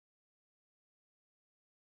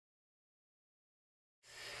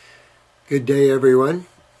Good day, everyone.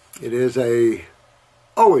 It is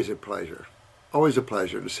always a pleasure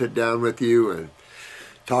to sit down with you and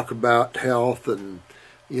talk about health and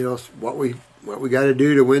what we got to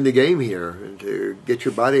do to win the game here and to get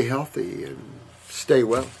your body healthy and stay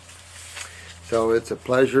well. So it's a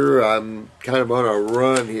pleasure. I'm kind of on a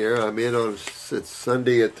run here. It's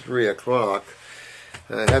Sunday at 3 o'clock.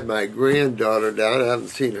 I had my granddaughter down. I haven't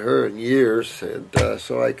seen her in years, and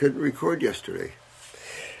so I couldn't record yesterday.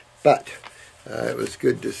 But it was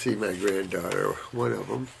good to see my granddaughter, one of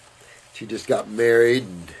them. She just got married,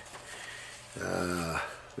 and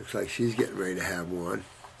looks like she's getting ready to have one.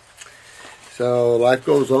 So life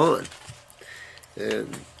goes on,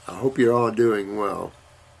 and I hope you're all doing well.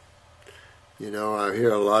 I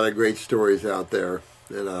hear a lot of great stories out there,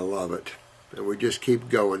 and I love it. And we just keep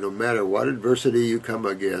going. No matter what adversity you come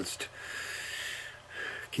against,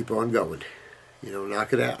 keep on going.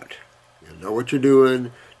 Knock it out. Know what you're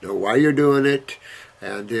doing, know why you're doing it,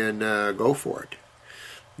 and then go for it.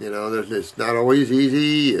 It's not always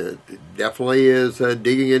easy. It definitely is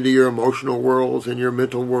digging into your emotional worlds and your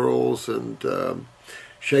mental worlds and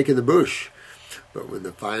shaking the bush. But when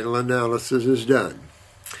the final analysis is done,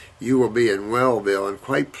 you will be in Wellville, and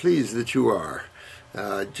quite pleased that you are.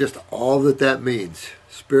 Just all that means,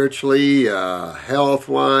 spiritually,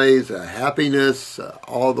 health-wise, happiness,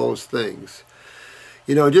 all those things.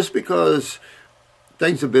 Just because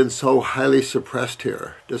things have been so highly suppressed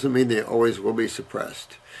here doesn't mean they always will be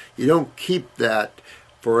suppressed. You don't keep that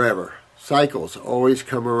forever. Cycles always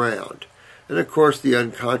come around. And of course the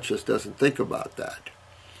unconscious doesn't think about that.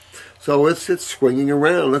 So it's swinging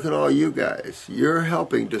around. Look at all you guys. You're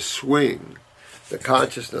helping to swing the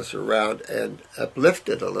consciousness around and uplift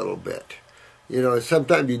it a little bit.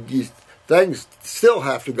 Sometimes things still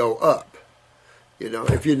have to go up.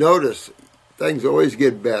 If you notice, things always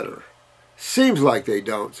get better. Seems like they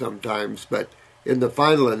don't sometimes, but in the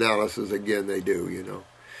final analysis, again, they do,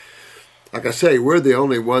 Like I say, we're the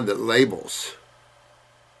only one that labels,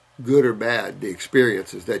 good or bad, the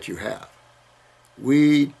experiences that you have.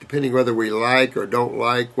 We, depending whether we like or don't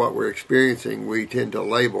like what we're experiencing, we tend to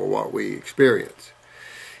label what we experience.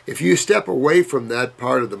 If you step away from that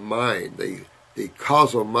part of the mind, the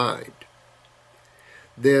causal mind,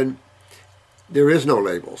 then there is no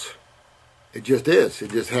labels. It just is.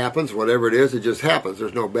 It just happens. Whatever it is, it just happens.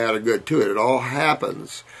 There's no bad or good to it. It all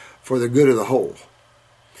happens for the good of the whole.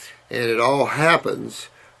 And it all happens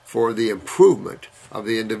for the improvement of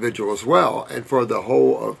the individual as well, and for the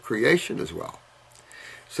whole of creation as well.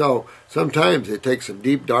 So sometimes it takes some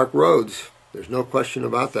deep, dark roads. There's no question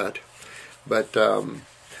about that. But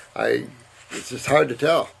it's just hard to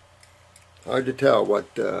tell. Hard to tell what,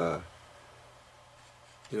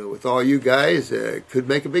 with all you guys, it could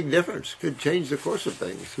make a big difference. Could change the course of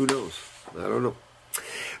things. Who knows? I don't know.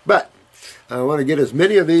 But I want to get as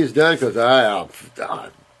many of these done because I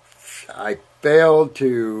failed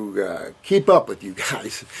to keep up with you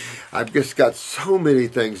guys. I've just got so many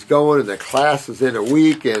things going, and the class is in a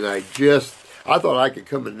week, and I thought I could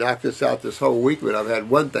come and knock this out this whole week, but I've had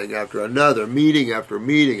one thing after another, meeting after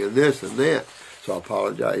meeting, and this and that. So I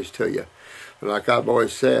apologize to you. But like I've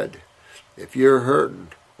always said, if you're hurting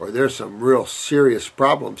or there's some real serious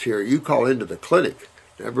problems here, you call into the clinic.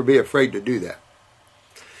 Never be afraid to do that.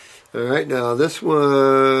 All right, now this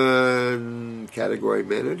one, category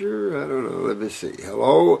manager, I don't know, let me see.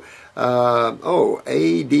 Hello, Adrika.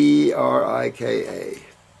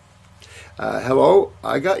 Hello,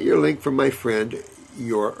 I got your link from my friend.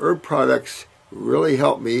 Your herb products really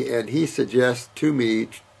help me, and he suggests to me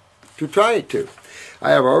to try it too.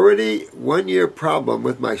 I have already 1 year problem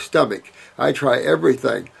with my stomach. I try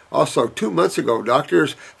everything. Also, 2 months ago,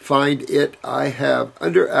 doctors find I have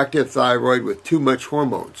underactive thyroid with too much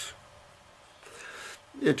hormones.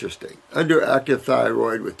 Interesting. Underactive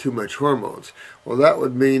thyroid with too much hormones. Well, that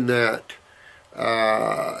would mean that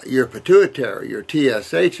your pituitary, your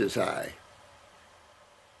TSH is high.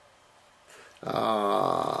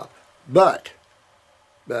 But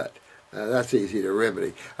that's easy to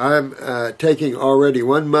remedy. I'm taking already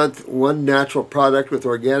 1 month, one natural product with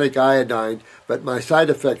organic iodine, but my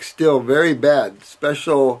side effects still very bad.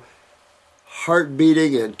 Special heart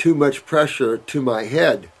beating and too much pressure to my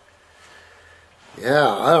head. Yeah,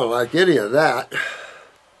 I don't like any of that.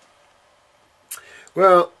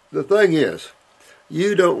 Well, the thing is,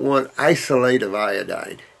 you don't want isolate of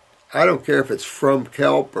iodine. I don't care if it's from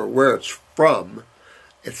kelp or where it's from,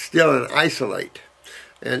 it's still an isolate.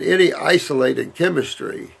 And any isolate in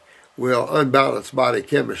chemistry will unbalance body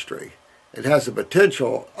chemistry. It has the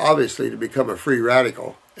potential, obviously, to become a free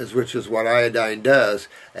radical, which is what iodine does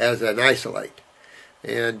as an isolate.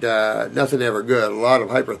 and nothing ever good. A lot of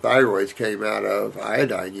hyperthyroids came out of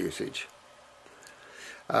iodine usage.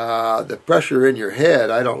 The pressure in your head,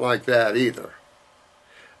 I don't like that either.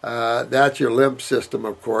 That's your lymph system,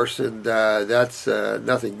 of course, and that's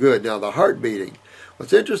nothing good. Now, the heart beating.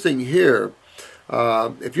 What's interesting here,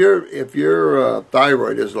 if your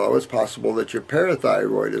thyroid is low, it's possible that your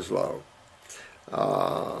parathyroid is low.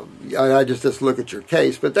 I just look at your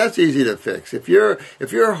case, but that's easy to fix. If your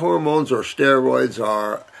hormones or steroids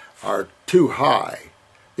are too high,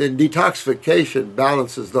 then detoxification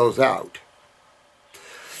balances those out.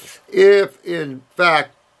 If in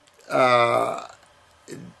fact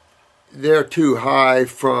they're too high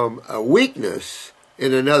from a weakness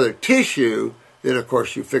in another tissue, then of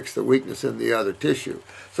course you fix the weakness in the other tissue.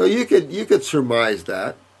 So you could surmise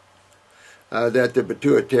that the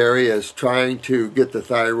pituitary is trying to get the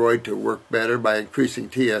thyroid to work better by increasing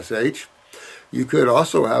TSH. You could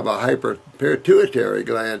also have a hyperpituitary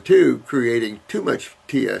gland too, creating too much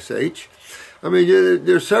TSH. I mean,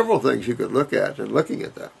 there's several things you could look at in looking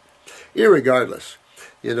at that. Irregardless,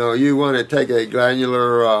 you want to take a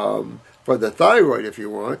granular for the thyroid if you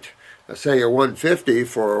want, say a 150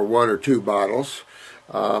 for 1 or 2 bottles.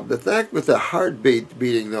 The thing with the heart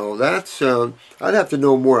beating though, that's I'd have to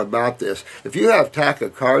know more about this. If you have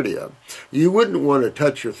tachycardia, you wouldn't want to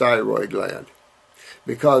touch your thyroid gland,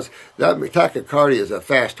 because that tachycardia is a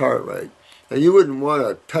fast heart rate. And you wouldn't want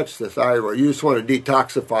to touch the thyroid. You just want to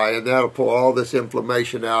detoxify, and that'll pull all this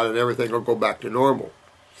inflammation out, and everything will go back to normal.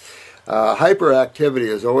 Hyperactivity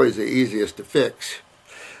is always the easiest to fix.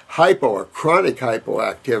 Hypo or chronic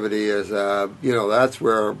hypoactivity is, that's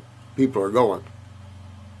where people are going.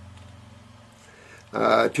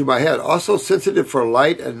 To my head, also sensitive for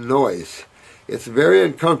light and noise. It's very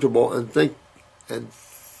uncomfortable, and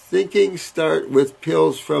thinking start with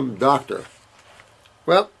pills from doctor.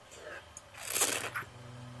 Well,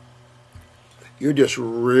 you're just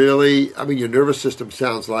really, your nervous system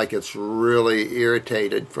sounds like it's really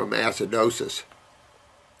irritated from acidosis.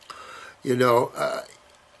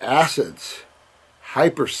 Acids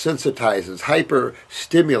hypersensitizes,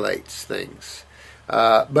 hyperstimulates things,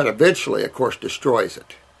 but eventually, of course, destroys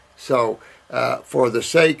it. So, for the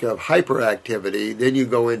sake of hyperactivity, then you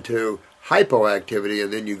go into hypoactivity,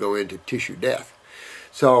 and then you go into tissue death.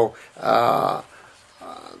 So,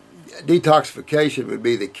 detoxification would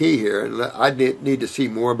be the key here, and I need to see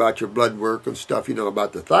more about your blood work and stuff,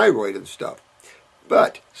 about the thyroid and stuff.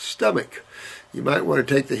 But stomach, you might want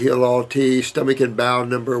to take the Heal-All Tea, stomach and bowel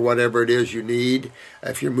number, whatever it is you need.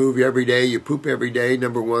 If you move every day, you poop every day,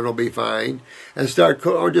 number 1 will be fine. And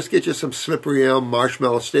or just get you some slippery elm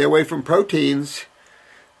marshmallow. Stay away from proteins.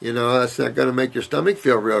 That's not going to make your stomach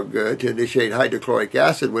feel real good to initiate hydrochloric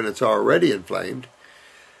acid when it's already inflamed.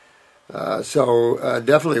 So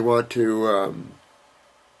definitely want to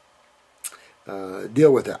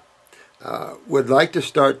deal with that. Would like to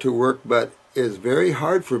start to work, but is very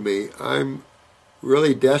hard for me. I'm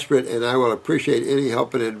really desperate, and I will appreciate any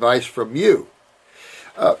help and advice from you.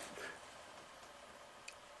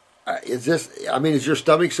 Is your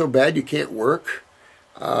stomach so bad you can't work?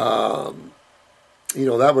 That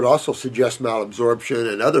would also suggest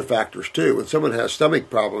malabsorption and other factors too. When someone has stomach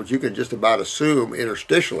problems, you can just about assume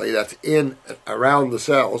interstitially, that's in around the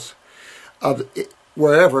cells of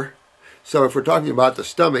wherever. So if we're talking about the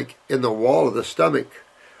stomach, in the wall of the stomach,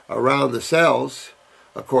 around the cells,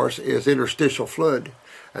 of course, is interstitial fluid.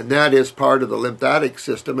 And that is part of the lymphatic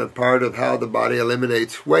system and part of how the body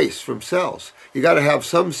eliminates waste from cells. You got to have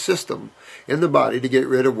some system in the body to get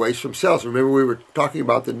rid of waste from cells. Remember, we were talking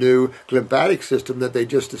about the new lymphatic system that they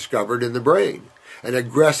just discovered in the brain, an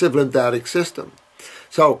aggressive lymphatic system.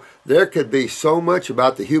 So there could be so much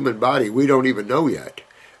about the human body we don't even know yet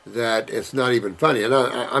that it's not even funny. And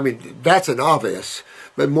that's an obvious,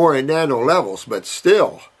 but more in nano levels, but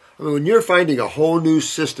still. When you're finding a whole new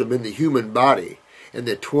system in the human body in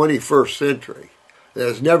the 21st century that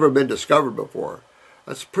has never been discovered before,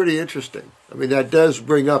 that's pretty interesting. That does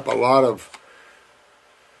bring up a lot of...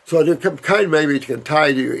 So it maybe can tie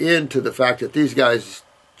you into the fact that these guys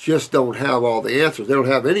just don't have all the answers. They don't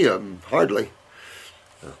have any of them, hardly.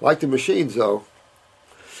 Like the machines, though.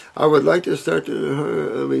 I would like to start to...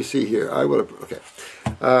 let me see here.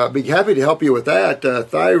 Be happy to help you with that.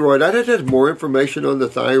 Thyroid, I'd have more information on the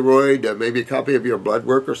thyroid, maybe a copy of your blood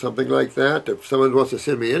work or something like that. If someone wants to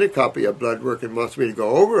send me in a copy of blood work and wants me to go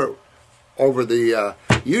over the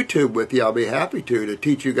YouTube with you, I'll be happy to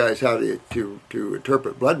teach you guys how to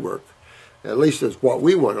interpret blood work. At least it's what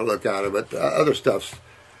we want to look out of it. Other stuff's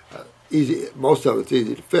easy. Most of it's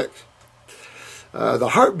easy to fix. The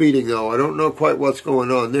heart beating, though, I don't know quite what's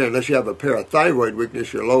going on there unless you have a parathyroid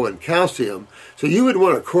weakness, you're low in calcium. So you would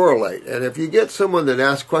want to correlate. And if you get someone that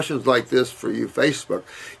asks questions like this for you, Facebook,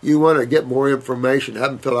 you want to get more information,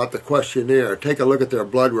 have them fill out the questionnaire, take a look at their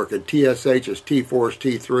blood work and TSHs, T4s,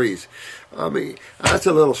 T3s. I mean, that's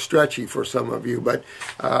a little stretchy for some of you, but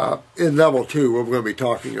in level 2, we're going to be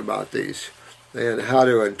talking about these and how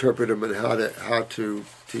to interpret them and how to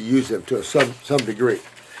use them to some degree.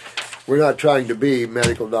 We're not trying to be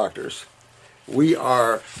medical doctors. We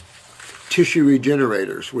are tissue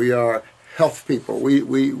regenerators. We are health people.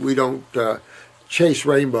 We don't chase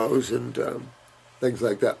rainbows and things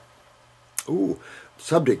like that. Ooh,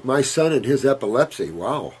 subject, my son and his epilepsy.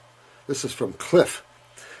 Wow. This is from Cliff.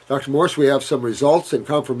 Dr. Morse, we have some results and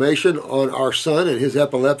confirmation on our son and his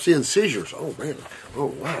epilepsy and seizures. Oh, man. Oh,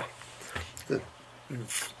 wow. Good.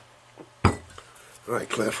 All right,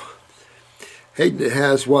 Cliff. Hayden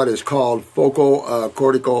has what is called focal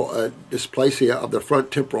cortical dysplasia of the front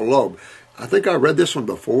temporal lobe. I think I read this one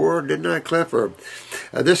before, didn't I, Cliff?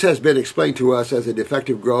 This has been explained to us as a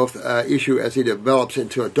defective growth issue as he develops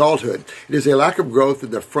into adulthood. It is a lack of growth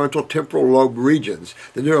in the frontal temporal lobe regions.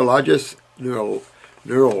 The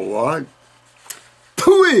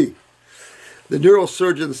The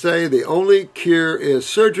neurosurgeons say the only cure is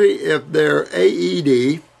surgery if their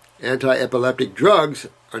AED, anti-epileptic drugs,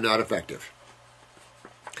 are not effective.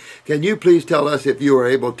 Can you please tell us if you are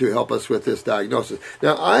able to help us with this diagnosis?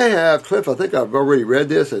 Now, I have, Cliff, I think I've already read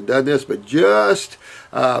this and done this, but just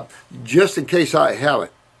in case I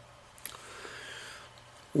haven't.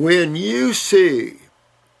 When you see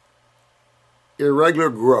irregular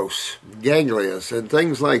growths, ganglias, and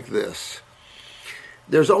things like this,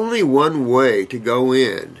 there's only one way to go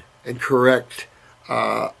in and correct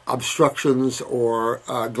obstructions or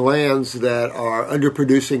glands that are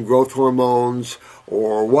underproducing growth hormones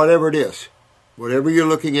or whatever it is, whatever you're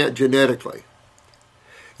looking at genetically.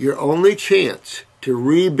 Your only chance to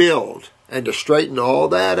rebuild and to straighten all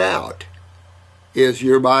that out is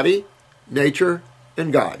your body, nature,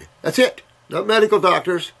 and God. That's it. Not medical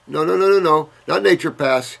doctors. No. Not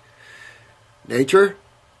naturopaths. Nature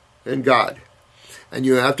and God. And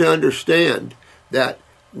you have to understand that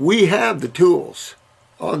we have the tools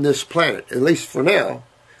on this planet, at least for now,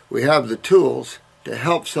 we have the tools to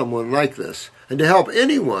help someone like this and to help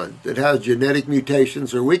anyone that has genetic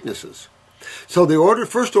mutations or weaknesses. So the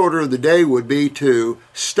first order of the day would be to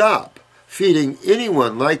stop feeding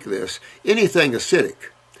anyone like this anything acidic.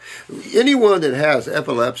 Anyone that has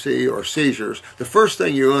epilepsy or seizures, the first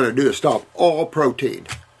thing you want to do is stop all protein.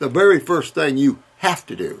 The very first thing you have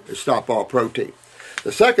to do is stop all protein.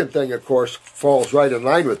 The second thing, of course, falls right in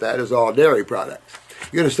line with that is all dairy products.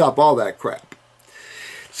 You're going to stop all that crap.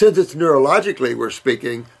 Since it's neurologically we're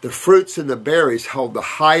speaking, the fruits and the berries hold the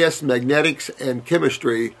highest magnetics and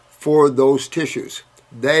chemistry for those tissues.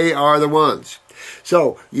 They are the ones.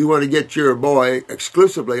 So you want to get your boy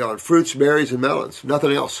exclusively on fruits, berries, and melons.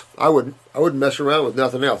 Nothing else. I wouldn't mess around with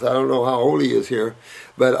nothing else. I don't know how old he is here,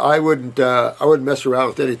 but I wouldn't mess around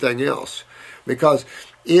with anything else, because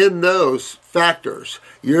in those factors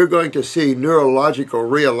you're going to see neurological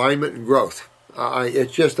realignment and growth.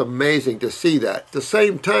 It's just amazing to see that. At the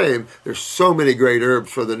same time, there's so many great herbs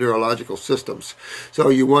for the neurological systems. So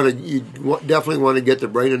you definitely want to get the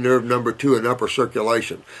brain and nerve number 2 in upper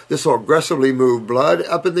circulation. This will aggressively move blood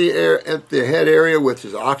up in the air at the head area, which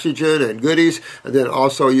is oxygen and goodies, and then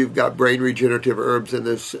also you've got brain regenerative herbs in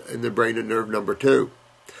the brain and nerve number 2.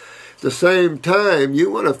 At the same time, you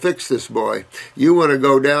want to fix this boy. You want to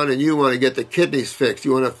go down and you want to get the kidneys fixed.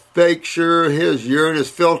 You want to make sure his urine is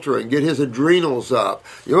filtering, get his adrenals up.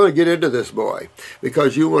 You want to get into this boy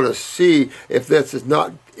because you want to see if that's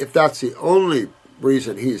the only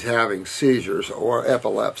reason he's having seizures or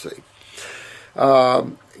epilepsy.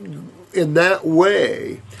 In that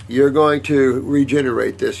way, you're going to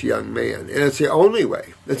regenerate this young man. And it's the only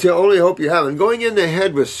way. It's the only hope you have. And going in the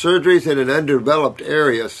head with surgeries in an undeveloped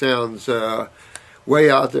area sounds way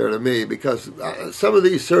out there to me, because some of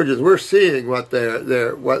these surgeons, we're seeing where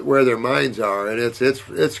their minds are, and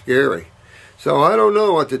it's scary. So I don't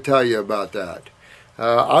know what to tell you about that.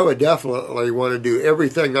 I would definitely want to do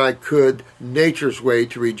everything I could nature's way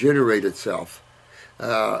to regenerate itself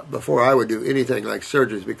before I would do anything like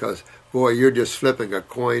surgeries, because boy, you're just flipping a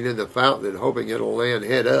coin in the fountain and hoping it'll land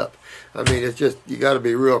head up. I mean, it's just, you got to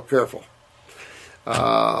be real careful.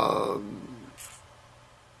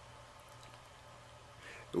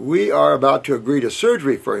 We are about to agree to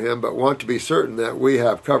surgery for him, but want to be certain that we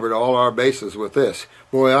have covered all our bases with this.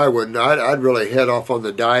 Boy, I wouldn't. I'd really head off on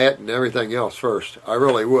the diet and everything else first. I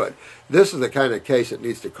really would. This is the kind of case that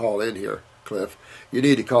needs to call in here, Cliff, you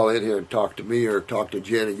need to call in here and talk to me or talk to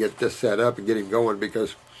Jen and get this set up and get him going,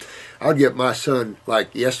 because I'll get my son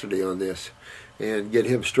like yesterday on this and get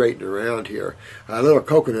him straightened around here. A little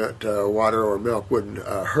coconut water or milk wouldn't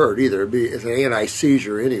hurt either. It's an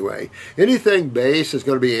anti-seizure anyway. Anything base is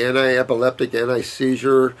going to be anti-epileptic,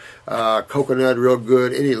 anti-seizure. Coconut, real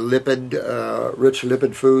good. Any lipid, rich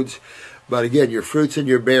lipid foods. But again, your fruits and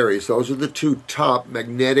your berries, those are the two top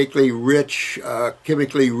magnetically rich,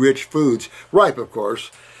 chemically rich foods. Ripe, of course.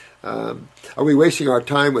 Are we wasting our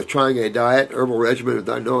time with trying a diet, herbal regimen?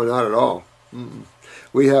 No, not at all.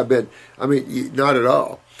 We have been, not at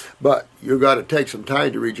all. But you've got to take some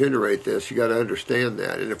time to regenerate this. You've got to understand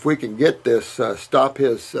that. And if we can get this, stop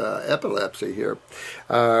his epilepsy here,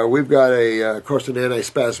 we've got, of course, an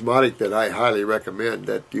antispasmodic that I highly recommend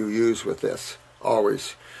that you use with this,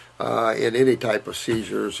 always, in any type of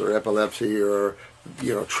seizures or epilepsy or,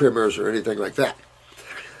 tremors or anything like that.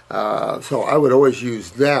 So I would always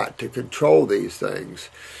use that to control these things,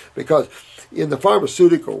 because in the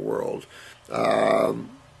pharmaceutical world,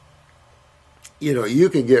 you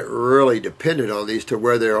can get really dependent on these to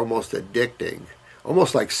where they're almost addicting,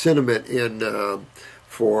 almost like cinnamon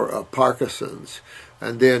for Parkinson's.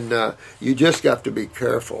 And then you just have to be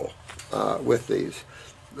careful with these,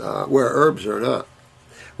 where herbs are not.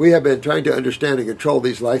 We have been trying to understand and control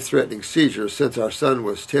these life-threatening seizures since our son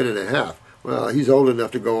was 10 and a half. Well, he's old enough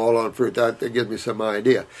to go all on fruit. That gives me some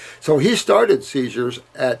idea. So he started seizures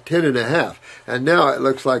at 10 and a half, and now it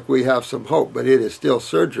looks like we have some hope, but it is still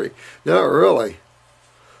surgery. Not really.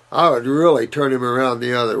 I would really turn him around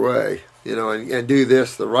the other way, and do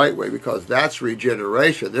this the right way, because that's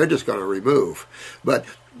regeneration. They're just going to remove. But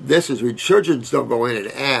this is, surgeons don't go in and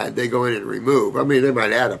add, they go in and remove. They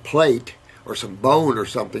might add a plate or some bone or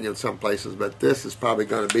something in some places, but this is probably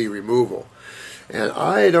going to be removal. And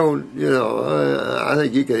I don't, I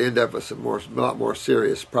think you could end up with a lot more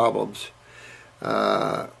serious problems.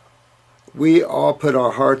 We all put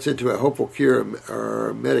our hearts into a hopeful cure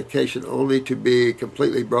or medication only to be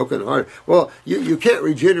completely broken hearted. Well, you can't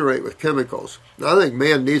regenerate with chemicals. Now, I think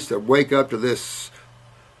man needs to wake up to this.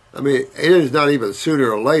 It is not even sooner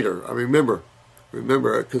or later.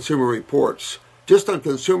 Remember Consumer Reports. Just on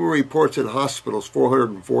Consumer Reports in hospitals,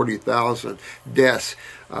 440,000 deaths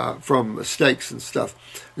from mistakes and stuff.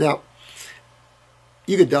 Now,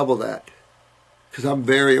 you could double that, because I'm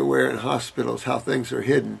very aware in hospitals how things are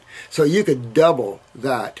hidden. So you could double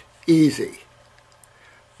that easy.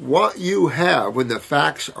 What you have when the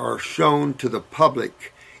facts are shown to the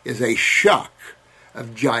public is a shock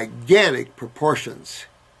of gigantic proportions.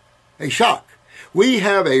 A shock. We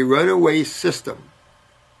have a runaway system.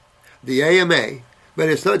 The AMA, but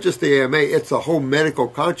it's not just the AMA, it's the whole medical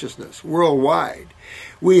consciousness worldwide.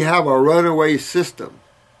 We have a runaway system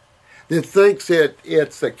that thinks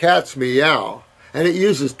it's the cat's meow, and it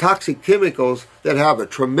uses toxic chemicals that have a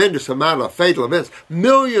tremendous amount of fatal events.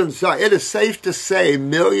 Millions die. It is safe to say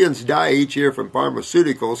millions die each year from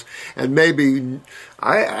pharmaceuticals, and maybe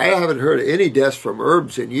I haven't heard of any deaths from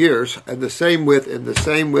herbs in years. And the same with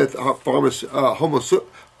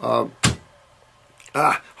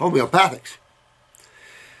homeopathics.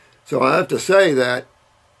 So I have to say that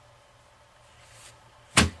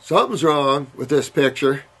something's wrong with this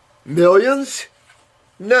picture. Millions?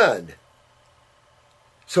 None.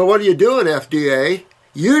 So what are you doing, FDA?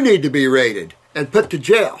 You need to be raided and put to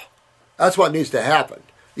jail. That's what needs to happen.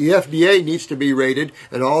 The FDA needs to be raided,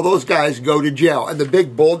 and all those guys go to jail. And the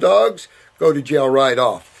big bulldogs go to jail right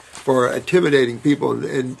off for intimidating people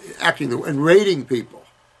and acting and raiding people.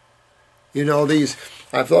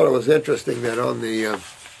 I thought it was interesting that on the,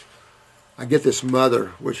 I get this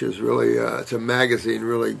Mother, which is really, it's a magazine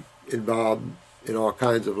really involved in all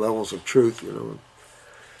kinds of levels of truth,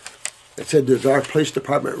 It said, does our police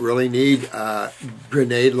department really need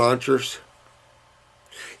grenade launchers?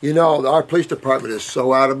 Our police department is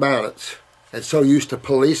so out of balance and so used to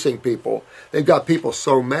policing people. They've got people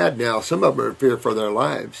so mad now, some of them are in fear for their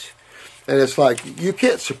lives. And it's like, you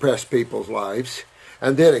can't suppress people's lives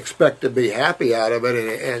and then expect to be happy out of it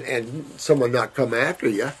and someone not come after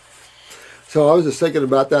you. So I was just thinking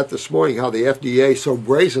about that this morning, how the FDA so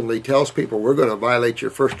brazenly tells people we're going to violate your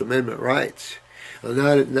First Amendment rights. And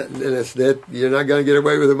it's that you're not going to get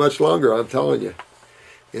away with it much longer, I'm telling you.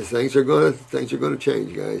 Things are going to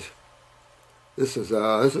change, guys. This is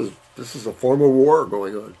a form of war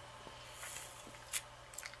going on.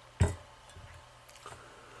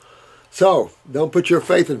 So, don't put your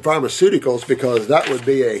faith in pharmaceuticals, because that would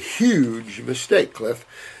be a huge mistake, Cliff.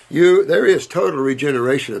 There is total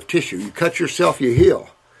regeneration of tissue. You cut yourself, you heal.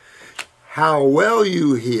 how well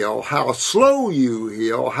you heal, how slow you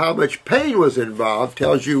heal, how much pain was involved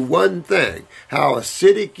tells you one thing: how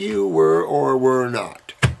acidic you were or were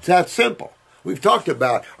not. It's that simple. We've talked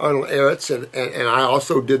about Arnold Ehretz, and I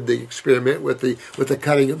also did the experiment with the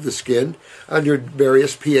cutting of the skin under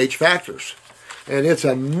various pH factors. And it's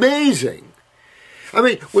amazing. I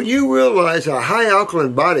mean, when you realize a high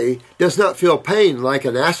alkaline body does not feel pain like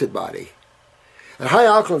an acid body. A high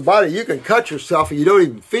alkaline body, you can cut yourself and you don't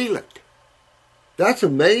even feel it. That's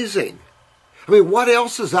amazing. I mean, what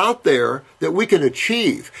else is out there that we can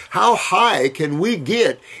achieve? How high can we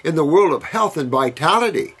get in the world of health and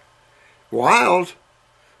vitality? Wild,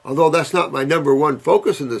 although that's not my number one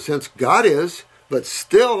focus in the sense God is, but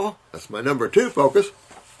still, that's my number two focus.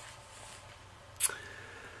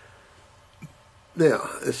 Now,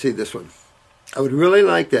 let's see this one. I would really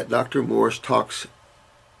like that Dr. Morse talks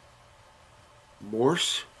more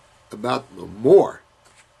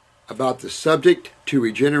about the subject to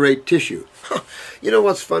regenerate tissue. You know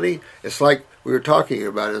what's funny? It's like we were talking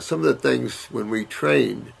about it. Some of the things when we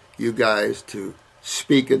trained you guys to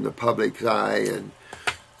speak in the public's eye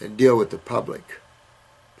and deal with the public.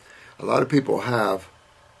 A lot of people have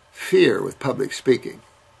fear with public speaking.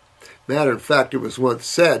 Matter of fact, it was once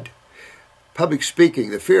said, public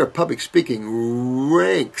speaking, the fear of public speaking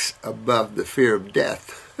ranks above the fear of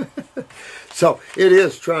death. So it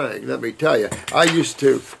is trying, let me tell you. I used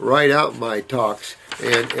to write out my talks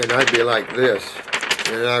and I'd be like this.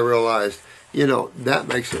 And I realized, you know, that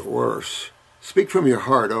makes it worse. Speak from your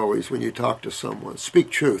heart always when you talk to someone.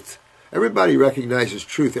 Speak truth. Everybody recognizes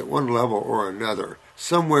truth at one level or another,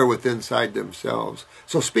 somewhere within inside themselves.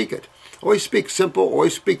 So speak it. Always speak simple,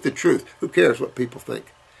 always speak the truth. Who cares what people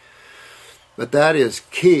think? But that is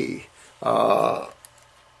key.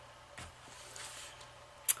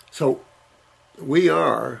 So we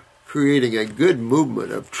are creating a good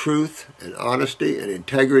movement of truth and honesty and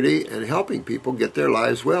integrity and helping people get their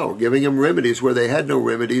lives well, giving them remedies where they had no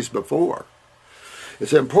remedies before.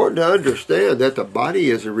 It's important to understand that the body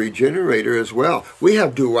is a regenerator as well. We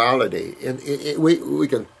have duality, and we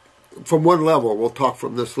can, from one level, we'll talk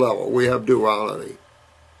from this level, we have duality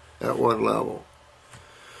at one level.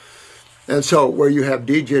 And so where you have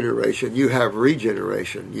degeneration, you have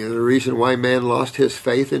regeneration. You know the reason why man lost his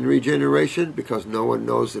faith in regeneration? Because no one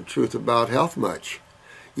knows the truth about health much.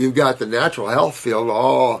 You've got the natural health field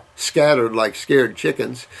all scattered like scared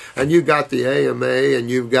chickens, and you've got the AMA, and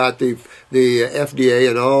you've got the FDA,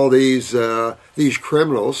 and all these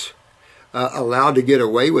criminals allowed to get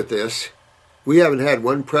away with this. We haven't had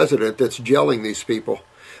one president that's gelling these people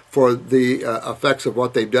for the effects of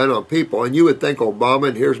what they've done on people. And you would think Obama,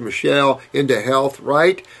 and here's Michelle, into health,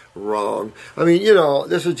 right? Wrong. I mean, you know,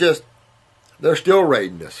 this is just, they're still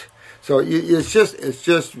raiding us. So it's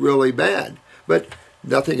just really bad. But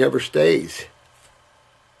nothing ever stays.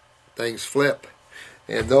 Things flip.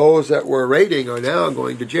 And those that were raiding are now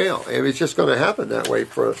going to jail. And it's just going to happen that way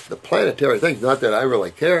for the planetary things. Not that I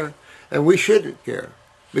really care. And we shouldn't care.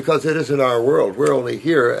 Because it isn't our world. We're only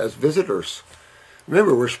here as visitors.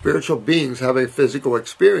 Remember, we're spiritual beings having a physical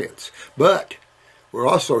experience. But we're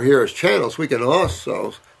also here as channels. We can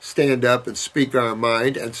also stand up and speak our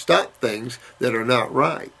mind and stop things that are not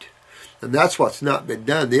right. And that's what's not been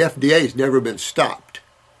done. The FDA has never been stopped.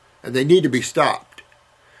 And they need to be stopped.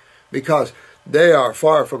 Because they are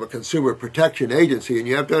far from a consumer protection agency. And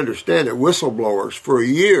you have to understand that whistleblowers for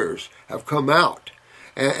years have come out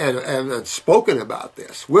and spoken about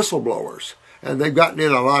this. Whistleblowers. And they've gotten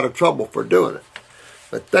in a lot of trouble for doing it.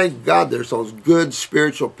 But thank God there's those good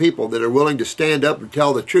spiritual people that are willing to stand up and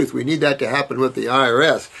tell the truth. We need that to happen with the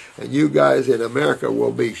IRS. And you guys in America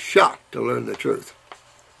will be shocked to learn the truth.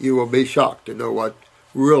 You will be shocked to know what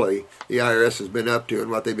really the IRS has been up to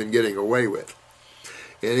and what they've been getting away with.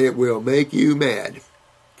 And it will make you mad.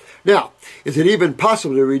 Now, is it even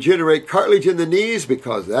possible to regenerate cartilage in the knees?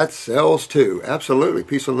 Because that sells too. Absolutely.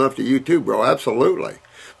 Peace and love to you too, bro. Absolutely.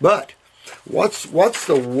 But what's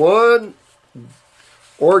the one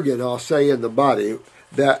organ, I'll say, in the body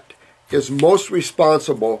that is most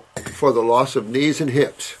responsible for the loss of knees and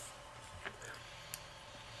hips?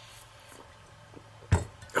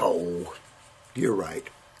 Oh, you're right.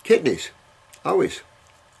 Kidneys. Always.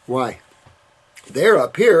 Why? They're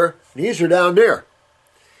up here, knees are down there.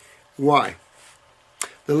 Why?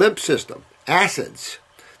 The lymph system. Acids.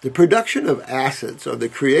 The production of acids, or the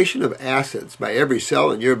creation of acids by every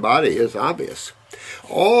cell in your body is obvious.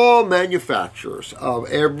 All manufacturers of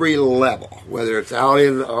every level, whether it's out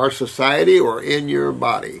in our society or in your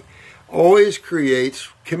body, always creates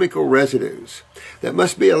chemical residues that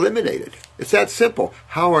must be eliminated. It's that simple.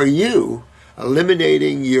 How are you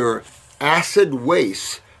eliminating your acid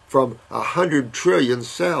waste from 100 trillion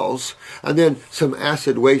cells, and then some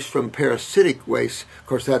acid waste from parasitic waste. Of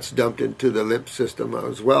course, that's dumped into the lymph system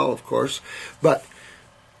as well, of course. But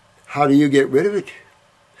how do you get rid of it?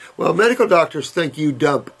 Well, medical doctors think you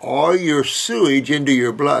dump all your sewage into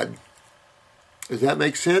your blood. Does that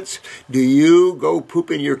make sense? Do you go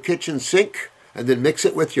poop in your kitchen sink and then mix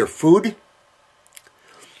it with your food?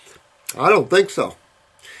 I don't think so.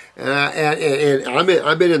 And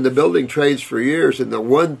I've been in the building trades for years, and the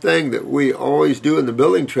one thing that we always do in the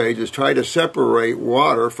building trades is try to separate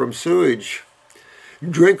water from sewage.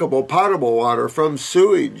 Drinkable, potable water from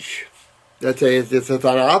sewage. It's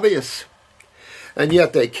obvious. And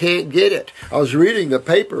yet they can't get it. I was reading the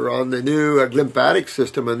paper on the new lymphatic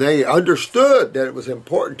system, and they understood that it was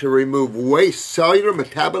important to remove waste, cellular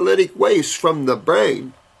metabolitic waste from the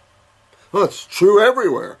brain. Well, it's true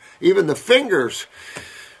everywhere, even the fingers.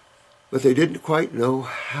 But they didn't quite know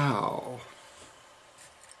how.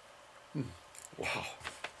 Wow.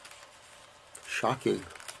 Shocking.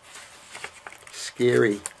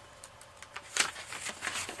 Scary.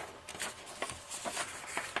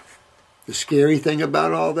 The scary thing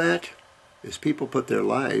about all that is people put their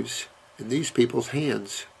lives in these people's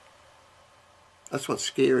hands. That's what's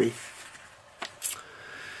scary.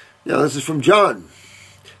 Now, this is from John.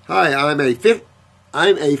 Hi, I'm a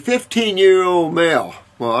 15-year-old male.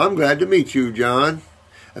 Well, I'm glad to meet you, John.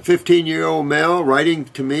 A 15-year-old male writing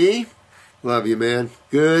to me. Love you, man.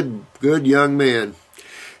 Good young man.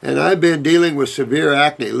 And I've been dealing with severe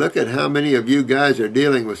acne. Look at how many of you guys are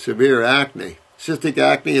dealing with severe acne. Cystic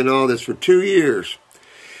acne and all this for 2 years.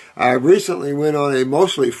 I recently went on a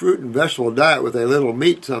mostly fruit and vegetable diet with a little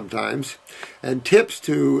meat sometimes. And tips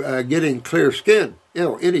to getting clear skin. You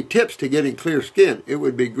know, any tips to getting clear skin. It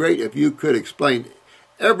would be great if you could explain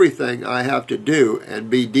everything I have to do and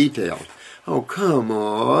be detailed. Oh, come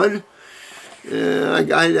on.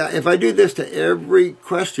 If I do this to every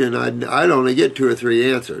question, I'd only get 2 or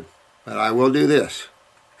 3 answered. But I will do this.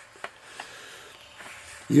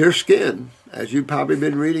 Your skin, as you've probably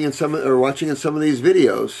been reading in some or watching in some of these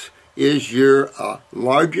videos, is your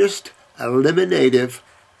largest eliminative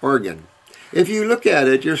organ. If you look at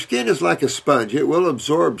it, your skin is like a sponge. It will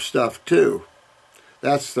absorb stuff too.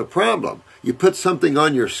 That's the problem. You put something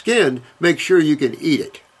on your skin, make sure you can eat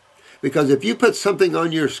it. Because if you put something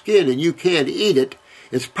on your skin and you can't eat it,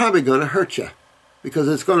 it's probably going to hurt you. Because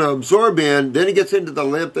it's going to absorb in, then it gets into the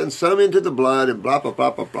lymph, and some into the blood, and blah, blah, blah,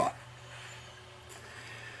 blah, blah.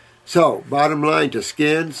 So, bottom line to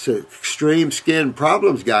skin, so extreme skin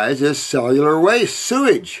problems, guys, is cellular waste,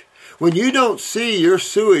 sewage. When you don't see your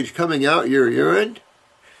sewage coming out your urine,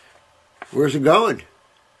 where's it going?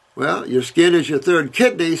 Well, your skin is your third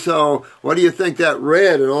kidney, so what do you think that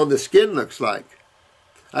red and on the skin looks like?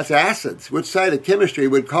 That's acids. Which side of chemistry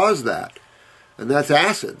would cause that? And that's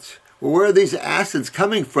acids. Well, where are these acids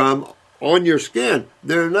coming from on your skin?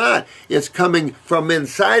 They're not. It's coming from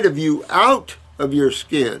inside of you, out of your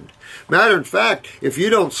skin. Matter of fact, if you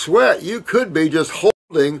don't sweat, you could be just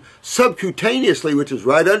holding subcutaneously, which is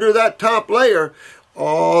right under that top layer,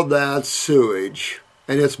 all that sewage.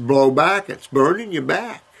 And it's blowback. It's burning you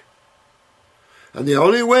back. And the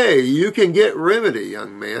only way you can get remedy,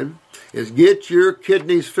 young man, is get your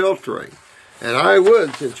kidneys filtering. And I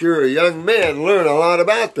would, since you're a young man, learn a lot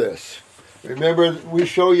about this. Remember, we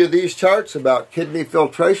show you these charts about kidney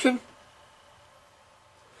filtration?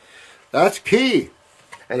 That's key.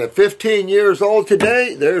 And at 15 years old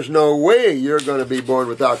today, there's no way you're going to be born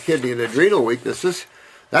without kidney and adrenal weaknesses.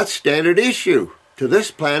 That's standard issue to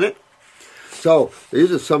this planet. So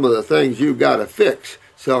these are some of the things you've got to fix.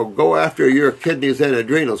 So go after your kidneys and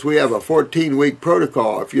adrenals. We have a 14-week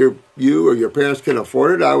protocol. If you or your parents can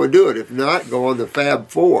afford it, I would do it. If not, go on the Fab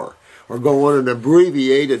 4 or go on an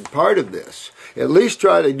abbreviated part of this. At least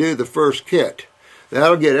try to do the first kit.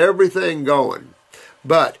 That'll get everything going.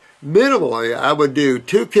 But minimally, I would do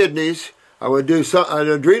 2 kidneys. I would do an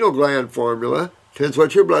adrenal gland formula. Depends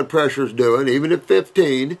what your blood pressure is doing, even at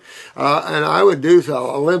 15. And I would do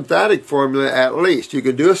a lymphatic formula at least. You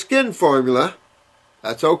can do a skin formula.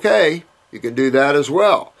 That's okay. You can do that as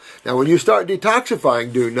well. Now, when you start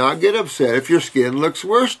detoxifying, do not get upset if your skin looks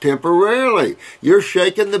worse temporarily. You're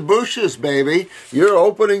shaking the bushes, baby. You're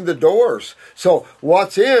opening the doors. So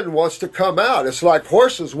what's in wants to come out. It's like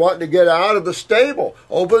horses wanting to get out of the stable.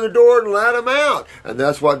 Open the door and let them out. And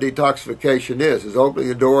that's what detoxification is opening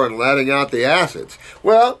the door and letting out the acids.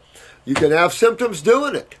 Well, you can have symptoms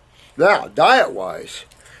doing it. Now, diet-wise,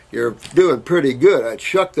 you're doing pretty good. I'd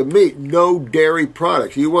shuck the meat, no dairy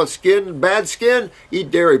products. You want skin, bad skin?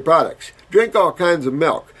 Eat dairy products. Drink all kinds of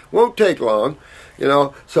milk. Won't take long.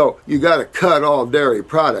 So you got to cut all dairy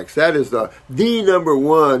products. That is the number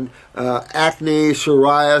one acne,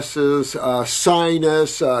 psoriasis,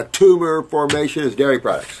 sinus, tumor formation is dairy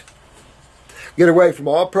products. Get away from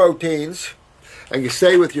all proteins, and you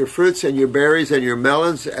stay with your fruits and your berries and your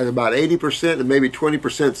melons at about 80% and maybe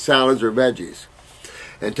 20% salads or veggies.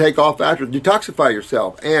 And take off after, detoxify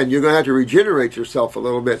yourself. And you're going to have to regenerate yourself a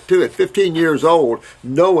little bit too. At 15 years old,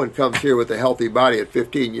 no one comes here with a healthy body at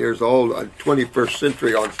 15 years old on 21st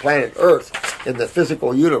century on planet Earth in the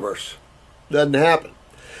physical universe. Doesn't happen.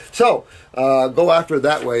 So, go after it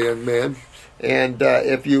that way, young man. And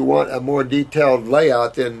if you want a more detailed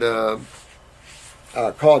layout, then call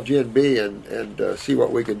GNB and see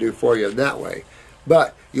what we can do for you in that way.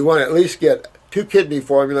 But you want to at least get 2 kidney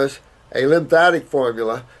formulas, a lymphatic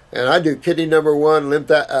formula, and I do kidney number 1,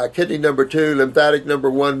 kidney number 2, lymphatic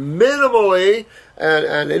number 1 minimally, and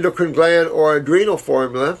an endocrine gland or adrenal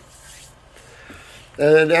formula,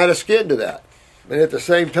 and then add a skin to that. And at the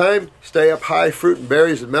same time, stay up high fruit and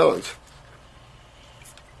berries and melons.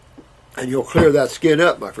 And you'll clear that skin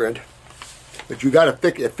up, my friend. But you got to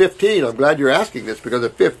fix at 15. I'm glad you're asking this, because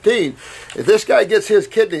at 15, if this guy gets his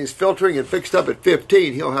kidneys filtering and fixed up at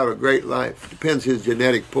 15, he'll have a great life. Depends his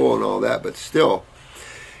genetic pool and all that, but still,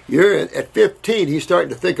 you're at 15. He's starting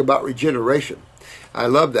to think about regeneration. I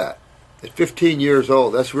love that. At 15 years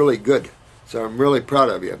old, that's really good. So I'm really proud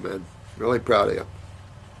of you, man. Really proud of you.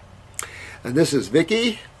 And this is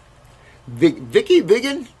Vicky. Vicky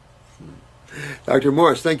Vigan. Dr.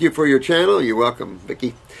 Morris, thank you for your channel. You're welcome,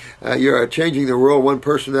 Vicky. You're changing the world one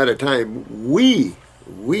person at a time. We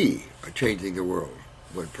are changing the world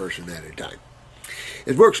one person at a time.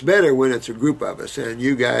 It works better when it's a group of us, and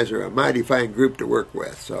you guys are a mighty fine group to work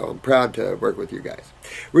with, so I'm proud to work with you guys.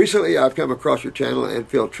 Recently, I've come across your channel and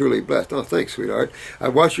feel truly blessed. Oh, thanks, sweetheart.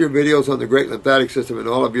 I've watched your videos on the Great Lymphatic System, and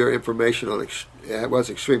all of your information on it was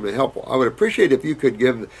extremely helpful. I would appreciate if you could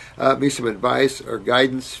give me some advice or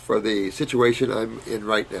guidance for the situation I'm in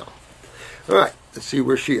right now. All right, let's see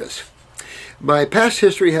where she is. My past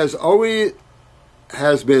history has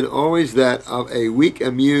been always that of a weak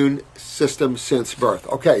immune system since birth.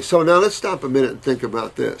 Okay, so now let's stop a minute and think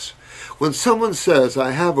about this. When someone says,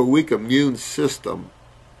 I have a weak immune system,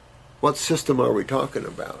 what system are we talking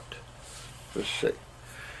about? Let's see.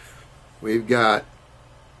 We've got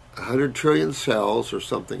 100 trillion cells, or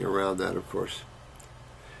something around that, of course.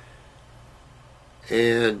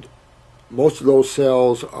 And most of those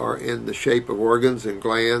cells are in the shape of organs and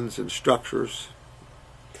glands and structures.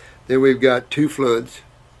 Then we've got 2 fluids.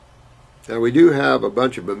 Now we do have a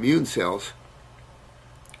bunch of immune cells.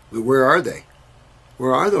 But where are they?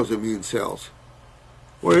 Where are those immune cells?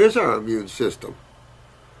 Where is our immune system?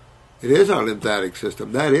 It is our lymphatic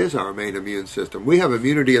system. That is our main immune system. We have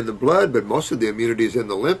immunity in the blood, but most of the immunity is in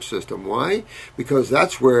the lymph system. Why? Because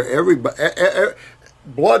that's where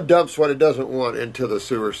blood dumps what it doesn't want into the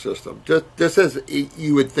sewer system, just as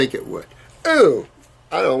you would think it would. Ooh,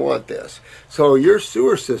 I don't want this. So your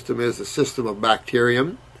sewer system is a system of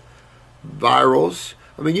bacterium, virals.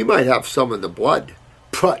 I mean, you might have some in the blood,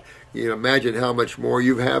 but you imagine how much more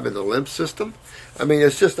you have in the lymph system. I mean,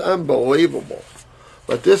 it's just unbelievable.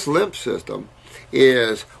 But this lymph system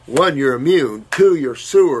is, 1, you're immune, 2, you're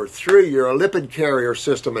sewer, 3, you're a lipid carrier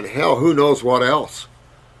system, and hell, who knows what else.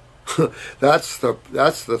 That's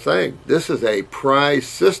the thing. This is a prize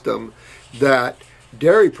system that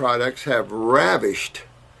dairy products have ravished.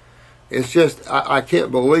 It's just, I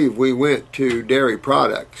can't believe we went to dairy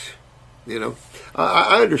products. You know,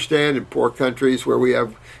 I understand in poor countries where we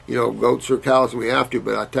have, goats or cows and we have to,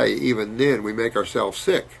 but I tell you, even then we make ourselves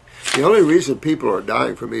sick. The only reason people are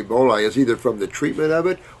dying from Ebola is either from the treatment of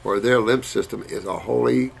it or their lymph system is a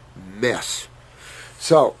holy mess.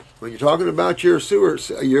 So when you're talking about your your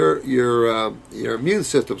immune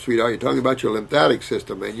system, sweetheart, you're talking about your lymphatic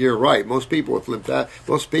system, and you're right. Most people have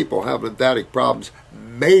lymphatic problems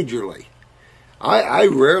majorly. I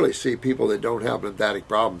rarely see people that don't have lymphatic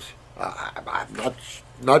problems. I'm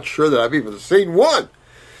not sure that I've even seen one.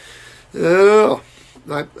 Oh,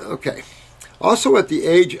 okay. Also, at the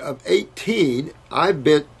age of 18,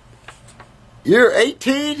 You're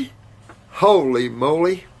 18? Holy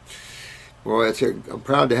moly! Well, I'm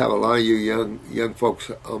proud to have a lot of you young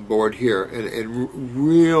folks on board here, and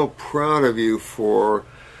real proud of you for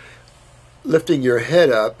lifting your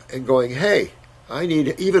head up and going, hey, I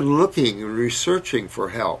need, even looking and researching for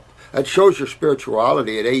help. That shows your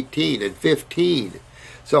spirituality at 18 and 15.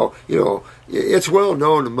 So, it's well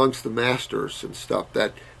known amongst the masters and stuff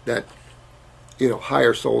that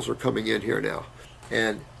higher souls are coming in here now,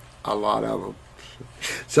 and a lot of them.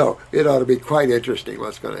 So it ought to be quite interesting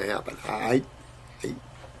what's going to happen.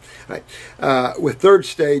 Right. With third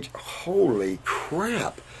stage, holy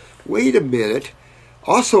crap. Wait a minute.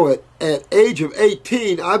 Also at age of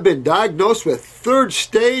 18, I've been diagnosed with third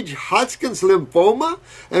stage Hodgkin's lymphoma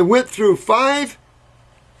and went through five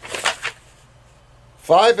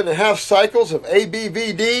and a half cycles of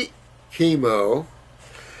ABVD chemo.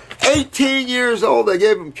 18 years old, they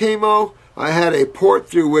gave him chemo. I had a port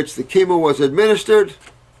through which the chemo was administered.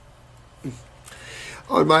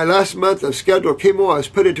 On my last month of scheduled chemo, I was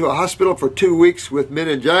put into a hospital for 2 weeks with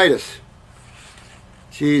meningitis.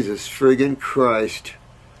 Jesus friggin' Christ.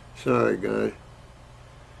 Sorry, God.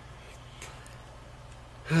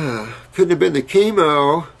 Couldn't have been the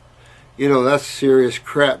chemo. You know, that's serious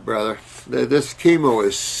crap, brother. This chemo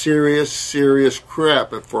is serious, serious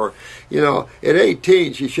crap. And for, you know, at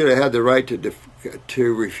 18, she should have had the right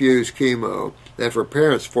to refuse chemo. And for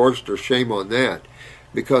parents, forced her, shame on that.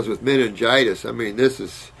 Because with meningitis, I mean,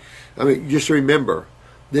 just remember,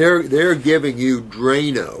 they're giving you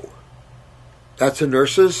Drano. That's a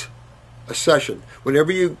nurse's session.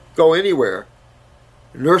 Whenever you go anywhere,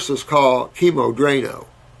 nurses call chemo Drano.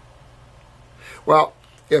 Well,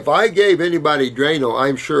 if I gave anybody Drano,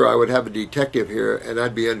 I'm sure I would have a detective here and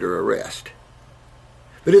I'd be under arrest.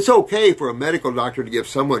 But it's okay for a medical doctor to give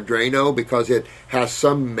someone Drano because it has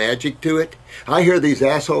some magic to it. I hear these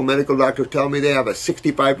asshole medical doctors tell me they have a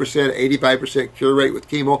 65%, 85% cure rate with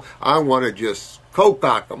chemo. I want to just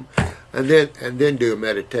cock them and then do a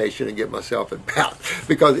meditation and get myself in balance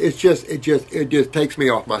because it just takes me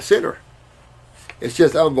off my center. It's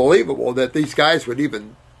just unbelievable that these guys would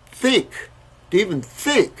even think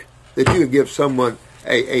that you would give someone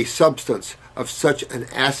a substance of such an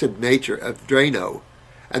acid nature of Drano,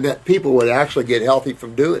 and that people would actually get healthy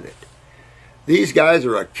from doing it. These guys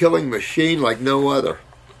are a killing machine like no other,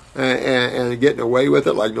 and getting away with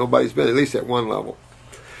it like nobody's been, at least at one level.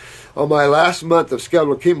 On my last month of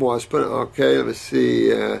scheduled chemo, I was put, okay, let me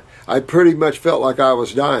see, I pretty much felt like I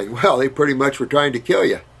was dying. Well, they pretty much were trying to kill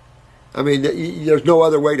you. I mean, there's no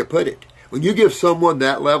other way to put it. When you give someone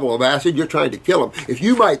that level of acid, you're trying to kill them. If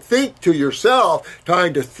you might think to yourself,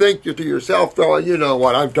 oh, you know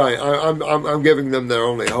what, I'm giving them their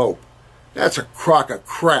only hope. That's a crock of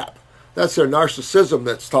crap. That's their narcissism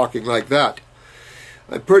that's talking like that.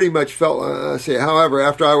 I pretty much felt, however,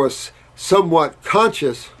 after I was somewhat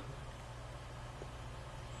conscious,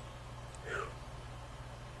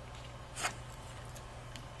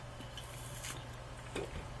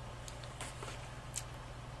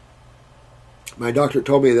 my doctor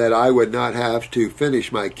told me that I would not have to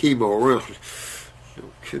finish my chemo run. No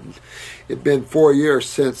kidding. It's been 4 years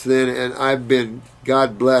since then, and I've been,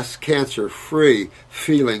 God bless, cancer-free,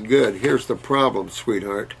 feeling good. Here's the problem,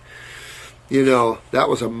 sweetheart. You know, that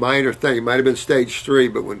was a minor thing. It might have been stage 3,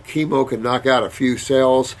 but when chemo can knock out a few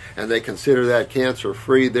cells and they consider that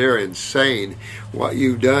cancer-free, they're insane. What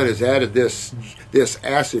you've done is added this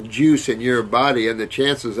acid juice in your body, and the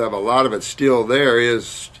chances of a lot of it still there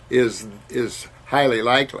is highly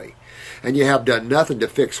likely. And you have done nothing to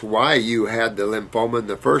fix why you had the lymphoma in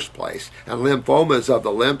the first place. And lymphoma is of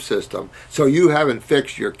the lymph system. So you haven't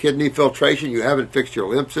fixed your kidney filtration. You haven't fixed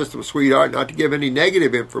your lymph system, sweetheart. Not to give any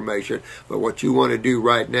negative information, but what you want to do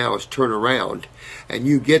right now is turn around. And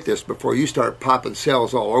you get this before you start popping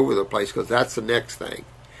cells all over the place, because that's the next thing.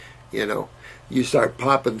 You know, you start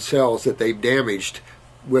popping cells that they've damaged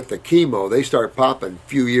with the chemo. They start popping a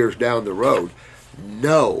few years down the road.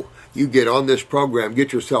 No. You get on this program,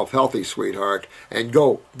 get yourself healthy, sweetheart, and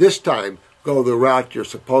this time, go the route you're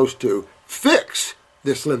supposed to. Fix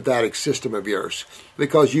this lymphatic system of yours.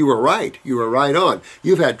 Because you were right. You were right on.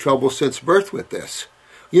 You've had trouble since birth with this.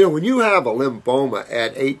 You know, when you have a lymphoma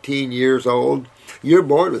at 18 years old, you're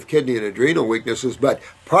born with kidney and adrenal weaknesses, but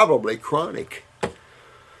probably chronic.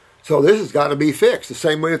 So this has got to be fixed. The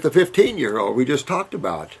same way with the 15-year-old we just talked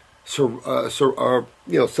about. Some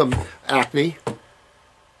acne.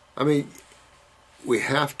 I mean, we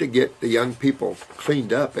have to get the young people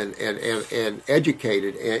cleaned up and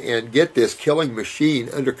educated and get this killing machine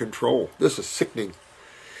under control. This is sickening.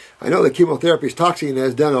 I know the chemotherapy is toxic and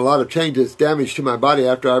has done a lot of changes, damage to my body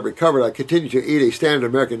after I've recovered. I continue to eat a standard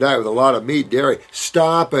American diet with a lot of meat, dairy.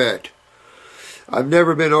 Stop it. I've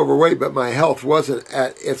never been overweight, but my health wasn't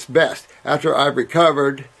at its best. After I've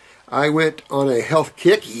recovered, I went on a health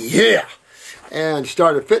kick. Yeah! And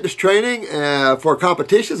started fitness training for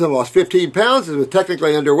competitions and lost 15 pounds and was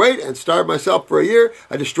technically underweight and starved myself for a year.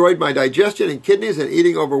 I destroyed my digestion and kidneys and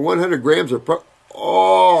eating over 100 grams of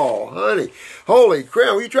Oh, honey. Holy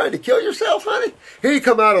crap. Are you trying to kill yourself, honey? Here you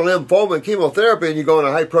come out of lymphoma and chemotherapy and you go on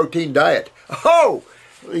a high-protein diet. Oh!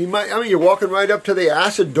 You're walking right up to the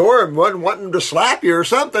acid door and wanting to slap you or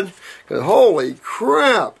something. Because holy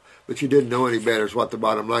crap. but you didn't know any better is what the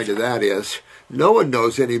bottom line to that is. No one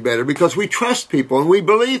knows any better because we trust people and we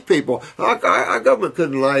believe people. Our government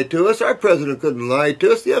couldn't lie to us. Our president couldn't lie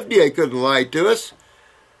to us. The FDA couldn't lie to us.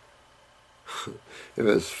 It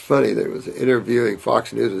was funny. There was interviewing,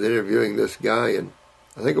 Fox News was interviewing this guy, and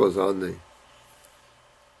I think it was on the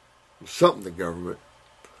government.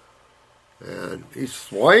 And he says,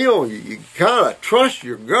 well, you kind of trust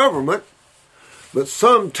your government, but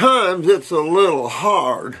sometimes it's a little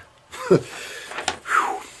hard.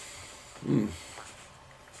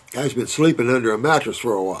 Guy's been sleeping under a mattress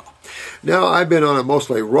for a while. Now, I've been on a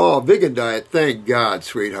mostly raw vegan diet, thank God,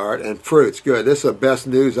 sweetheart, and fruits. Good. This is the best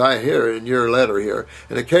news I hear in your letter here.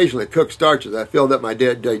 And occasionally cooked starches. I feel that my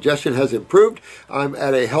digestion has improved. I'm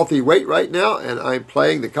at a healthy weight right now, and I'm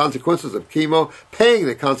paying the consequences of chemo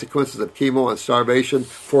and starvation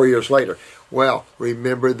 4 years later. Well,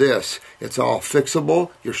 remember this. It's all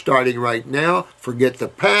fixable. You're starting right now. Forget the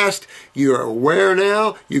past. You're aware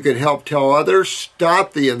now. You can help tell others.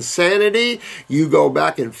 Stop the insanity. You go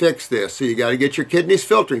back and fix this. So you got to get your kidneys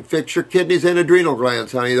filtering. Fix your kidneys and adrenal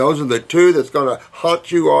glands, honey. Those are the two that's going to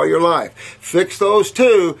haunt you all your life. Fix those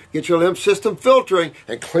two. Get your lymph system filtering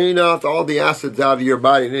and clean out all the acids out of your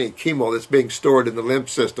body and any chemo that's being stored in the lymph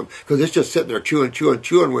system because it's just sitting there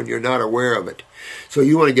chewing when you're not aware of it. So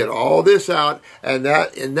you want to get all this out, and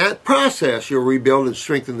that in that process, you'll rebuild and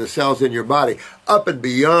strengthen the cells in your body up and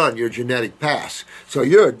beyond your genetic past. So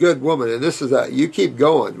you're a good woman, and this is you keep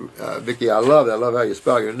going, Vicki. I love that. I love how you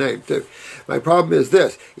spell your name, too. My problem is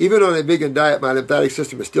this. Even on a vegan diet, my lymphatic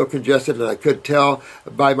system is still congested, and I could tell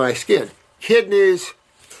by my skin. Kidneys,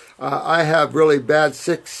 I have really bad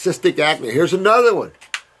cystic acne. Here's another one.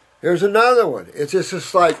 Here's another one. It's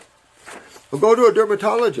just like, well, go to a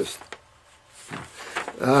dermatologist.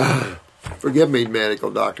 Forgive me,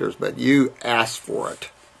 medical doctors, but you asked for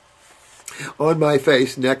it. On my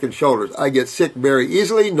face, neck, and shoulders, I get sick very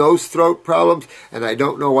easily, nose, throat problems, and I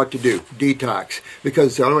don't know what to do. Detox.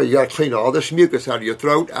 Because you got to clean all this mucus out of your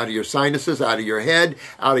throat, out of your sinuses, out of your head,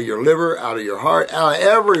 out of your liver, out of your heart, out of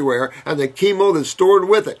everywhere, and the chemo that's stored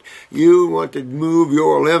with it. You want to move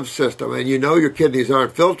your lymph system, and you know your kidneys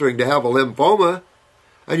aren't filtering to have a lymphoma.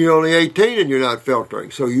 And you're only 18 and you're not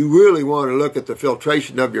filtering. So you really want to look at the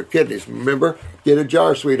filtration of your kidneys. Remember, get a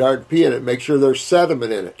jar, sweetheart, and pee in it. Make sure there's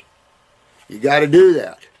sediment in it. You got to do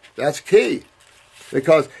that. That's key.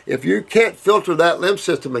 Because if you can't filter that lymph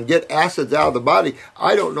system and get acids out of the body,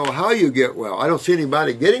 I don't know how you get well. I don't see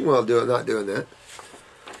anybody getting well not doing that.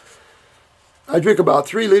 I drink about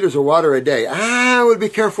 3 liters of water a day. I would be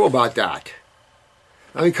careful about that.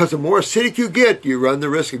 I mean, because the more acidic you get, you run the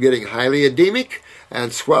risk of getting highly edemic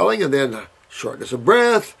and swelling, and then shortness of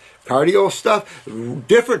breath, cardio stuff,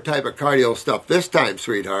 different type of cardio stuff this time,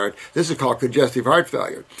 sweetheart. This is called congestive heart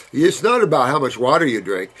failure. It's not about how much water you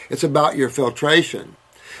drink. It's about your filtration.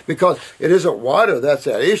 Because it isn't water that's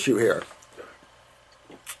at issue here.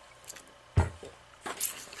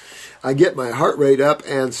 I get my heart rate up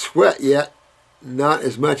and sweat, yet not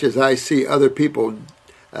as much as I see other people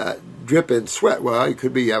drip in sweat. Well, it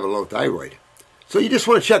could be you have a low thyroid. So you just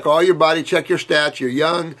want to check all your body, check your stats. You're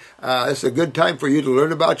young. It's a good time for you to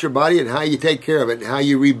learn about your body and how you take care of it and how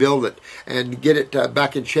you rebuild it and get it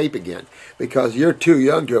back in shape again. Because you're too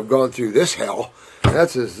young to have gone through this hell.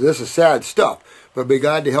 This is sad stuff. But be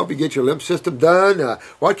glad to help you get your lymph system done.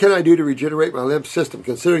 What can I do to regenerate my lymph system?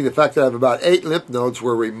 Considering the fact that I have about 8 lymph nodes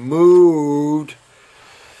were removed.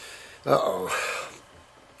 Uh-oh.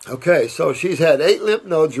 Okay, so she's had 8 lymph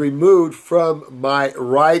nodes removed from my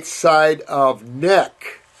right side of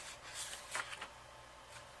neck.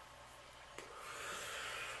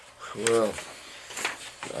 Well,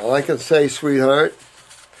 all I can say, sweetheart,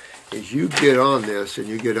 is you get on this, and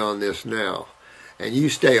you get on this now. And you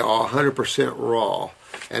stay 100% raw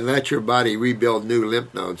and let your body rebuild new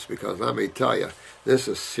lymph nodes, because let me tell you, this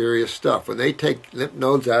is serious stuff. When they take lymph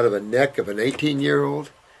nodes out of the neck of an 18-year-old,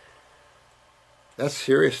 that's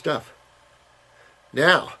serious stuff.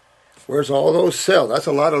 Now, where's all those cells? That's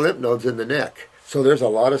a lot of lymph nodes in the neck. So there's a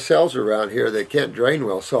lot of cells around here that can't drain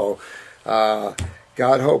well. So God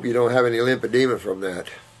hope you don't have any lymphedema from that.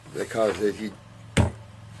 Because if you,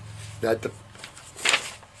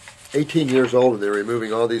 18 years old and they're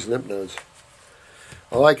removing all these lymph nodes.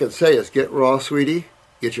 All I can say is get raw, sweetie.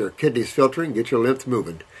 Get your kidneys filtering. Get your lymph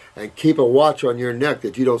moving. And keep a watch on your neck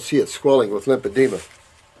that you don't see it swelling with lymphedema.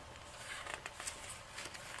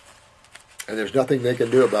 And there's nothing they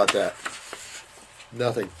can do about that.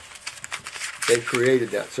 Nothing. They created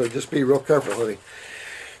that. So just be real careful, honey.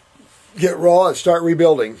 Get raw and start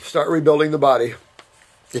rebuilding. Start rebuilding the body.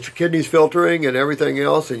 Get your kidneys filtering and everything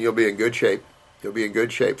else, and you'll be in good shape. You'll be in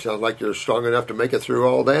good shape. Sounds like you're strong enough to make it through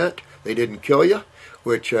all that. They didn't kill you,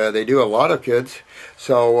 which they do a lot of kids.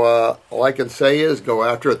 So all I can say is go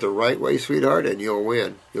after it the right way, sweetheart, and you'll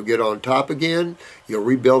win. You'll get on top again. You'll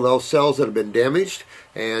rebuild those cells that have been damaged,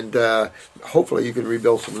 and hopefully you can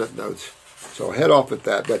rebuild some lymph nodes. So head off with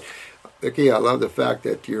that. But Vicki, I love the fact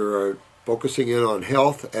that you're focusing in on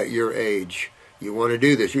health at your age. You want to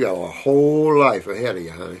do this. You got a whole life ahead of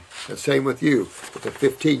you, honey. And same with you, with a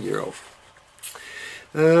 15-year-old.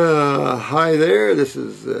 Hi there. This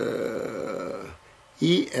is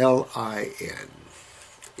E-L-I-N.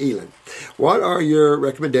 Elin. What are your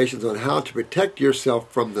recommendations on how to protect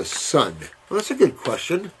yourself from the sun? Well, that's a good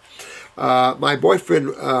question. My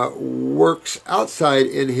boyfriend works outside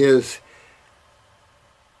in his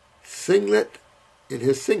singlet,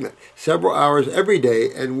 several hours every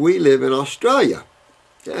day, and we live in Australia.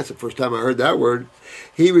 Yeah, that's the first time I heard that word.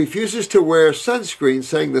 He refuses to wear sunscreen,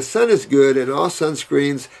 saying the sun is good and all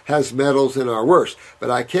sunscreens has metals and are worse.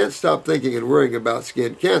 But I can't stop thinking and worrying about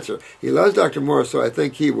skin cancer. He loves Dr. Morris, so I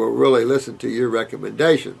think he will really listen to your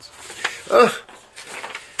recommendations.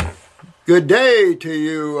 Good day to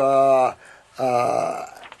you,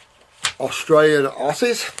 Australian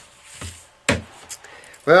Aussies.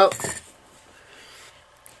 Well,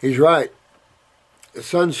 he's right.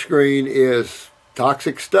 Sunscreen is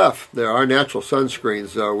toxic stuff. There are natural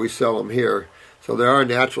sunscreens, though. We sell them here. So there are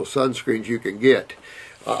natural sunscreens you can get.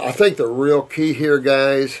 I think the real key here,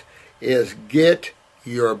 guys, is get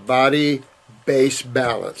your body base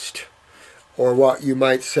balanced, or what you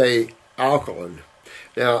might say, alkaline.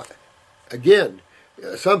 Now, again,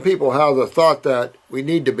 some people have the thought that we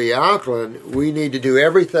need to be alkaline. We need to do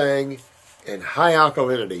everything in high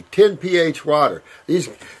alkalinity, 10 pH water.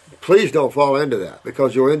 Please don't fall into that,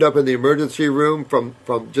 because you'll end up in the emergency room from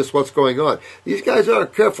just what's going on. These guys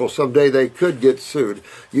aren't careful. Someday they could get sued.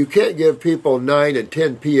 You can't give people 9 and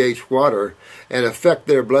 10 pH water and affect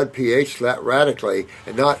their blood pH that radically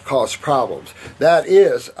and not cause problems. That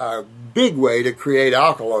is a big way to create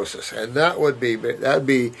alkalosis, and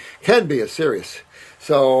can be a serious.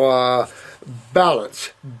 So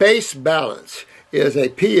balance, base balance is a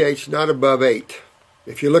pH not above 8.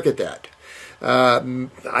 If you look at that.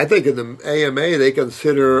 I think in the AMA they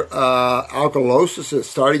consider alkalosis as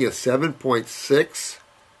starting at 7.6.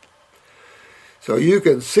 So you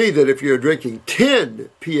can see that if you're drinking 10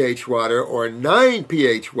 pH water or 9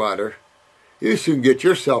 pH water, you soon get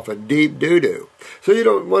yourself a deep doo-doo. So you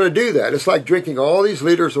don't want to do that. It's like drinking all these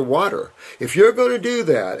liters of water. If you're going to do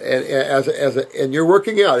that, and you're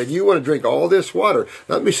working out, and you want to drink all this water,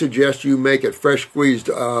 let me suggest you make it fresh squeezed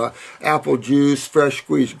apple juice, fresh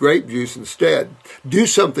squeezed grape juice instead. Do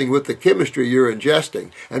something with the chemistry you're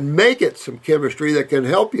ingesting, and make it some chemistry that can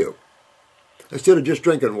help you. Instead of just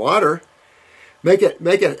drinking water, make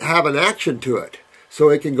it have an action to it, so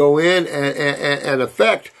it can go in and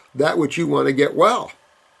affect that which you want to get well.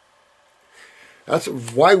 That's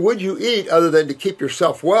why would you eat other than to keep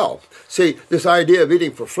yourself well? See, this idea of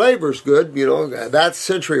eating for flavor is good. You know, that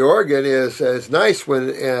sensory organ is nice when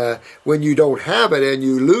you don't have it and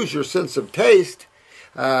you lose your sense of taste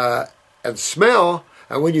and smell.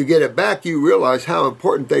 And when you get it back, you realize how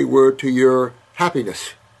important they were to your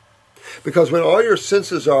happiness. Because when all your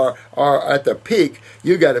senses are at the peak,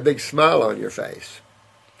 you got a big smile on your face.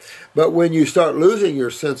 But when you start losing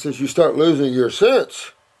your senses, you start losing your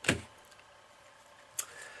sense.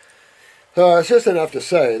 It's just enough to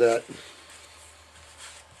say that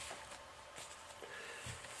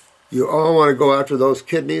you all want to go after those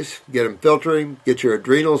kidneys, get them filtering, get your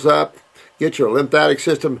adrenals up, get your lymphatic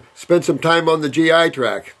system, spend some time on the GI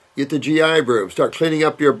tract, get the GI broom, start cleaning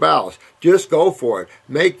up your bowels. Just go for it.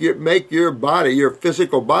 Make your body, your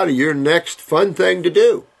physical body, your next fun thing to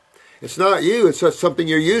do. It's not you, it's just something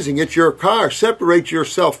you're using. It's your car. Separate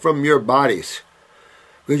yourself from your bodies.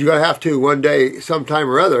 Because you're going to have to one day, sometime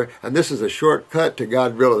or other, and this is a shortcut to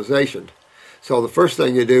God realization. So the first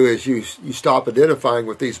thing you do is you stop identifying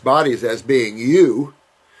with these bodies as being you.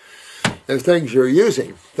 There's things you're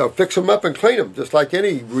using. So fix them up and clean them, just like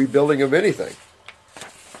any rebuilding of anything.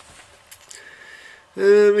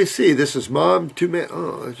 Let me see, this is Mom.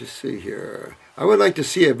 Let's just see here. I would like to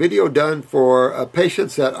see a video done for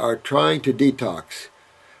patients that are trying to detox,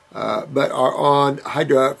 but are on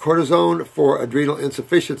hydrocortisone for adrenal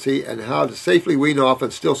insufficiency, and how to safely wean off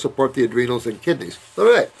and still support the adrenals and kidneys. All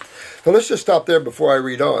right, so let's just stop there before I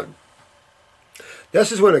read on.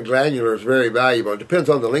 This is when a glandular is very valuable. It depends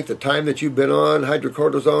on the length of time that you've been on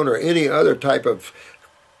hydrocortisone or any other type of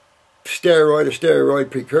steroid or steroid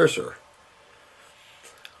precursor.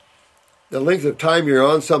 the length of time you're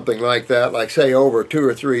on something like that, like say over 2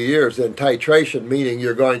 or 3 years, then titration, meaning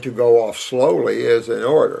you're going to go off slowly, is in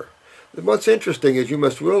order. What's interesting is you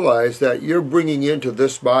must realize that you're bringing into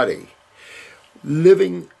this body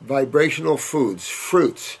living vibrational foods,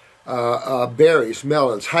 fruits, berries,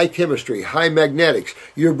 melons, high chemistry, high magnetics.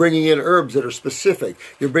 You're bringing in herbs that are specific.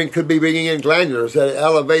 Could be bringing in glandulars that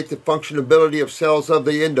elevate the functionability of cells of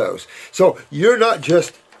the endos. So you're not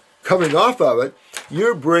just coming off of it,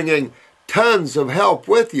 you're bringing tons of help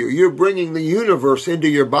with you. You're bringing the universe into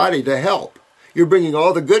your body to help. You're bringing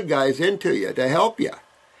all the good guys into you to help you.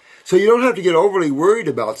 So you don't have to get overly worried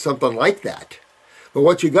about something like that. But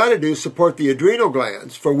what you got to do is support the adrenal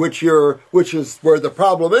glands, which is where the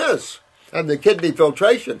problem is, and the kidney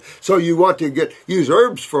filtration. So you want to use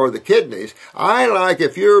herbs for the kidneys. I like,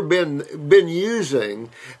 if you've been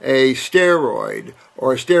using a steroid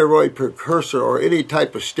or a steroid precursor or any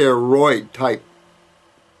type of steroid type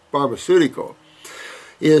pharmaceutical,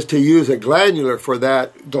 is to use a glandular for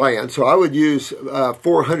that gland. So I would use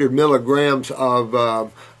 400 milligrams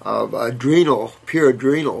of adrenal, pure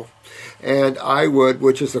adrenal, and I would,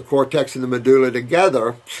 which is the cortex and the medulla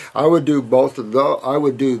together, I would do both of those. I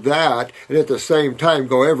would do that, and at the same time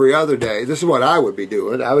go every other day. This is what I would be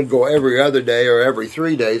doing. I would go every other day or every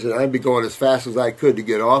 3 days, and I'd be going as fast as I could to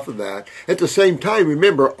get off of that. At the same time,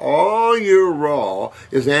 remember, all your raw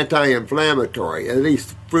is anti-inflammatory, at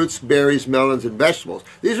least fruits, berries, melons, and vegetables.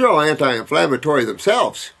 These are all anti-inflammatory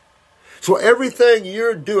themselves. So everything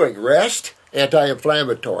you're doing, rest,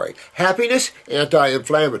 anti-inflammatory. Happiness,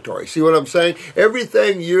 anti-inflammatory. See what I'm saying?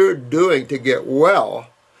 Everything you're doing to get well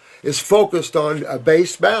is focused on a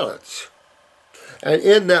base balance. And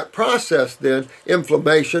in that process, then,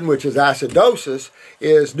 inflammation, which is acidosis,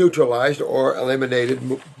 is neutralized or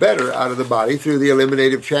eliminated better out of the body through the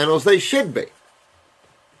eliminative channels they should be.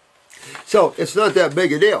 So it's not that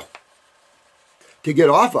big a deal to get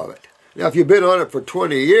off of it. Now, if you've been on it for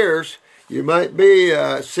 20 years, you might be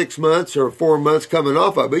 6 months or 4 months coming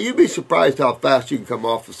off of it, but you'd be surprised how fast you can come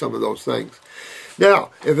off of some of those things.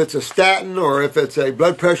 Now, if it's a statin or if it's a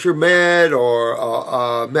blood pressure med or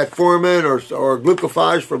metformin or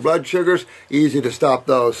glucophage for blood sugars, easy to stop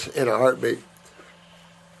those in a heartbeat.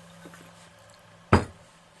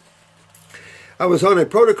 I was on a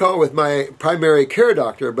protocol with my primary care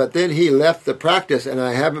doctor, but then he left the practice and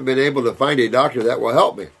I haven't been able to find a doctor that will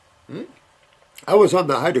help me. I was on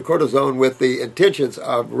the hydrocortisone with the intentions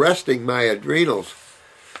of resting my adrenals.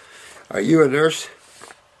 Are you a nurse?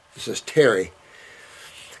 This is Terry.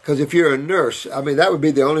 Because if you're a nurse, I mean, that would be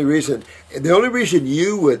the only reason. The only reason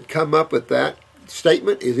you would come up with that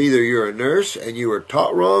statement is either you're a nurse and you were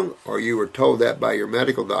taught wrong or you were told that by your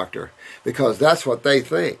medical doctor. Because that's what they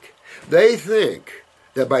think. They think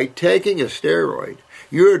that by taking a steroid,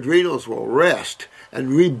 your adrenals will rest and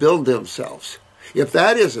rebuild themselves. If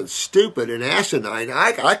that isn't stupid and asinine,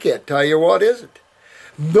 I can't tell you what isn't.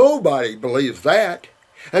 Nobody believes that,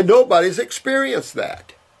 and nobody's experienced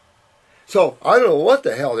that. So I don't know what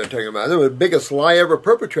the hell they're talking about. They're the biggest lie ever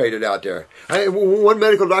perpetrated out there. One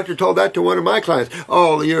medical doctor told that to one of my clients.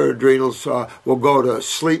 Oh, your adrenals will go to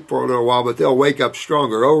sleep for a little while, but they'll wake up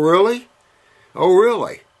stronger. Oh, really? Oh,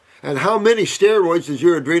 really? And how many steroids does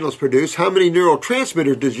your adrenals produce? How many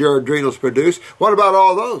neurotransmitters does your adrenals produce? What about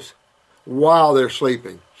all those? While they're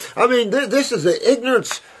sleeping. I mean, this is the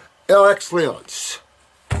ignorance excellence.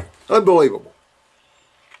 Unbelievable.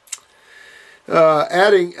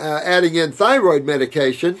 Adding in thyroid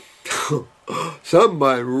medication,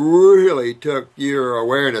 somebody really took your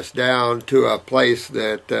awareness down to a place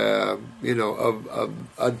that, of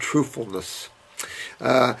untruthfulness.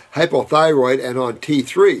 Hypothyroid and on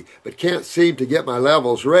T3, but can't seem to get my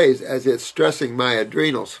levels raised as it's stressing my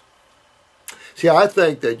adrenals. See, I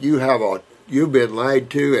think that you've been lied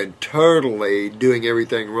to and totally doing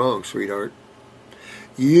everything wrong, sweetheart.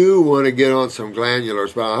 You want to get on some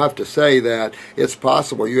glandulars, but I'll have to say that it's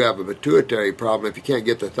possible you have a pituitary problem if you can't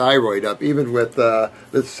get the thyroid up, even with,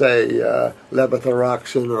 let's say,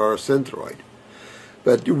 levothyroxine or Synthroid.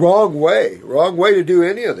 But wrong way to do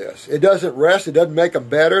any of this. It doesn't rest, it doesn't make them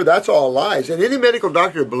better, that's all lies. And any medical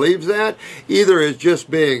doctor who believes that either is just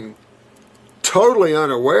being totally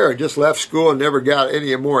unaware and just left school and never got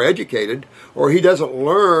any more educated, or he doesn't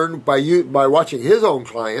learn by watching his own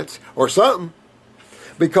clients or something.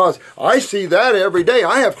 Because I see that every day.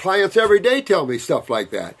 I have clients every day tell me stuff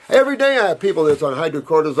like that. Every day I have people that's on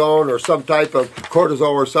hydrocortisone or some type of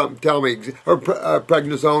cortisol or something tell me, or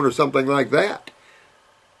prednisone or something like that.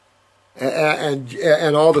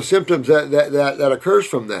 And all the symptoms that occurs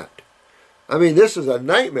from that. I mean, this is a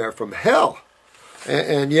nightmare from hell.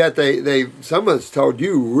 And yet someone's told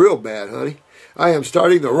you real bad, honey. I am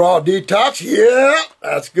starting the raw detox. Yeah,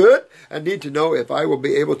 that's good. I need to know if I will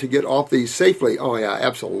be able to get off these safely. Oh yeah,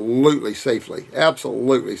 absolutely safely.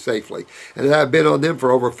 Absolutely safely. And I've been on them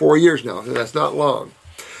for over 4 years now, so that's not long.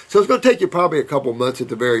 So it's going to take you probably a couple months at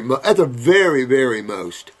the very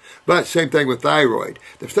most. But same thing with thyroid.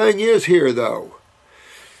 The thing is here, though,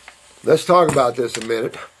 let's talk about this a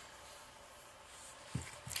minute.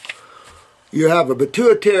 You have a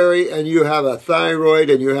pituitary and you have a thyroid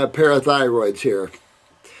and you have parathyroids here.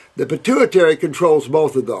 The pituitary controls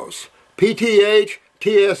both of those. PTH,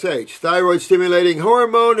 TSH, thyroid stimulating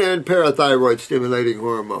hormone and parathyroid stimulating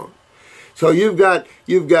hormone. So you've got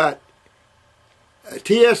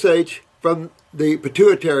TSH from the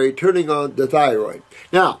pituitary turning on the thyroid.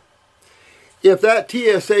 Now, if that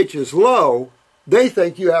TSH is low, they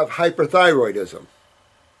think you have hyperthyroidism,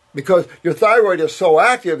 because your thyroid is so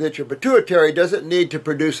active that your pituitary doesn't need to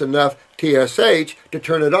produce enough TSH to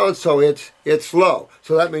turn it on, so it's low.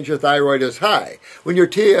 So that means your thyroid is high. When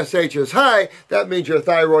your TSH is high, that means your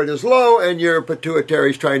thyroid is low and your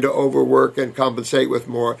pituitary is trying to overwork and compensate with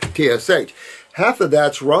more TSH. Half of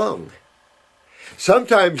that's wrong.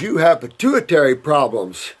 Sometimes you have pituitary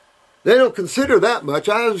problems. They don't consider that much.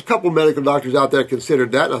 I have a couple medical doctors out there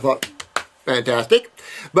considered that, and I thought, fantastic.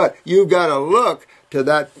 But you've got to look to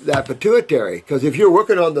that pituitary, because if you're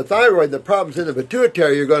working on the thyroid, the problem's in the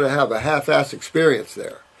pituitary, you're going to have a half-ass experience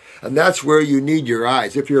there. And that's where you need your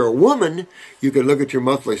eyes. If you're a woman, you can look at your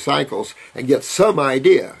monthly cycles and get some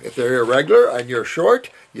idea. If they're irregular and you're short,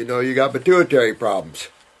 you know you got pituitary problems.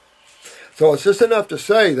 So it's just enough to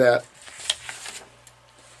say that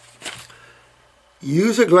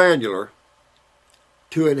use a glandular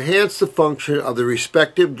to enhance the function of the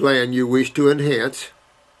respective gland you wish to enhance.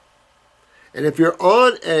 And if you're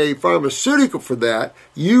on a pharmaceutical for that,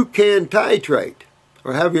 you can titrate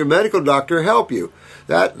or have your medical doctor help you.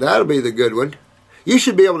 That'll be the good one. You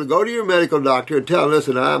should be able to go to your medical doctor and tell him,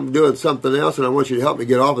 listen, I'm doing something else and I want you to help me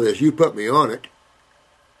get off of this. You put me on it.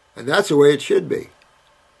 And that's the way it should be.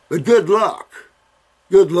 But good luck.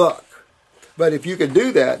 Good luck. But if you can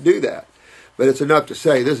do that, do that. But it's enough to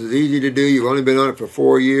say, this is easy to do. You've only been on it for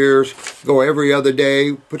 4 years. Go every other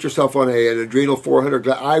day. Put yourself on an adrenal 400.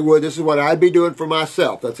 I would. This is what I'd be doing for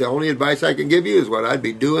myself. That's the only advice I can give you, is what I'd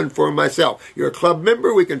be doing for myself. You're a club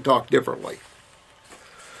member, we can talk differently.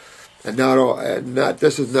 And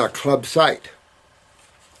this is not a club site.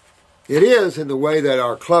 It is in the way that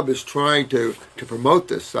our club is trying to promote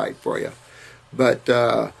this site for you. But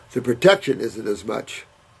the protection isn't as much.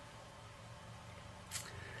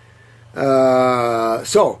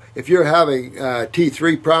 So, if you're having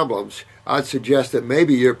T3 problems, I'd suggest that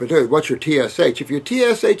maybe your pituitary. What's your TSH? If your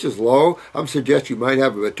TSH is low, I'm suggesting you might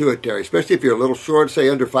have a pituitary, especially if you're a little short, say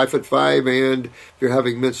under 5'5", and if you're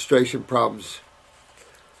having menstruation problems.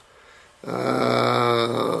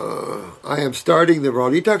 I am starting the raw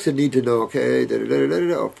detox and need to know, okay,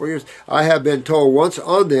 4 years. I have been told once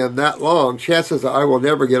on them that long, chances I will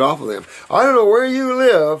never get off of them. I don't know where you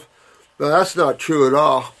live, but that's not true at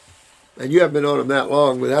all. And you haven't been on them that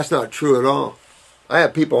long, but that's not true at all. I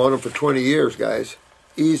have people on them for 20 years, guys.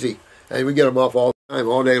 Easy. And we get them off all the time,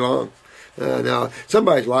 all day long. Now,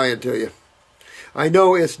 somebody's lying to you. I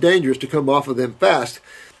know it's dangerous to come off of them fast.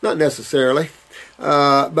 Not necessarily.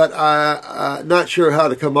 But I'm not sure how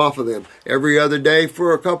to come off of them. Every other day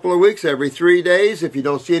for a couple of weeks, every 3 days. If you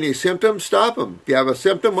don't see any symptoms, stop them. If you have a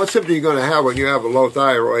symptom, what symptom are you going to have when you have a low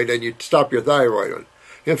thyroid and you stop your thyroid on?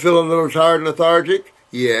 You feel a little tired and lethargic?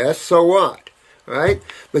 Yes, so what? Right?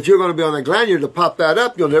 But you're going to be on a glandular to pop that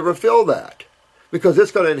up. You'll never feel that, because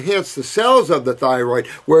it's going to enhance the cells of the thyroid,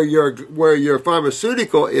 where your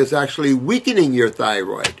pharmaceutical is actually weakening your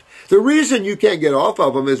thyroid. The reason you can't get off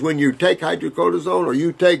of them is when you take hydrocortisone or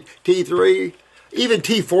you take T3, even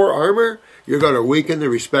T4 armor, you're going to weaken the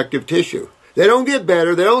respective tissue. They don't get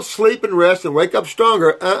better. They don't sleep and rest and wake up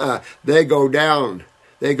stronger. They go down.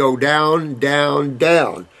 They go down, down,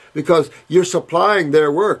 down. Because you're supplying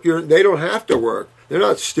their work. They don't have to work. They're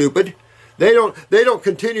not stupid. They don't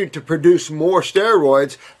continue to produce more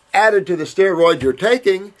steroids added to the steroid you're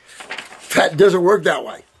taking. That doesn't work that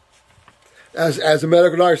way. As the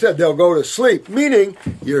medical doctor said, they'll go to sleep, meaning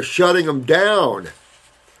you're shutting them down.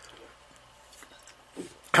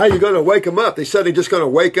 How are you going to wake them up? They suddenly just going to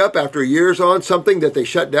wake up after years on something that they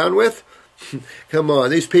shut down with? Come on,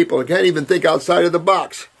 these people can't even think outside of the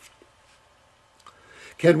box.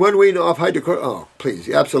 Can one wean off hydrocortisone? Oh, please,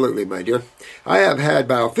 absolutely, my dear. I have had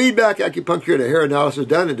biofeedback, acupuncture, and a hair analysis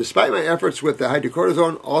done, and despite my efforts with the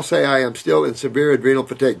hydrocortisone, I'll say I am still in severe adrenal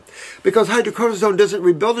fatigue. Because hydrocortisone doesn't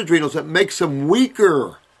rebuild adrenals, it makes them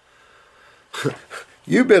weaker.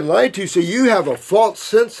 You've been lied to, so you have a false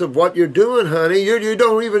sense of what you're doing, honey. You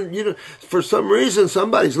don't even, for some reason,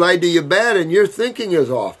 somebody's lied to you bad and your thinking is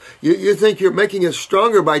off. You think you're making it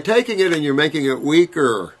stronger by taking it and you're making it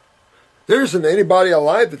weaker. There isn't anybody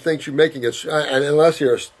alive that thinks you're making it, and unless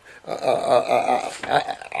you're, I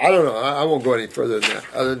don't know, I won't go any further than that,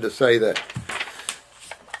 other than to say that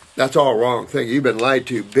that's all wrong thing. You've been lied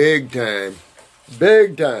to big time.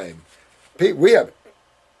 Big time. We have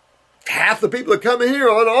half the people that come in here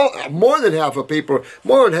more than half the people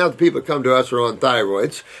that come to us are on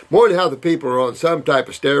thyroids. More than half the people are on some type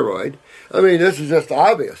of steroid. I mean, this is just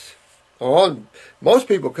obvious. Most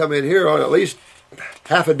people come in here on at least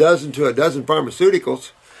half a dozen to a dozen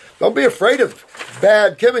pharmaceuticals. Don't be afraid of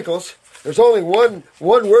bad chemicals. There's only one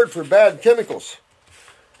word for bad chemicals.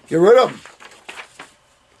 Get rid of them.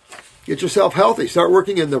 Get yourself healthy. Start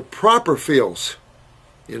working in the proper fields.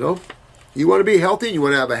 You want to be healthy and you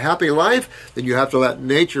want to have a happy life, then you have to let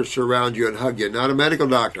nature surround you and hug you, not a medical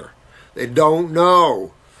doctor. They don't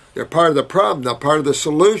know. They're part of the problem, not part of the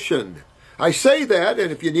solution. I say that,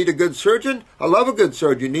 and if you need a good surgeon, I love a good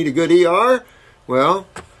surgeon. You need a good ER? Well,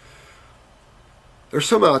 there's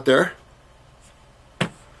some out there.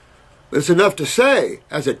 It's enough to say,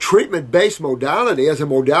 as a treatment-based modality, as a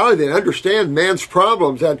modality that understands man's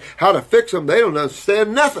problems and how to fix them, they don't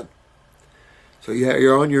understand nothing. So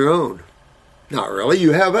you're on your own. Not really.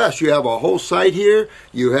 You have us. You have a whole site here.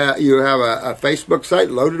 You have a Facebook site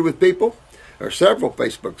loaded with people, or several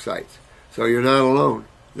Facebook sites. So you're not alone.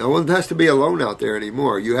 No one has to be alone out there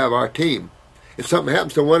anymore. You have our team. If something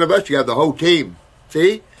happens to one of us, you have the whole team.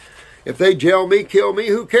 See? If they jail me, kill me,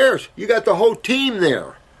 who cares? You got the whole team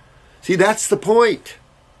there. See, that's the point.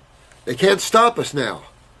 They can't stop us now.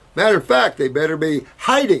 Matter of fact, they better be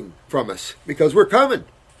hiding from us because we're coming.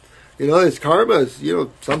 It's karma.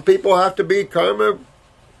 Some people have to be karma.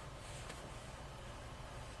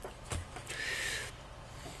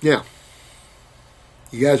 Yeah.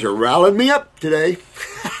 You guys are riling me up today.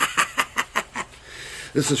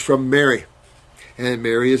 This is from Mary. And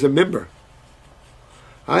Mary is a member.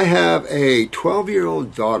 I have a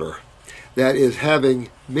 12-year-old daughter that is having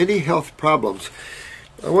many health problems.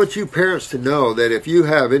 I want you parents to know that if you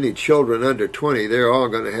have any children under 20, they're all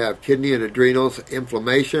going to have kidney and adrenals,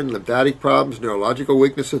 inflammation, lymphatic problems, neurological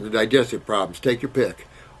weaknesses, and digestive problems. Take your pick.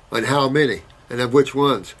 And how many? And of which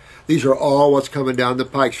ones? These are all what's coming down the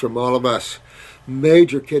pipes from all of us.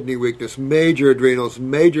 Major kidney weakness, major adrenals,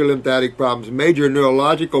 major lymphatic problems, major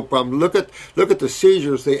neurological problems. Look at the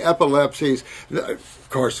seizures, the epilepsies. Of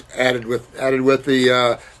course, added with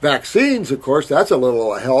the vaccines. Of course, that's a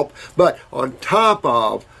little help. But on top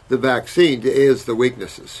of the vaccine is the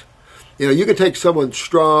weaknesses. You can take someone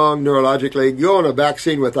strong neurologically, go on a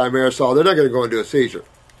vaccine with thimerosal, they're not going to go into a seizure.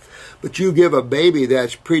 But you give a baby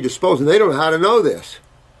that's predisposed, and they don't know how to know this.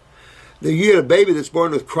 You get a baby that's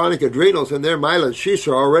born with chronic adrenals and their myelin sheaths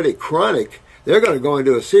are already chronic, they're going to go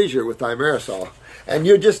into a seizure with thimerosal. And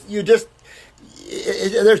there's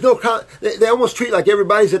no, they almost treat like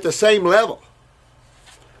everybody's at the same level.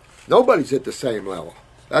 Nobody's at the same level.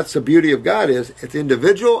 That's the beauty of God, is it's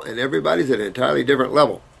individual and everybody's at an entirely different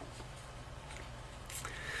level.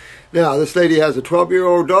 Now, this lady has a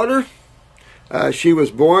 12-year-old daughter. She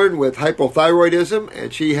was born with hypothyroidism,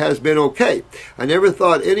 and she has been okay. I never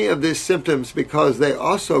thought any of these symptoms because they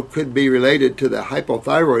also could be related to the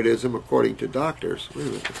hypothyroidism, according to doctors. Wait a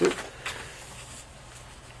minute, that's it.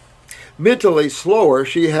 Mentally slower.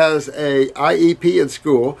 She has a IEP in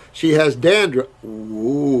school. She has dandruff.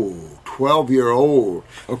 Ooh, 12-year-old.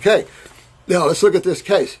 Okay, now let's look at this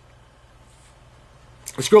case.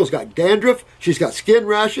 This girl's got dandruff, she's got skin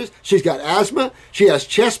rashes, she's got asthma, she has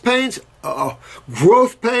chest pains,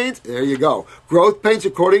 growth pains, there you go. Growth pains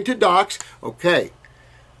according to docs. Okay,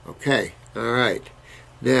 all right.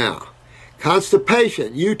 Now,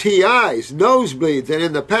 constipation, UTIs, nosebleeds, and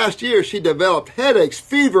in the past year she developed headaches,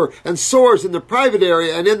 fever, and sores in the private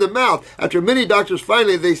area and in the mouth. After many doctors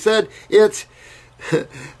finally, they said it's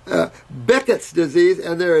Beckett's disease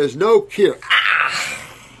and there is no cure.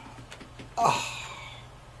 Oh.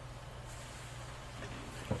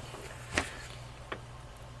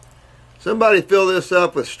 Somebody fill this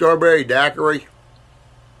up with strawberry daiquiri.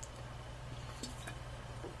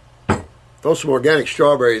 Throw some organic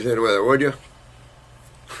strawberries in with it, would you?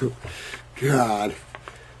 God.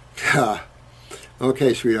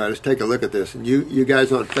 Okay, sweetheart, let's take a look at this. And you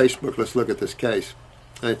guys on Facebook, let's look at this case.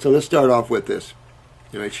 All right, so let's start off with this.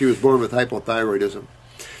 All right, she was born with hypothyroidism.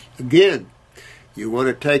 Again, you want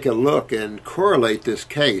to take a look and correlate this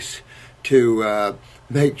case to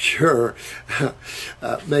make sure that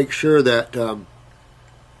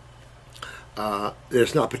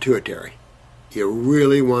it's not pituitary. you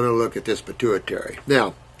really want to look at this pituitary.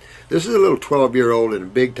 Now, this is a little 12-year-old in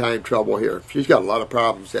big time trouble here. She's got a lot of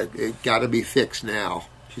problems that got to be fixed now.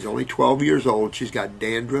 She's only 12 years old. She's got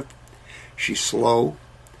dandruff. She's slow.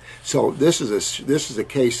 So this is a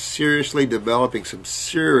case seriously developing some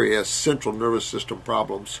serious central nervous system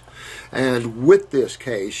problems. And with this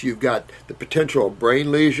case, you've got the potential of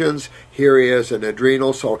brain lesions. Here is an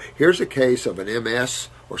adrenal. So here's a case of an MS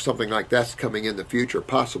or something like that's coming in the future,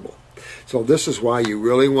 possible. So this is why you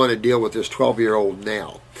really want to deal with this 12-year-old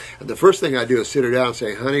now. And the first thing I do is sit her down and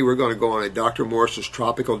say, honey, we're going to go on a Dr. Morse's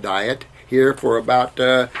tropical diet here for about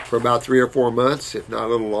 3 or 4 months, if not a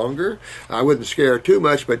little longer. I wouldn't scare her too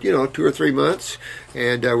much, but 2 or 3 months.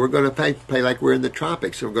 And we're going to play like we're in the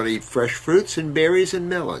tropics. And we're going to eat fresh fruits and berries and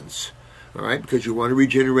melons. All right, because you want to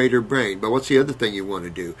regenerate her brain. But what's the other thing you want to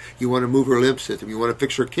do? You want to move her lymph system. You want to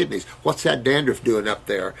fix her kidneys. What's that dandruff doing up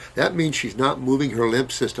there? That means she's not moving her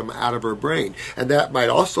lymph system out of her brain. And that might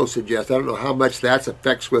also suggest, I don't know how much that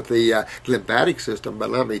affects with the lymphatic system,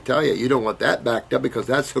 but let me tell you, you don't want that backed up because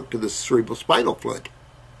that's hooked to the cerebrospinal fluid.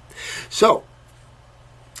 So,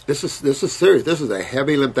 this is serious. This is a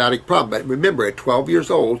heavy lymphatic problem. But remember, at 12 years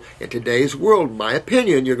old, in today's world, in my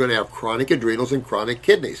opinion, you're going to have chronic adrenals and chronic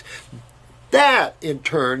kidneys. That, in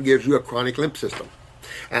turn, gives you a chronic lymph system.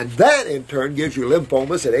 And that, in turn, gives you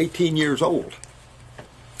lymphomas at 18 years old.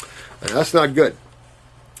 And that's not good.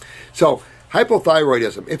 So,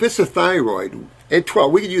 hypothyroidism. If it's a thyroid, at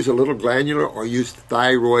 12, we can use a little glandular or use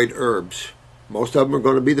thyroid herbs. Most of them are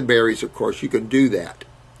going to be the berries, of course. You can do that.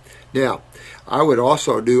 Now, I would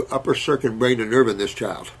also do upper circuit brain and nerve in this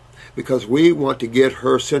child because we want to get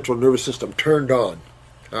her central nervous system turned on.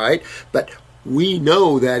 All right? But we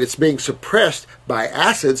know that it's being suppressed by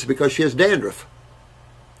acids because she has dandruff.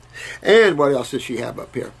 And what else does she have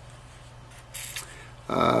up here?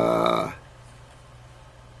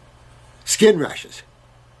 Skin rashes.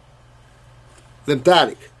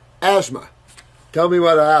 Lymphatic. Asthma. Tell me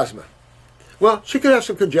what asthma. Well, she could have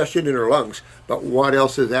some congestion in her lungs, but what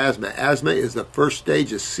else is asthma? Asthma is the first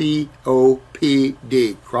stage of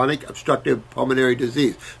COPD, chronic obstructive pulmonary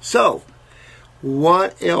disease. So,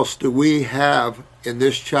 what else do we have in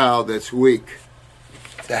this child that's weak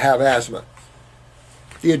to have asthma?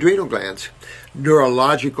 The adrenal glands.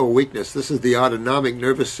 Neurological weakness. This is the autonomic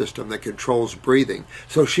nervous system that controls breathing.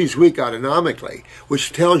 So she's weak autonomically,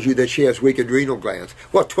 which tells you that she has weak adrenal glands.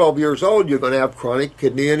 Well, 12 years old, you're going to have chronic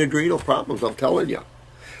kidney and adrenal problems, I'm telling you.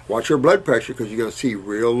 Watch her blood pressure because you're going to see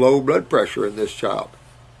real low blood pressure in this child.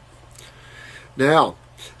 Now,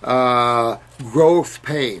 growth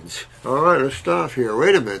pains. All right, let's stop here.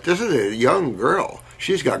 Wait a minute. This is a young girl.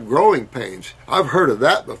 She's got growing pains. I've heard of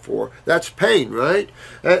that before. That's pain, right?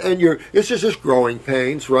 And it's just growing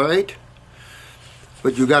pains, right?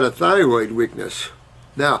 But you got a thyroid weakness.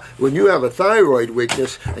 Now, when you have a thyroid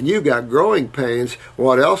weakness and you've got growing pains,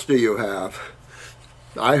 what else do you have?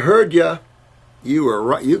 I heard you. You were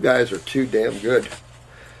right. You guys are too damn good.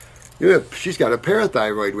 She's got a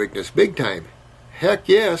parathyroid weakness, big time. Heck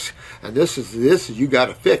yes. And this is you got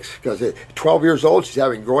to fix because at 12 years old she's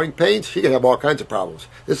having growing pains. She can have all kinds of problems.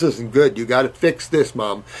 This isn't good. You got to fix this,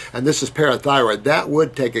 Mom. And this is parathyroid. That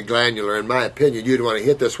would take a glandular. In my opinion, you'd want to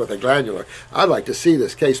hit this with a glandular. I'd like to see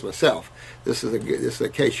this case myself. This is a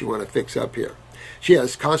case you want to fix up here. She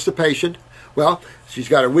has constipation. Well, she's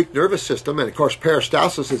got a weak nervous system, and of course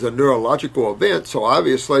peristalsis is a neurological event, so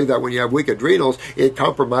obviously that when you have weak adrenals, it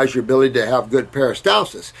compromises your ability to have good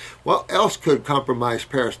peristalsis. What else could compromise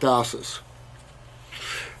peristalsis?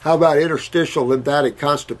 How about interstitial lymphatic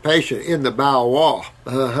constipation in the bowel wall?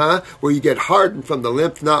 Where you get hardened from the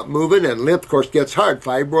lymph not moving, and lymph, of course, gets hard.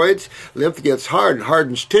 Fibroids, lymph gets hard and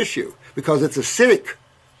hardens tissue because it's acidic.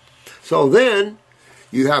 So then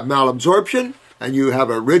you have malabsorption, and you have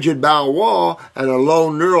a rigid bowel wall and a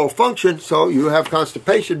low neural function, so you have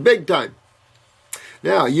constipation big time.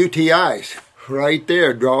 Now, UTIs, right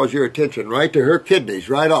there draws your attention, right to her kidneys,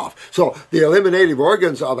 right off. So the eliminative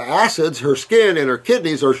organs of acids, her skin and her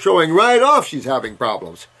kidneys, are showing right off she's having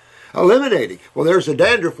problems. Eliminating. Well, there's a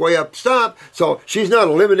dandruff way up top, so she's not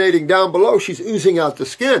eliminating down below, she's oozing out the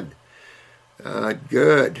skin. Not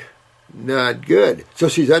good. Not good. So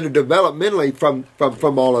she's underdeveloped mentally from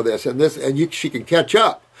all of this, she can catch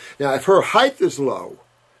up. Now, if her height is low,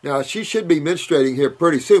 now she should be menstruating here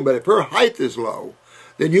pretty soon, but if her height is low,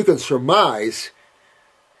 then you can surmise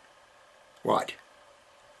what?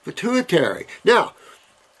 Pituitary. Now,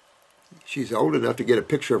 she's old enough to get a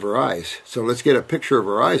picture of her eyes. So let's get a picture of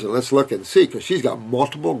her eyes and let's look and see, because she's got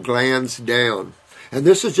multiple glands down. And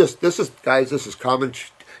this is common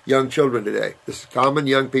young children today. This is common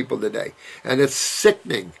young people today. And it's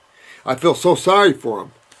sickening. I feel so sorry for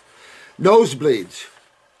them. nosebleeds.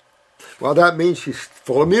 Well, that means she's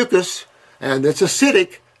full of mucus, and it's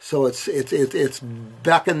acidic, so it's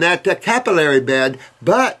back in that capillary bed.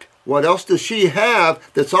 But what else does she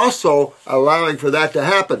have that's also allowing for that to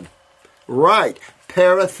happen? Right,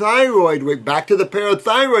 parathyroid. Back to the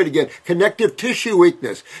parathyroid again. Connective tissue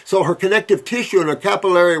weakness. So her connective tissue and her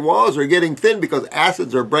capillary walls are getting thin because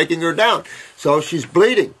acids are breaking her down. So she's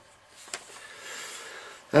bleeding.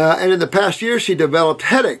 And in the past year, she developed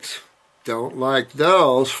headaches. Don't like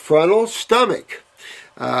those. Frontal stomach.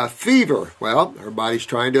 Fever. Well, her body's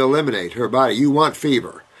trying to eliminate. Her body, you want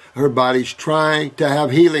fever. Her body's trying to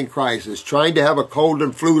have healing crisis, trying to have a cold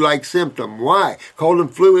and flu-like symptom. Why? Cold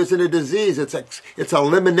and flu isn't a disease. It's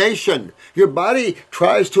elimination. Your body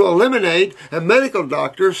tries to eliminate, and medical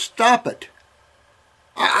doctors stop it.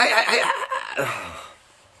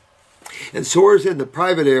 And sores in the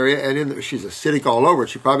private area, and she's acidic all over.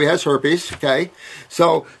 She probably has herpes, okay?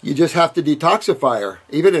 So you just have to detoxify her.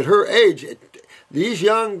 Even at her age, these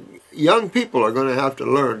young people are going to have to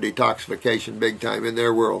learn detoxification big time in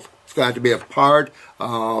their world. It's going to have to be a part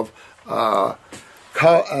of high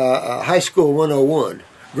school 101,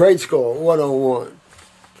 grade school 101.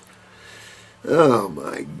 Oh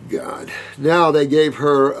my God. Now they gave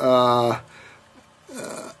her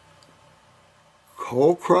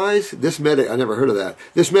Colcrise? I never heard of that.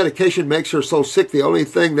 This medication makes her so sick, the only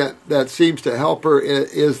thing that seems to help her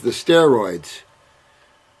is the steroids.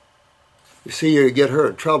 You see, you get her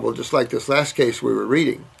in trouble, just like this last case we were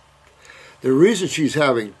reading. The reason she's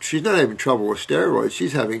not having trouble with steroids,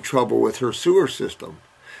 she's having trouble with her sewer system.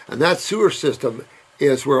 And that sewer system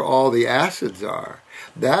is where all the acids are.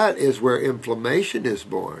 That is where inflammation is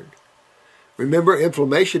born. Remember,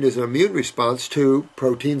 inflammation is an immune response to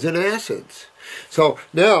proteins and acids. So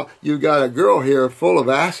now you've got a girl here full of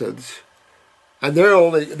acids, and their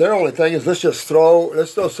only thing is let's throw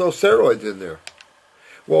steroids in there.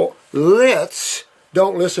 Well, let's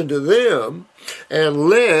don't listen to them, and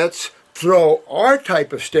let's throw our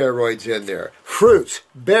type of steroids in there. Fruits,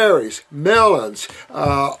 berries, melons,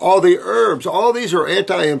 all the herbs, all these are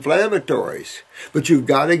anti-inflammatories. But you've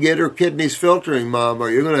got to get her kidneys filtering, Mom, or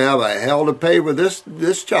you're going to have a hell to pay with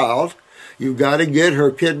this child. You've got to get her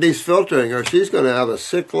kidneys filtering, or she's going to have a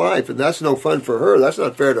sick life, and that's no fun for her. That's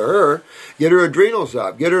not fair to her. Get her adrenals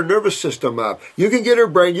up. Get her nervous system up. You can get her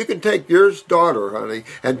brain. You can take your daughter, honey,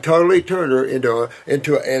 and totally turn her into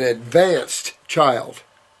an advanced child.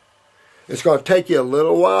 It's going to take you a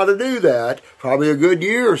little while to do that, probably a good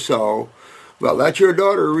year or so. Well, let your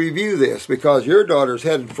daughter review this, because your daughter's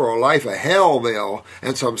headed for a life of hellville,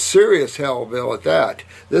 and some serious hellville at that.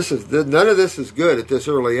 None of this is good at this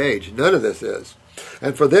early age. None of this is.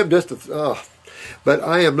 And for them but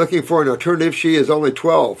I am looking for an alternative. She is only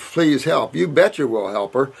 12. Please help. You betcha we'll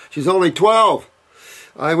help her. She's only 12.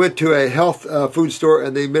 I went to a health food store,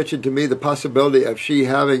 and they mentioned to me the possibility of she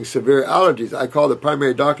having severe allergies. I called the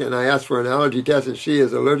primary doctor, and I asked for an allergy test, and she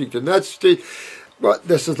is allergic to nuts. But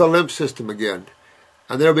this is the lymph system again.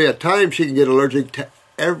 And there'll be a time she can get allergic to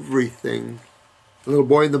everything. Little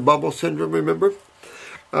boy in the bubble syndrome, remember?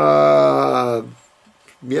 Yeah,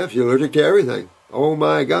 she's allergic to everything. Oh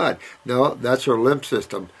my God. No, that's her lymph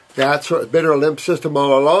system. That's been her lymph system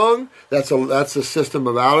all along. That's a system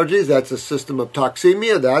of allergies. That's a system of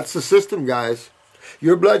toxemia. That's the system, guys.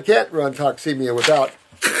 Your blood can't run toxemia without...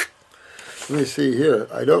 Let me see here.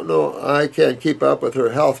 I don't know. I can't keep up with her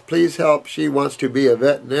health. Please help. She wants to be a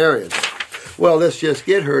veterinarian. Well, let's just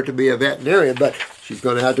get her to be a veterinarian, but she's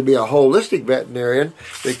going to have to be a holistic veterinarian,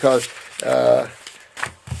 because they're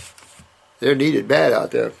needed bad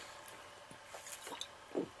out there.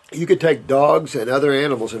 You could take dogs and other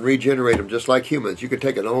animals and regenerate them just like humans. You could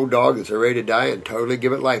take an old dog that's ready to die and totally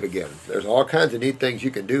give it life again. There's all kinds of neat things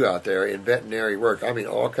you can do out there in veterinary work. I mean,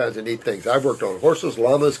 all kinds of neat things. I've worked on horses,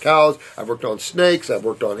 llamas, cows. I've worked on snakes. I've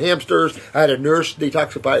worked on hamsters. I had a nurse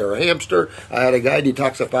detoxify her hamster. I had a guy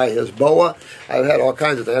detoxify his boa. I've had all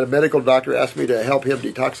kinds of things. I had a medical doctor ask me to help him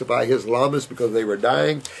detoxify his llamas because they were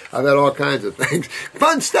dying. I've had all kinds of things.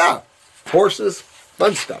 Fun stuff. Horses,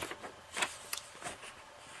 fun stuff.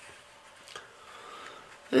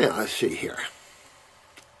 Yeah, let's see here.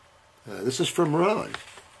 This is from Ron.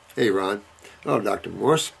 Hey, Ron. Oh, Dr.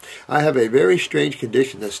 Morse. I have a very strange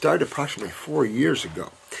condition that started approximately 4 years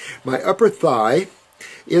ago. My upper thigh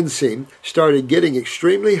inseam started getting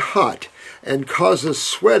extremely hot and causes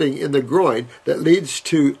sweating in the groin that leads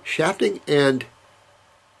to shafting and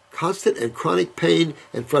constant and chronic pain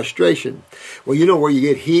and frustration. Well, you know where you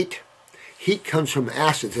get heat? Heat comes from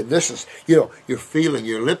acids, and this is, you're feeling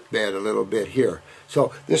your lip bed a little bit here.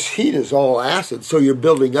 So this heat is all acid, so you're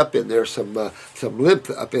building up in there some lymph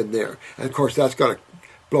up in there. And of course that's going to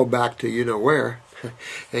blow back to you know where,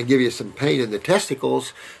 and give you some pain in the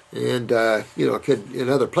testicles, and you know, could in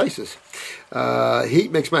other places.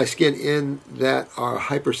 Heat makes my skin in that are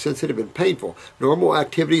hypersensitive and painful. Normal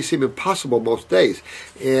activities seem impossible most days.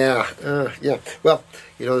 Yeah. Well,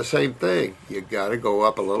 you know, the same thing. You got to go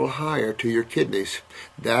up a little higher to your kidneys.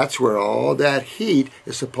 That's where all that heat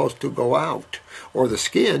is supposed to go out, or the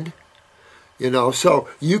skin. You know, so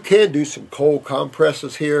you can do some cold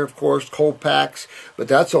compresses here, of course, cold packs, but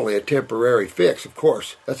that's only a temporary fix, of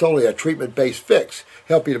course. That's only a treatment-based fix.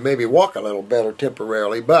 Help you to maybe walk a little better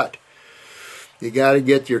temporarily, but you got to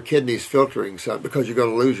get your kidneys filtering something, because you're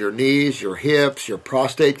going to lose your knees, your hips, your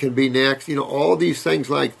prostate can be next, you know, all these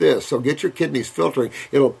things like this. So get your kidneys filtering.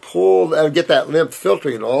 It'll get that lymph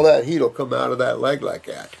filtering, and all that heat will come out of that leg like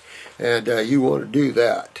that. And you want to do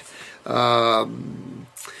that.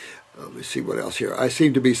 Let me see what else here. I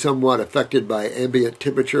seem to be somewhat affected by ambient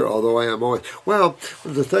temperature, although I am always... Well,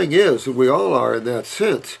 the thing is, we all are in that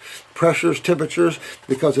sense. Pressures, temperatures,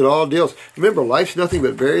 because it all deals... Remember, life's nothing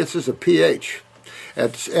but variances of pH.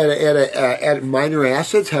 Minor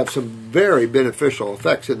acids have some very beneficial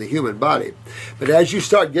effects in the human body. But as you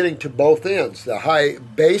start getting to both ends, the high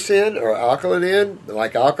base end or alkaline end,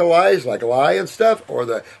 like alkalis, like lye and stuff, or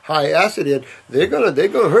the high acid end, they're gonna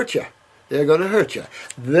hurt you. They're going to hurt you.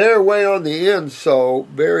 They're way on the end, so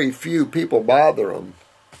very few people bother them.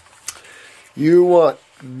 You want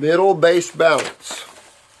middle base balance.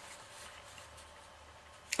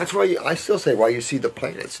 That's why I still say why you see the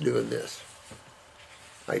planets doing this.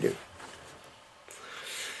 I do.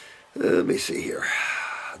 Let me see here.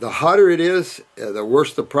 The hotter it is, the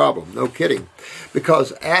worse the problem. No kidding.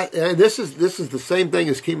 Because and this is the same thing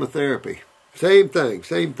as chemotherapy. Same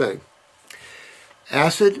thing.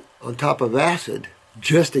 Acid on top of acid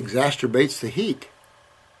just exacerbates the heat.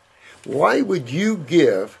 Why would you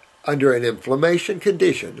give, under an inflammation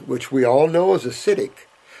condition, which we all know is acidic,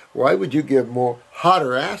 why would you give more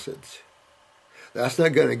hotter acids? That's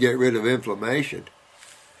not going to get rid of inflammation.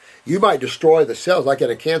 You might destroy the cells, like in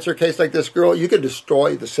a cancer case like this girl, you could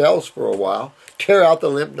destroy the cells for a while, tear out the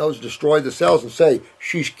lymph nodes, destroy the cells, and say,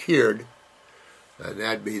 she's cured. And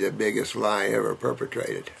that'd be the biggest lie ever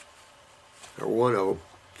perpetrated. Or one of them.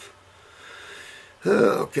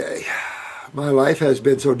 Okay. My life has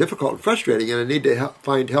been so difficult and frustrating, and I need to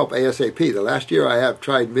find help ASAP. The last year I have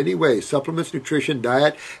tried many ways: supplements, nutrition,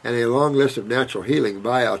 diet, and a long list of natural healing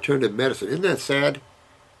via alternative medicine. Isn't that sad?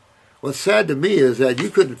 What's sad to me is that you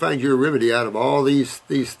couldn't find your remedy out of all these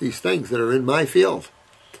things that are in my field.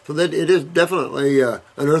 So that it is definitely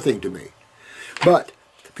unearthing to me. But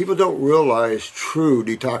people don't realize true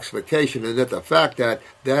detoxification, and that the fact that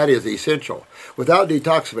is essential. Without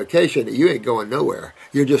detoxification, you ain't going nowhere.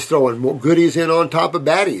 You're just throwing more goodies in on top of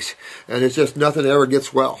baddies, and it's just nothing ever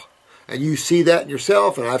gets well. And you see that in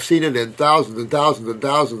yourself, and I've seen it in thousands and thousands and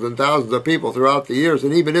thousands and thousands of people throughout the years,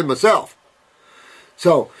 and even in myself.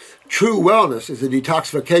 So, true wellness is a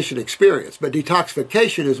detoxification experience, but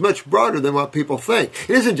detoxification is much broader than what people think.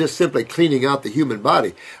 It isn't just simply cleaning out the human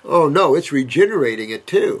body. Oh no, it's regenerating it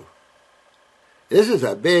too. This is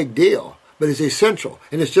a big deal, but it's essential,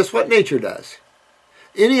 and it's just what nature does.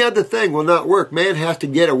 Any other thing will not work. Man has to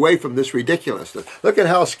get away from this ridiculousness. Look at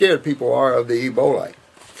how scared people are of the Ebola,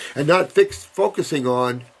 and not focusing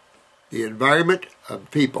on the environment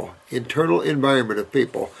of people, internal environment of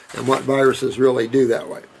people, and what viruses really do that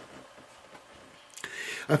way.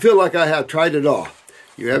 I feel like I have tried it all.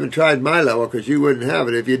 You haven't tried my level, because you wouldn't have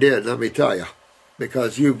it if you did, let me tell you.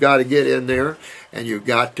 Because you've got to get in there, and you've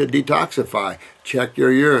got to detoxify. Check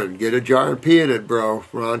your urine. Get a jar and pee in it, bro.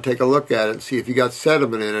 Ron, take a look at it and see if you got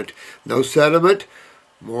sediment in it. No sediment,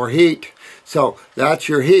 more heat. So that's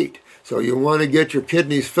your heat. So you want to get your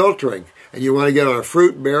kidneys filtering. And you want to get on a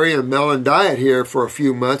fruit, berry, and melon diet here for a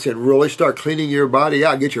few months and really start cleaning your body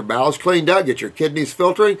out. Get your bowels cleaned out, get your kidneys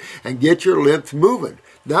filtering, and get your lymph moving.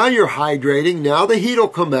 Now you're hydrating. Now the heat will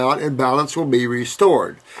come out and balance will be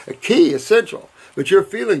restored. A key, essential. But you're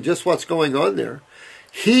feeling just what's going on there.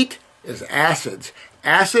 Heat is acids.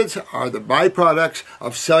 Acids are the byproducts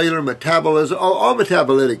of cellular metabolism, all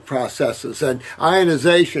metabolitic processes, and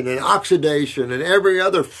ionization and oxidation and every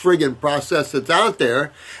other friggin' process that's out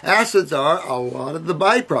there. Acids are a lot of the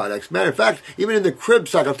byproducts. Matter of fact, even in the Krebs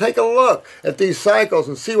cycle, take a look at these cycles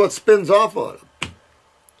and see what spins off on them.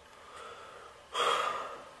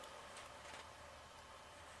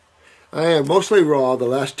 I am mostly raw the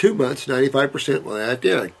last 2 months, 95%. Well, that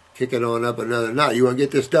did. Kick it on up another notch. You want to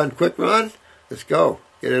get this done quick, Ron? Let's go.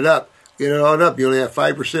 Get it up. Get it on up. You only have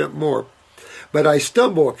 5% more. But I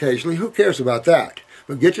stumble occasionally. Who cares about that?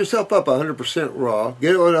 Well, get yourself up 100% raw.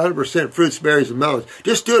 Get on 100% fruits, berries, and melons.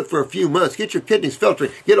 Just do it for a few months. Get your kidneys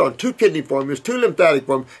filtering. Get on 2 kidney formulas, 2 lymphatic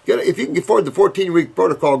formulas. If you can afford the 14-week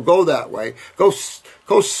protocol, go that way. Go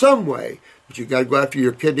some way. But you got to go after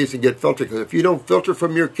your kidneys and get filtered. Because if you don't filter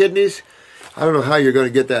from your kidneys, I don't know how you're going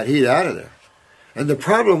to get that heat out of there. And the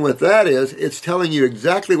problem with that is it's telling you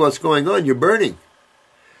exactly what's going on. You're burning.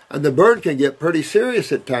 And the burn can get pretty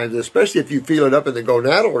serious at times, especially if you feel it up in the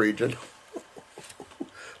gonadal region.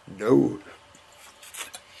 No.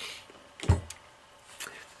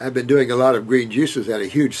 I've been doing a lot of green juices and a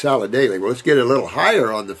huge salad daily. Well, let's get a little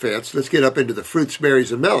higher on the fence. Let's get up into the fruits,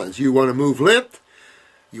 berries, and melons. You want to move lymph?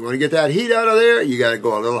 You want to get that heat out of there? You got to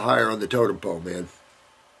go a little higher on the totem pole, man.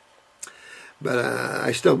 But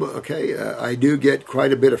I still, I do get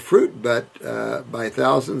quite a bit of fruit, but by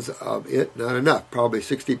thousands of it, not enough. Probably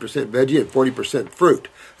 60% veggie and 40% fruit.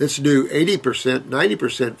 Let's do 80%,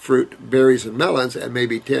 90% fruit, berries, and melons, and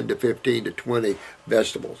maybe 10 to 15 to 20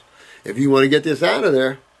 vegetables. If you want to get this out of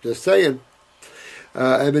there, just saying.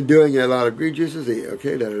 I've been doing a lot of green juices.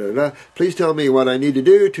 Please tell me what I need to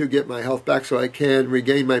do to get my health back so I can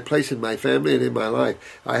regain my place in my family and in my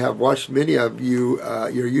life. I have watched many of your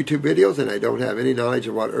YouTube videos, and I don't have any knowledge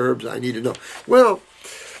of what herbs I need to know. Well,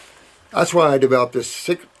 that's why I developed this.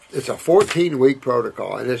 It's a 14-week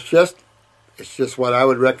protocol, and it's just what I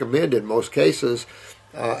would recommend in most cases.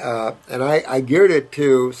 And I geared it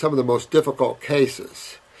to some of the most difficult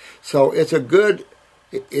cases. So it's a good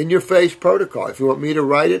in-your-face protocol. If you want me to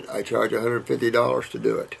write it, I charge $150 to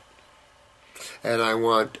do it. And I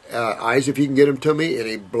want eyes if you can get them to me,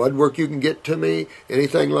 any blood work you can get to me,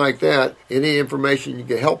 anything like that, any information you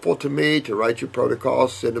get helpful to me to write your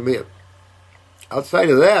protocols, send them in. Outside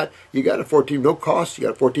of that, you got no cost, you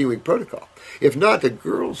got a 14-week protocol. If not, the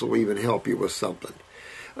girls will even help you with something.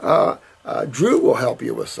 Drew will help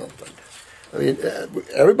you with something. I mean,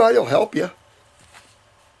 everybody will help you.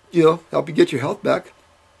 Help you get your health back.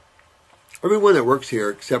 Everyone that works here,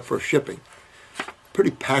 except for shipping, pretty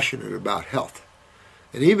passionate about health.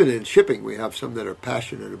 And even in shipping, we have some that are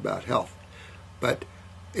passionate about health. But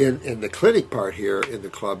in the clinic part here in the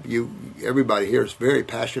club, everybody here is very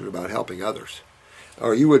passionate about helping others,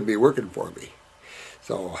 or you wouldn't be working for me.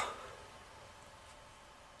 So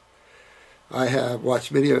I have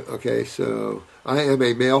watched many. So I am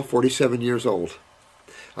a male, 47 years old.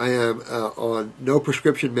 I am on no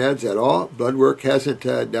prescription meds at all. Blood work hasn't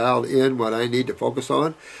dialed in what I need to focus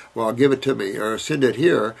on. Well, give it to me, or send it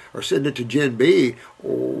here, or send it to Gen B,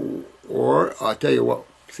 or I'll tell you what.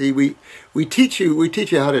 See, we teach you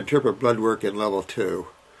how to interpret blood work in level 2.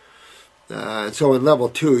 And so in level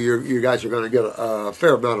 2, you guys are going to get a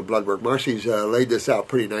fair amount of blood work. Marcy's laid this out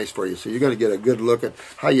pretty nice for you, so you're going to get a good look at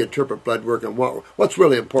how you interpret blood work and what's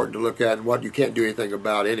really important to look at and what you can't do anything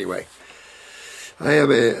about anyway. I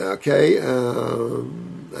am I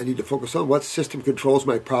need to focus on what system controls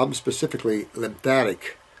my problem, specifically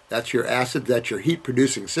lymphatic. That's your acid, that's your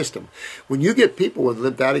heat-producing system. When you get people with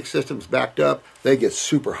lymphatic systems backed up, they get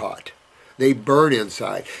super hot. They burn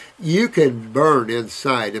inside. You can burn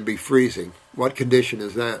inside and be freezing. What condition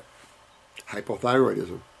is that?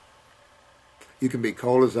 Hypothyroidism. You can be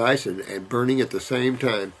cold as ice and burning at the same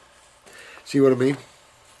time. See what I mean?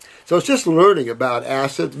 So it's just learning about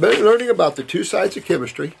acids, learning about the 2 sides of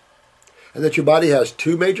chemistry, and that your body has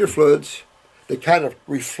 2 major fluids that kind of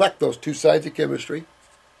reflect those 2 sides of chemistry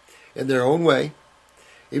in their own way,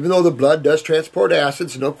 even though the blood does transport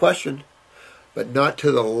acids, no question, but not to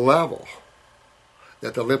the level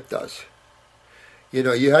that the lymph does.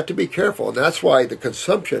 You have to be careful, and that's why the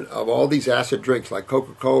consumption of all these acid drinks like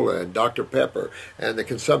Coca-Cola and Dr. Pepper and the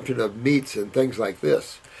consumption of meats and things like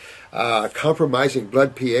this, compromising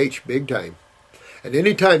blood pH big time. And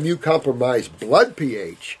anytime you compromise blood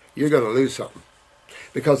pH, you're going to lose something.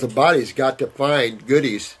 Because the body's got to find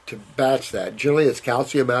goodies to batch that. Generally, it's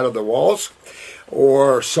calcium out of the walls,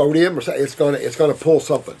 or sodium, or it's going to pull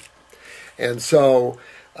something. And so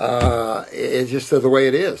it's just the way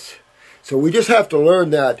it is. So we just have to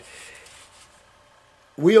learn that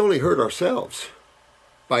we only hurt ourselves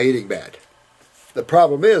by eating bad. The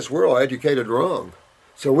problem is we're all educated wrong.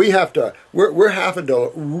 So we're having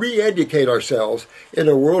to re-educate ourselves in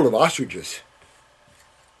a world of ostriches.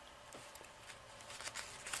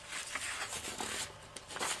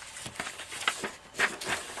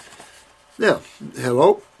 Now,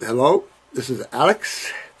 hello, this is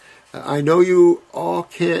Alex. I know you all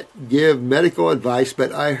can't give medical advice,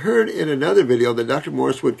 but I heard in another video that Dr.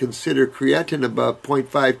 Morse would consider creatinine above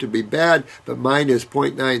 0.5 to be bad, but mine is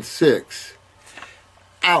 0.96.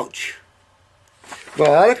 Ouch.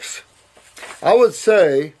 Well, Alex, I would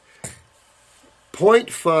say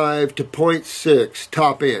 0.5 to 0.6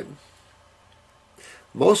 top end.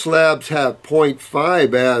 Most labs have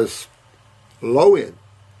 0.5 as low end.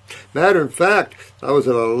 Matter of fact, I was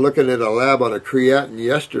looking at a lab on a creatinine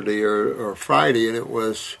yesterday or Friday, and it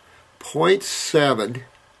was 0.7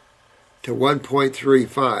 to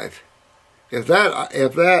 1.35. If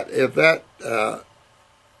that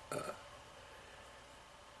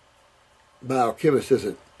biochemist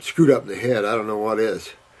isn't screwed up in the head, I don't know what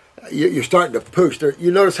is. You're starting to push.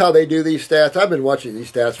 You notice how they do these stats? I've been watching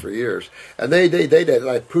these stats for years, and they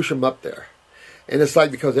like push them up there, and it's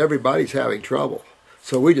like because everybody's having trouble,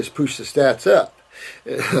 so we just push the stats up.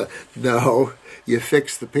 No, you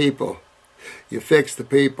fix the people. You fix the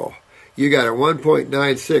people. You got a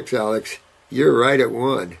 1.96, Alex. You're right at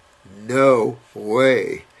 1. No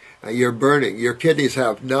way. You're burning. Your kidneys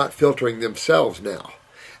have not filtering themselves now,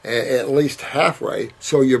 at least halfway.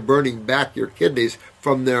 So you're burning back your kidneys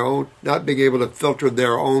from their own, not being able to filter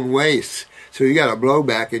their own waste. So you got a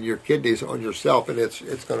blowback in your kidneys on yourself, and it's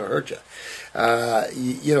going to hurt you.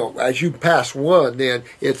 You know, as you pass 1, then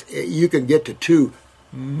you can get to 2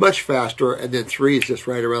 much faster, and then 3 is just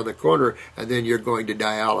right around the corner, and then you're going to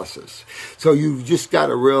dialysis. So you've just got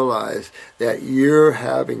to realize that you're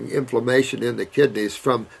having inflammation in the kidneys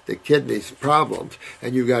from the kidneys problems,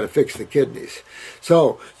 and you've got to fix the kidneys.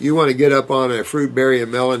 So you want to get up on a fruit, berry,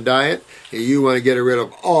 and melon diet, and you want to get rid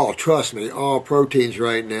of all, trust me, all proteins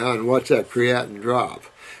right now, and watch that creatinine drop.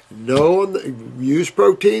 No, use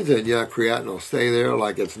proteins, and yeah, creatinine will stay there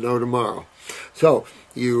like it's no tomorrow. So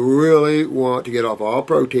you really want to get off all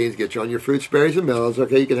proteins, get you on your fruits, berries, and melons.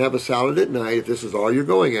 Okay, you can have a salad at night if this is all you're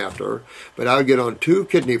going after. But I would get on 2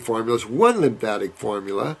 kidney formulas, 1 lymphatic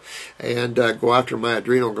formula, and go after my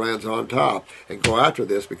adrenal glands on top, and go after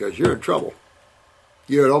this because you're in trouble.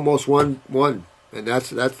 You're at almost 1, and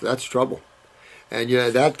that's trouble. And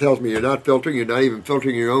that tells me you're not filtering, you're not even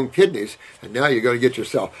filtering your own kidneys, and now you're going to get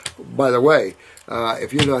yourself. By the way,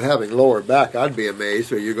 if you're not having lower back, I'd be amazed.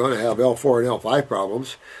 So you're going to have L4 and L5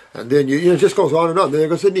 problems, and then it just goes on and on. Then there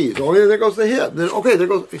goes the knees. Oh, yeah, there goes the hip. Then okay, there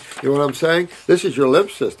goes. You know what I'm saying? This is your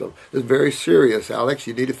lymph system. It's very serious, Alex.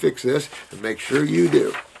 You need to fix this, and make sure you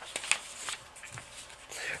do.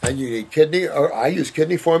 And you need kidney. Or I use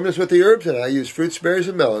kidney formulas with the herbs, and I use fruits, berries,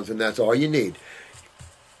 and melons, and that's all you need.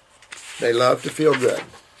 They love to feel good.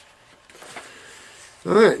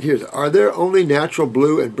 All right, here's, are there only natural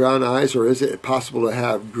blue and brown eyes, or is it possible to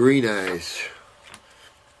have green eyes?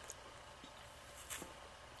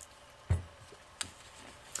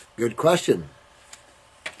 Good question.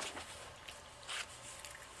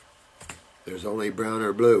 There's only brown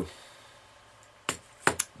or blue.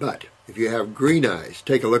 But if you have green eyes,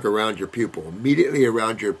 take a look around your pupil. Immediately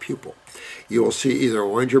around your pupil, you will see either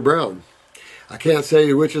orange or brown. I can't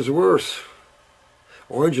say which is worse.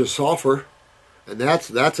 Orange is sulfur, and that's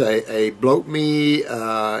a bloat me,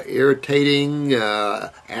 irritating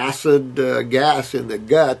acid gas in the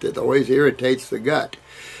gut that always irritates the gut.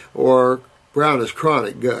 Or brown is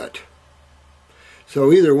chronic gut.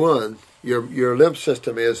 So either one, your lymph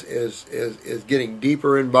system is getting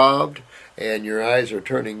deeper involved, and your eyes are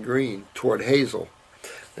turning green toward hazel,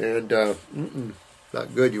 and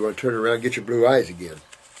not good. You want to turn around and get your blue eyes again.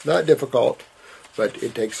 Not difficult, but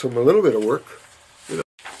it takes a little bit of work. You know.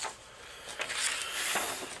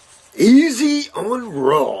 Easy on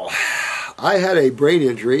raw. I had a brain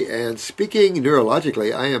injury, and speaking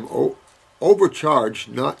neurologically, I am overcharged,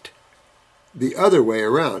 not the other way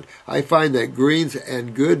around. I find that greens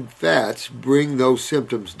and good fats bring those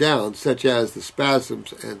symptoms down, such as the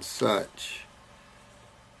spasms and such.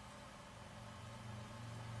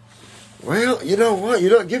 Well, you know what?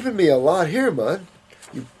 You're not giving me a lot here, bud.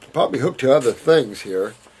 You probably hooked to other things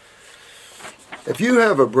here. If you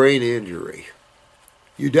have a brain injury,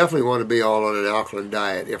 you definitely want to be all on an alkaline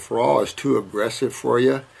diet. If raw is too aggressive for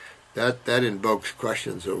you, that invokes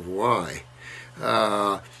questions of why.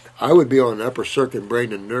 I would be on upper circuit,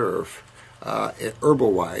 brain, and nerve,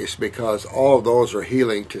 herbal-wise, because all of those are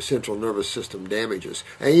healing to central nervous system damages,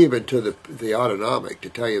 and even to the autonomic, to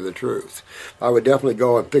tell you the truth. I would definitely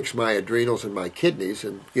go and fix my adrenals and my kidneys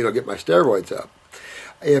and, get my steroids up.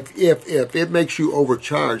 If it makes you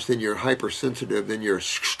overcharged, then you're hypersensitive, then you're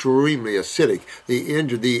extremely acidic. The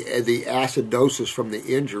acidosis from the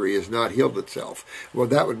injury has not healed itself. Well,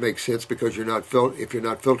 that would make sense because if you're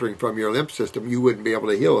not filtering from your lymph system, you wouldn't be able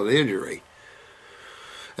to heal an injury.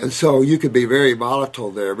 And so you could be very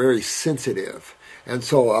volatile there, very sensitive. And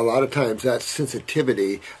so a lot of times that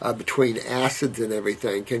sensitivity between acids and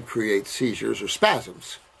everything can create seizures or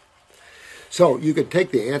spasms. So you could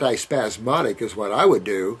take the antispasmodic is what I would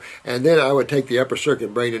do, and then I would take the upper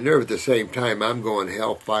circuit brain and nerve at the same time. I'm going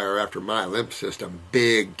hellfire after my lymph system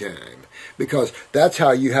big time, because that's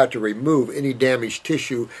how you have to remove any damaged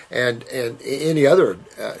tissue and any other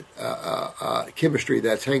chemistry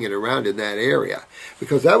that's hanging around in that area,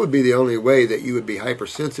 because that would be the only way that you would be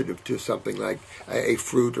hypersensitive to something like a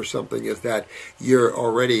fruit or something, is that you're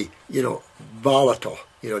already, volatile,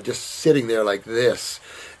 just sitting there like this.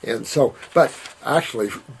 And so, but actually,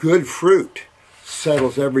 good fruit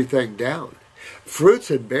settles everything down. Fruits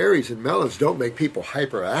and berries and melons don't make people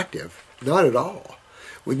hyperactive, not at all.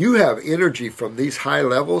 When you have energy from these high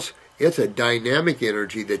levels, it's a dynamic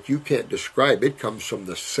energy that you can't describe. It comes from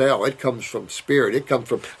the cell. It comes from spirit. It comes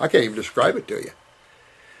from, I can't even describe it to you.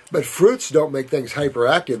 But fruits don't make things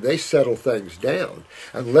hyperactive. They settle things down.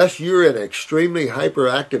 Unless you're in an extremely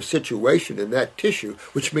hyperactive situation in that tissue,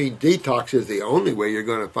 which means detox is the only way you're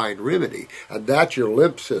going to find remedy. And that's your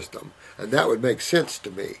lymph system. And that would make sense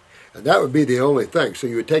to me. And that would be the only thing. So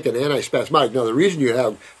you would take an antispasmodic. Now, the reason you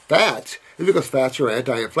have fats is because fats are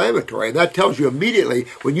anti-inflammatory. And that tells you immediately,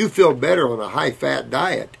 when you feel better on a high-fat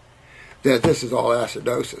diet, that this is all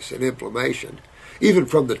acidosis and inflammation. Even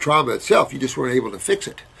from the trauma itself, you just weren't able to fix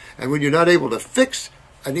it. And when you're not able to fix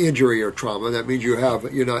an injury or trauma, that means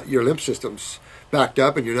your lymph system's backed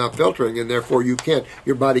up and you're not filtering, and therefore your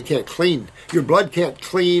body can't clean, your blood can't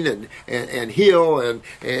clean and heal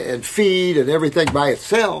and feed and everything by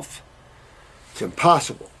itself. It's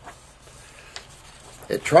impossible.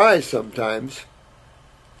 It tries sometimes,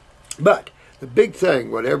 but the big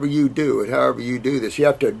thing, whatever you do and however you do this, you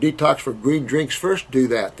have to detox for green drinks first. Do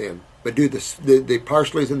that then, but do the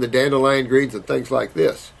parsleys and the dandelion greens and things like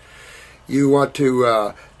this. You want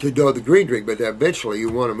to do the green drink, but eventually you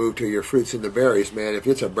want to move to your fruits and the berries, man, if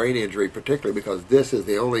it's a brain injury particularly, because this is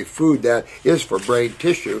the only food that is for brain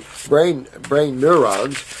tissue, brain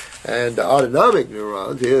neurons, and autonomic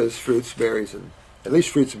neurons is fruits, berries, and at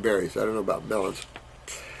least fruits and berries. I don't know about melons.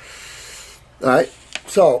 All right.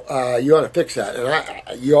 So you want to fix that,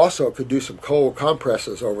 and you also could do some cold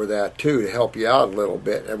compresses over that too to help you out a little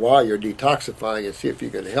bit, and while you're detoxifying, and see if you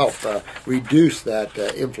can help reduce that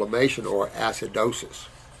inflammation or acidosis.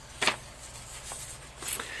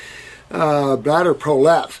 Bladder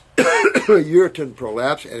prolapse, ureter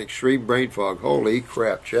prolapse, and extreme brain fog. Holy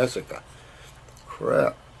crap, Jessica!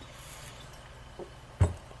 Crap.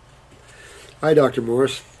 Hi, Dr.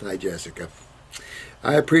 Morris. Hi, Jessica.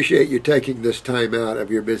 I appreciate you taking this time out of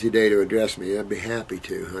your busy day to address me. I'd be happy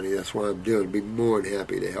to, honey. That's what I'm doing. I'd be more than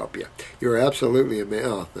happy to help you. You're absolutely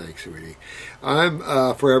amazing. Oh, thanks, sweetie. I'm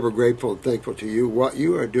forever grateful and thankful to you. What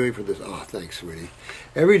you are doing for this. Oh, thanks, sweetie.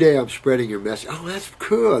 Every day I'm spreading your message. Oh, that's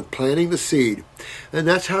good. Planting the seed. And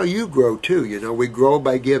that's how you grow, too. We grow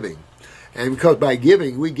by giving. And because by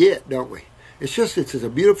giving, we get, don't we? It's a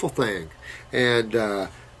beautiful thing. And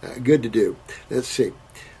good to do. Let's see.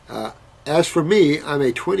 As for me, I'm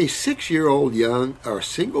a 26-year-old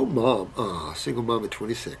single mom at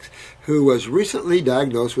 26, who was recently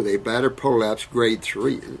diagnosed with a bladder prolapse grade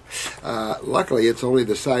 3. Luckily, it's only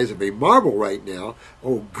the size of a marble right now.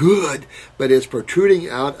 Oh, good. But it's protruding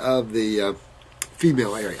out of the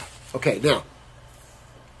female area. Okay, now,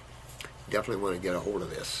 definitely want to get a hold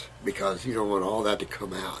of this, because you don't want all that to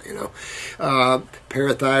come out,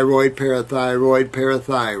 parathyroid.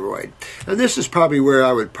 And this is probably where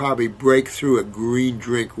I would probably break through a green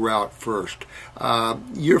drink route first.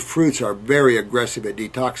 Your fruits are very aggressive at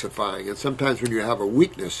detoxifying, and sometimes when you have a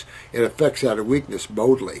weakness, it affects that weakness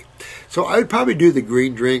boldly. So I would probably do the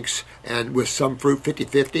green drinks, and with some fruit,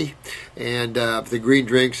 50-50. And the green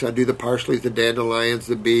drinks, I do the parsleys, the dandelions,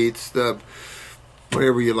 the beets, the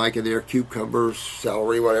whatever you like in there, cucumbers,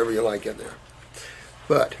 celery, whatever you like in there.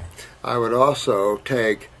 But I would also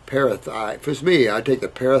take for me, I'd take the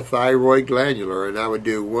parathyroid glandular, and I would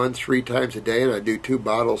do 1-3 times a day, and I'd do 2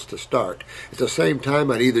 bottles to start. At the same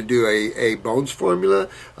time, I'd either do a Bones formula,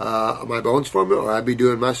 my Bones formula, or I'd be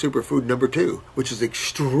doing my superfood number 2, which is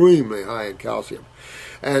extremely high in calcium,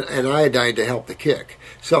 and iodine to help the kick.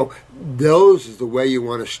 So those is the way you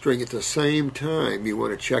want to string. At the same time, you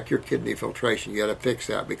want to check your kidney filtration. You got to fix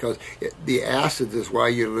that, because the acids is why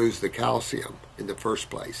you lose the calcium in the first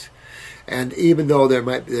place. And even though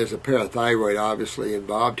there's a parathyroid obviously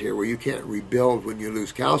involved here, where you can't rebuild when you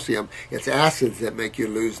lose calcium, it's acids that make you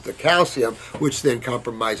lose the calcium, which then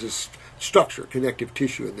compromises structure, connective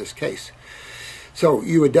tissue in this case. So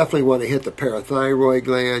you would definitely want to hit the parathyroid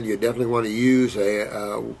gland. You definitely want to use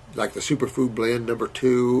like the Superfood Blend number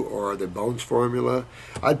 2 or the Bones formula.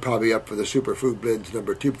 I'd probably up for the Superfood Blends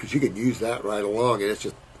number 2, because you can use that right along, and it's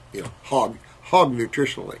just hog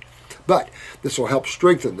nutritionally. But this will help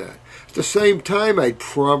strengthen that. At the same time, I'd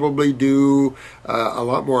probably do a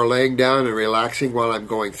lot more laying down and relaxing while I'm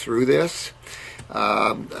going through this.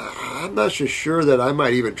 I'm not so sure that I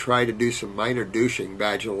might even try to do some minor douching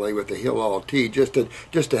vaginally with the Heal All tea, just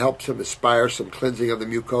to help some aspire some cleansing of the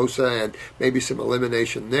mucosa and maybe some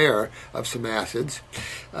elimination there of some acids.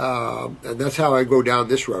 And that's how I go down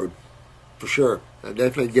this road, for sure. And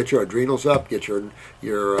definitely get your adrenals up, get your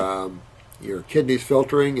kidneys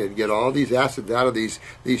filtering, and get all these acids out of these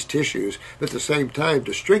tissues. But at the same time,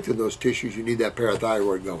 to strengthen those tissues, you need that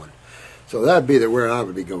parathyroid going. So that'd be where I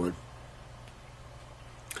would be going.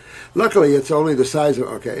 Luckily, it's only the size of,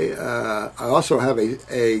 I also have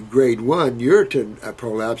a grade 1 ureter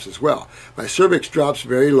prolapse as well. My cervix drops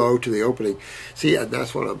very low to the opening. See, and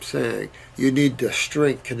that's what I'm saying. You need to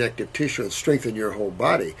strengthen connective tissue and strengthen your whole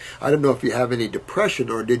body. I don't know if you have any depression,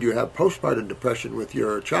 or did you have postpartum depression with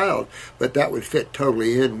your child, but that would fit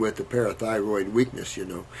totally in with the parathyroid weakness, you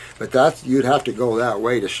know. But you'd have to go that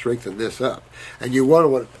way to strengthen this up. And you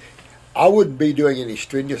I wouldn't be doing any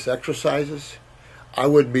strenuous exercises. I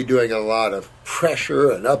wouldn't be doing a lot of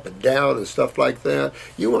pressure and up and down and stuff like that.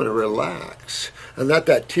 You want to relax and let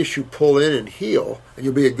that tissue pull in and heal, and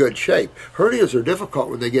you'll be in good shape. Hernias are difficult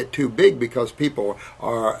when they get too big because people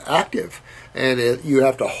are active, and you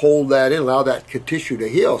have to hold that in, allow that tissue to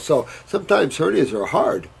heal. So sometimes hernias are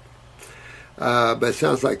hard. But it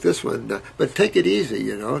sounds like this one. But take it easy,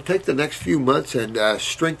 you know. Take the next few months and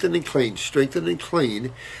strengthen and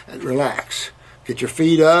clean, and relax. Get your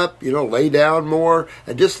feet up, you know, lay down more,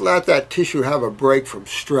 and just let that tissue have a break from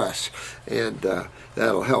stress, and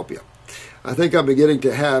that'll help you. I think I'm beginning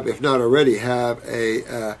to have, if not already have,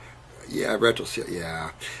 I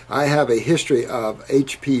have a history of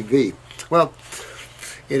HPV. Well,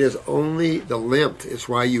 it is only the lymph is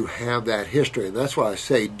why you have that history, and that's why I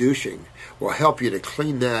say douching will help you to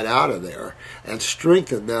clean that out of there and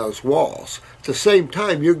strengthen those walls. At the same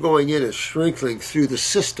time, you're going in and strengthening through the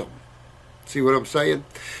system. See what I'm saying?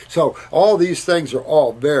 So all these things are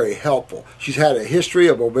all very helpful. She's had a history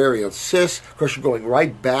of ovarian cysts. Of course, you're going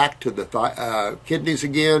right back to the kidneys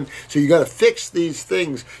again. So you got to fix these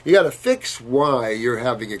things. You got to fix why you're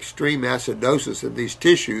having extreme acidosis in these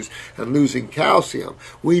tissues and losing calcium.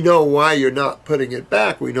 We know why you're not putting it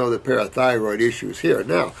back. We know the parathyroid issue is here.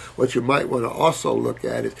 Now, what you might want to also look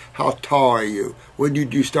at is how tall are you? When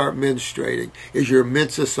did you start menstruating? Is your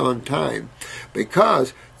menses on time?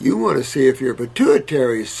 Because you want to see if your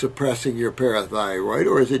pituitary is suppressing your parathyroid,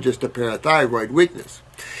 or is it just a parathyroid weakness.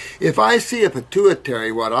 If I see a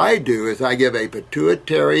pituitary, what I do is I give a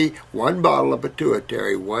pituitary, 1 bottle of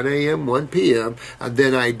pituitary, 1 a.m., 1 p.m., and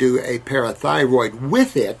then I do a parathyroid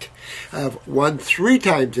with it of 3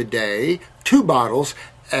 times a day, 2 bottles,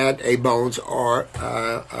 and a bones or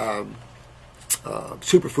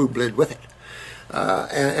superfood blend with it.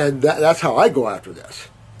 And that's how I go after this.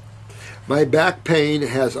 My back pain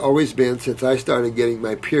has always been since I started getting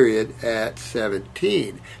my period at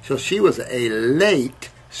 17. So she was a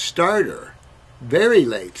late starter, very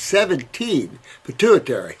late, 17,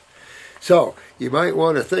 pituitary. So you might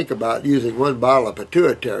want to think about using 1 bottle of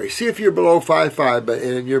pituitary. See if you're below 5.5 but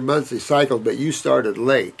in your monthly cycle, but you started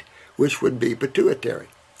late, which would be pituitary.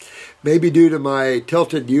 Maybe due to my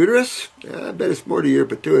tilted uterus, I bet it's more to your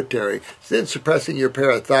pituitary. It's then suppressing your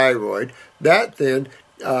parathyroid. That then,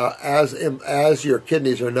 as your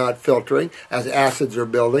kidneys are not filtering, as acids are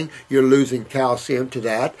building, you're losing calcium to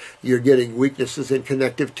that. You're getting weaknesses in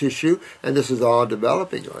connective tissue, and this is all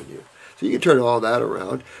developing on you. So you can turn all that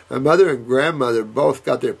around. My mother and grandmother both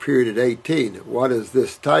got their period at 18. What is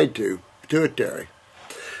this tied to? Pituitary.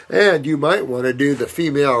 And you might want to do the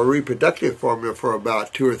female reproductive formula for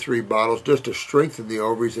about 2 or 3 bottles just to strengthen the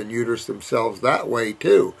ovaries and uterus themselves that way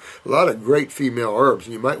too. A lot of great female herbs,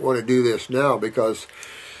 and you might want to do this now because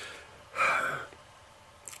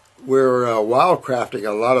we're wildcrafting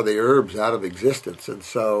a lot of the herbs out of existence, and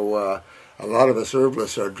so a lot of us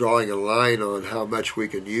herbalists are drawing a line on how much we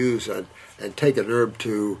can use and take an herb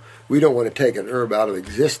to. We don't want to take an herb out of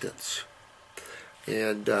existence,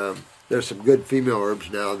 and there's some good female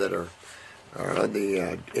herbs now that are on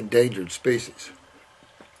the endangered species,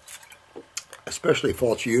 especially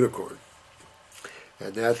false unicorn,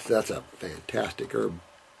 and that's a fantastic herb.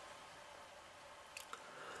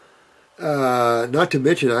 Not to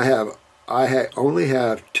mention, I only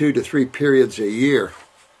have 2 to 3 periods a year.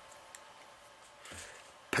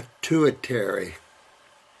 Pituitary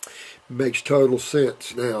makes total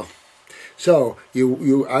sense now. So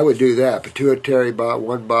I would do that. Pituitary,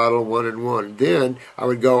 1 bottle, 1 and 1. Then I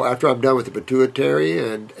would go, after I'm done with the pituitary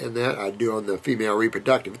and that, I'd do on the female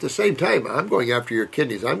reproductive. At the same time, I'm going after your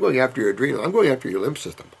kidneys. I'm going after your adrenal. I'm going after your lymph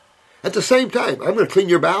system. At the same time, I'm going to clean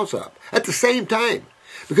your bowels up. At the same time.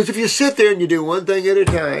 Because if you sit there and you do one thing at a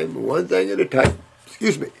time,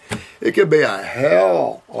 excuse me, it can be a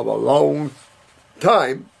hell of a long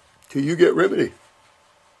time till you get remedy.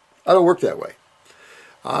 I don't work that way.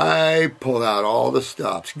 I pull out all the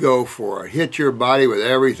stops, go for it, hit your body with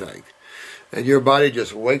everything, and your body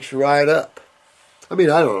just wakes right up. I mean,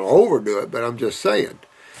 I don't overdo it, but I'm just saying.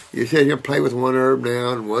 You sit here and play with one herb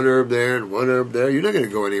now, and one herb there, and one herb there. You're not going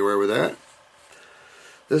to go anywhere with that.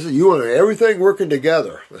 You want everything working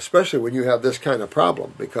together, especially when you have this kind of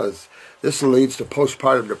problem, because this leads to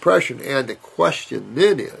postpartum depression. And the question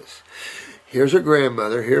then is, here's a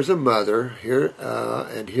grandmother, here's a mother,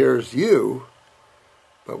 and here's you,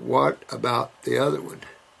 but what about the other one?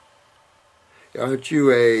 Aren't you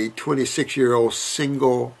a 26-year-old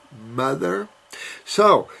single mother?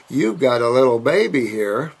 So you've got a little baby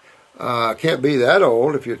here, can't be that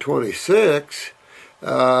old if you're 26,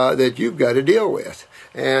 that you've got to deal with.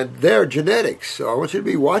 And they're genetics, so I want you to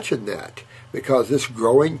be watching that, because this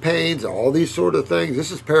growing pains, all these sort of things,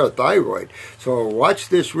 this is parathyroid. So watch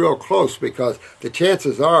this real close, because the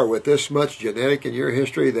chances are with this much genetic in your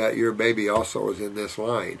history that your baby also is in this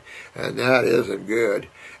line, and that isn't good.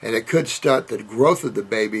 And it could stunt the growth of the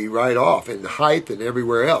baby right off in height and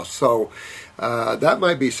everywhere else. So that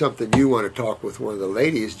might be something you want to talk with one of the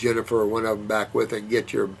ladies, Jennifer or one of them, back with, and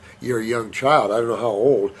get your young child, I don't know how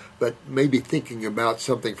old, but maybe thinking about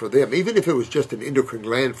something for them, even if it was just an endocrine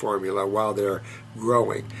gland formula while they're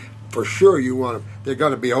growing. For sure you want them, they're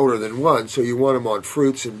going to be older than one, so you want them on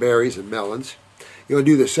fruits and berries and melons. You want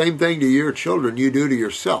to do the same thing to your children you do to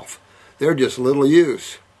yourself. They're just little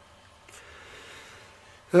use.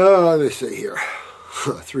 Let me see here.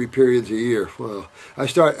 3 periods a year. Well,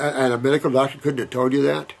 and a medical doctor couldn't have told you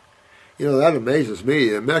that? You know, that amazes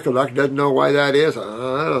me. A medical doctor doesn't know why that is. I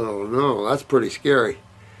don't know. That's pretty scary.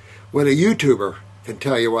 When a YouTuber can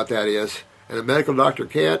tell you what that is, and a medical doctor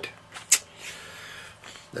can't,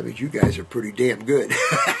 that means you guys are pretty damn good.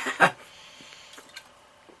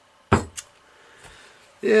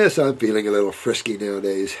 Yes, I'm feeling a little frisky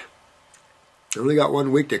nowadays. I only got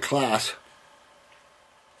 1 week to class.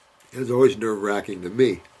 It's always nerve-wracking to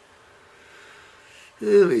me.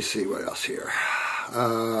 Let me see what else here.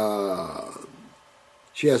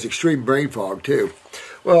 She has extreme brain fog, too.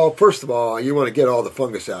 Well, first of all, you want to get all the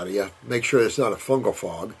fungus out of you. Make sure it's not a fungal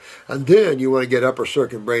fog. And then you want to get upper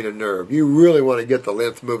circuit brain and nerve. You really want to get the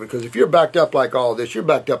lymph moving, because if you're backed up like all this, you're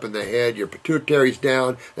backed up in the head, your pituitary's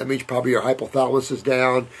down, that means probably your hypothalamus is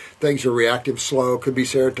down, things are reactive slow, could be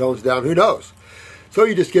serotonin's down, who knows? So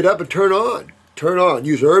you just get up and turn on. Turn on.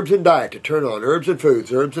 Use herbs and diet to turn on. Herbs and foods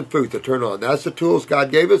to turn on. That's the tools God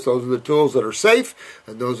gave us. Those are the tools that are safe,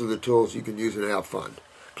 and those are the tools you can use and have fun.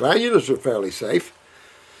 Glandulars are fairly safe.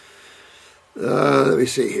 Let me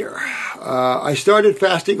see here. I started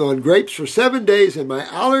fasting on grapes for 7 days, and my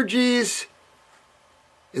allergies,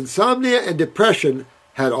 insomnia, and depression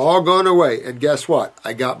had all gone away. And guess what?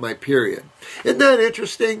 I got my period. Isn't that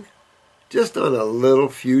interesting? Just on a little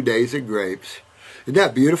few days of grapes. Isn't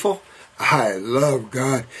that beautiful? I love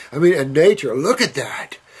God. I mean, and nature, look at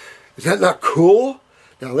that. Is that not cool?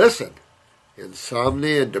 Now listen,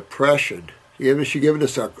 insomnia and depression. You're giving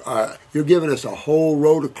us a whole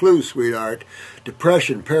road of clues, sweetheart.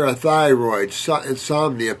 Depression, parathyroid,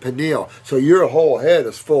 insomnia, pineal. So your whole head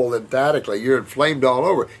is full lymphatically. You're inflamed all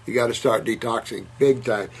over. You got to start detoxing big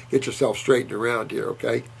time. Get yourself straightened around here,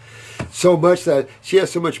 okay? So much that she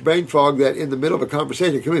has so much brain fog that in the middle of a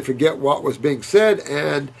conversation, you can forget what was being said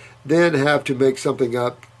and then have to make something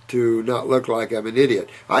up to not look like I'm an idiot.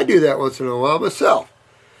 I do that once in a while myself.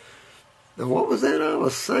 Now, what was that I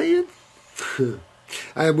was saying?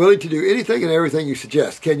 I am willing to do anything and everything you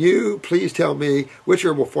suggest. Can you please tell me which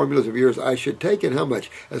herbal formulas of yours I should take and how much,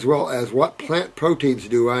 as well as what plant proteins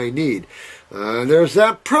do I need? There's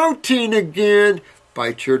that protein again.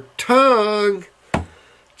 Bite your tongue,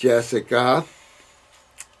 Jessica.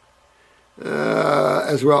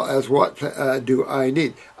 As well as what do I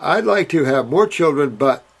need? I'd like to have more children,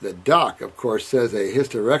 but the doc, of course, says a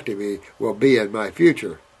hysterectomy will be in my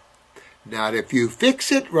future. Not if you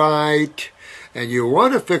fix it right, and you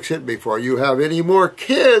want to fix it before you have any more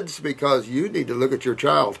kids, because you need to look at your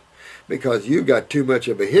child, because you've got too much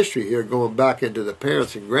of a history here going back into the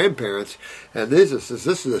parents and grandparents, and this is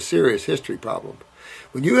a serious history problem.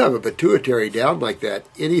 When you have a pituitary down like that,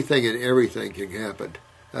 anything and everything can happen.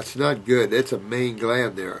 That's not good. It's a main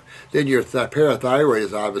gland there. Then your parathyroid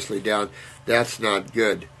is obviously down. That's not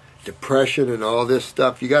good. Depression and all this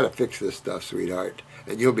stuff, you got to fix this stuff, sweetheart.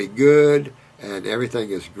 And you'll be good, and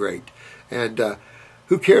everything is great. And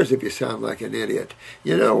Who cares if you sound like an idiot?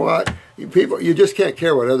 You know what? You just can't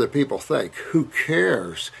care what other people think. Who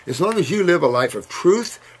cares? As long as you live a life of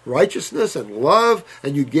truth, righteousness, and love,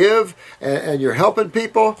 and you give, and you're helping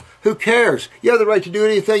people, who cares? You have the right to do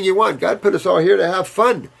anything you want. God put us all here to have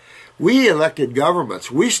fun. We elected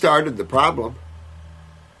governments. We started the problem.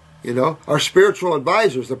 You know, our spiritual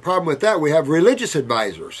advisors, the problem with that, we have religious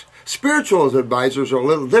advisors. Spiritual advisors are a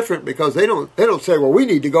little different because they don't say, well, we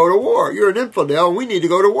need to go to war. You're an infidel and we need to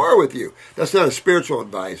go to war with you. That's not a spiritual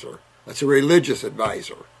advisor. That's a religious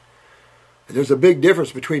advisor. And there's a big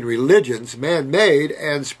difference between religions, man-made,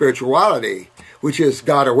 and spirituality, which is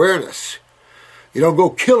God awareness. You don't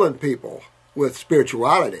go killing people with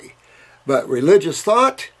spirituality. But religious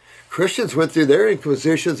thought, Christians went through their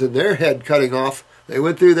inquisitions and their head cutting off. They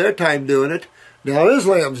went through their time doing it. Now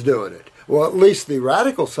Islam's doing it. Well, at least the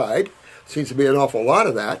radical side seems to be an awful lot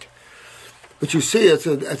of that. But you see, it's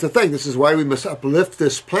a thing. This is why we must uplift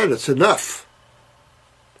this planet. It's enough.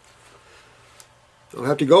 Don't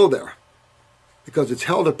have to go there. Because it's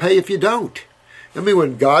hell to pay if you don't. I mean,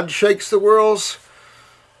 when God shakes the worlds,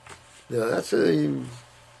 yeah, that's I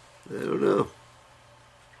don't know.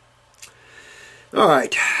 All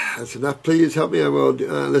right, that's enough. Please help me. I will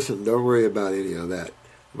listen. Don't worry about any of that.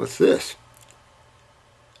 What's this?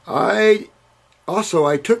 I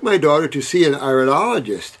took my daughter to see an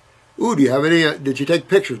iridologist. Ooh, do you have any? Did you take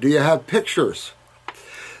pictures? Do you have pictures?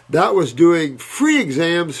 That was doing free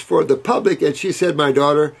exams for the public, and she said my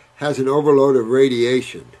daughter has an overload of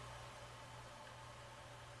radiation.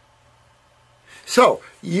 So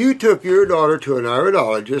you took your daughter to an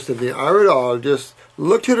iridologist, and the iridologist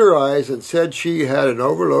looked at her eyes and said she had an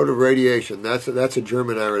overload of radiation. That's a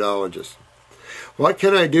German iridologist. What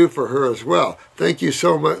can I do for her as well? Thank you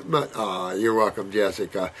so much. Oh, you're welcome,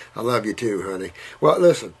 Jessica. I love you too, honey. Well,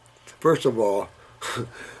 listen, first of all,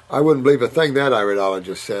 I wouldn't believe a thing that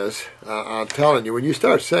iridologist says. I'm telling you, when you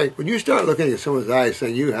start looking at someone's eyes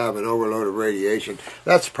saying you have an overload of radiation,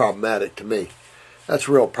 that's problematic to me. That's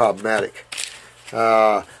real problematic.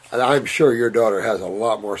 And I'm sure your daughter has a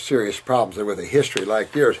lot more serious problems than with a history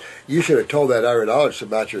like yours. You should have told that iridologist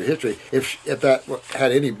about your history. If that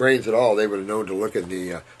had any brains at all, they would have known to look in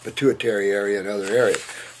the pituitary area and other areas.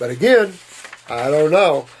 But again, I don't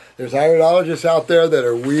know. There's iridologists out there that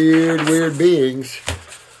are weird, weird beings.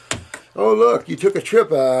 Oh, look, you took a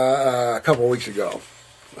trip a couple weeks ago.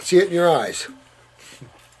 I see it in your eyes.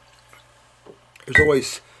 There's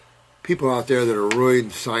always people out there that are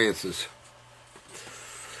ruining sciences.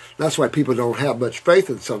 That's why people don't have much faith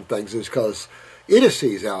in some things, is because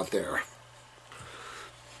idiocies out there.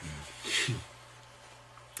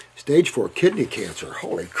 Stage 4 kidney cancer.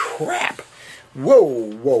 Holy crap. Whoa,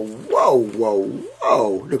 whoa, whoa, whoa,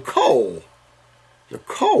 whoa. Nicole,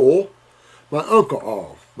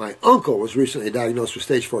 my uncle was recently diagnosed with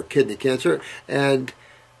stage 4 kidney cancer and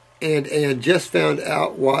just found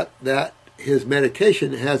out that his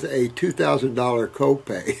medication has a $2,000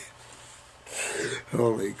 copay.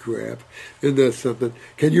 Holy crap. Isn't that something?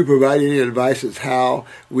 Can you provide any advice as how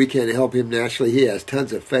we can help him naturally? He has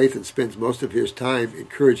tons of faith and spends most of his time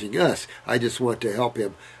encouraging us. I just want to help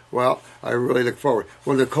him. Well, I really look forward.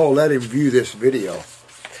 Well, Nicole, let him view this video.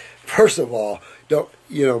 First of all,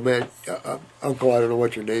 man, Uncle, I don't know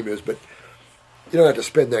what your name is, but you don't have to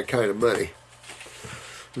spend that kind of money.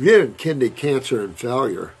 If you're in kidney cancer and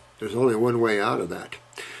failure, there's only one way out of that.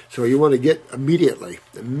 So you want to get immediately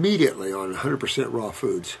on 100% raw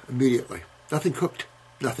foods, immediately. Nothing cooked,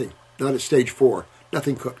 nothing. Not at stage 4,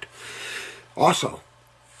 nothing cooked. Also,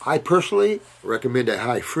 I personally recommend a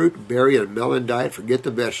high fruit, berry, and melon diet. Forget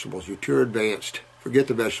the vegetables. You're too advanced. Forget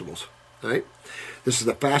the vegetables. All right? This is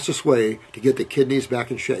the fastest way to get the kidneys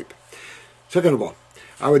back in shape. Second of all,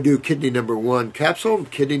 I would do kidney number 1 capsule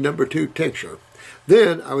and kidney number 2 tincture.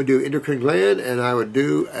 Then I would do endocrine gland and I would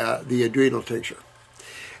do the adrenal tincture.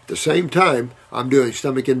 At the same time, I'm doing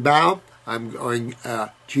stomach and bowel. I'm going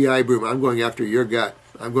GI broom. I'm going after your gut.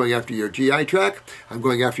 I'm going after your GI tract. I'm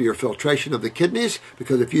going after your filtration of the kidneys,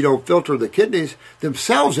 because if you don't filter the kidneys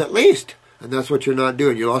themselves at least, and that's what you're not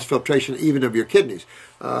doing, you lost filtration even of your kidneys.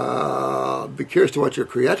 Be curious to what your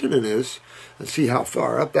creatinine is and see how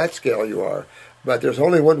far up that scale you are. But there's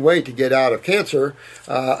only one way to get out of cancer,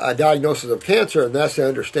 a diagnosis of cancer, and that's to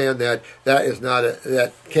understand that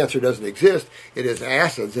that cancer doesn't exist. It is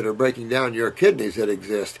acids that are breaking down your kidneys that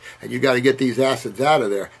exist, and you got to get these acids out of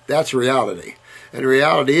there. That's reality. And the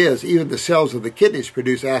reality is, even the cells of the kidneys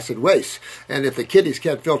produce acid waste. And if the kidneys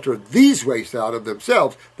can't filter these wastes out of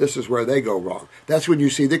themselves, this is where they go wrong. That's when you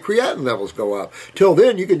see the creatinine levels go up. Till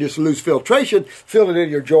then, you can just lose filtration, fill it in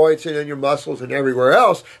your joints and in your muscles and everywhere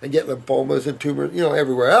else, and get lymphomas and tumors,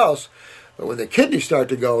 everywhere else. But when the kidneys start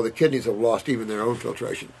to go, the kidneys have lost even their own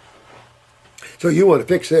filtration. So you want to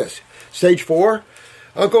fix this. Stage 4,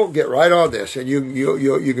 Uncle, get right on this, and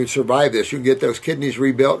you can survive this. You can get those kidneys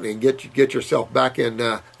rebuilt and get yourself back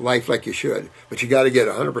in life like you should. But you got to get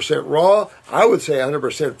 100% raw. I would say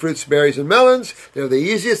 100% fruits, berries, and melons. They're the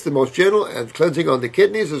easiest, the most gentle, and cleansing on the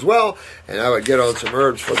kidneys as well. And I would get on some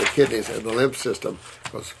herbs for the kidneys and the lymph system.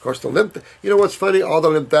 Because, of course, you know what's funny? All the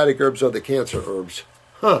lymphatic herbs are the cancer herbs.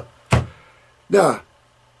 Huh. Now,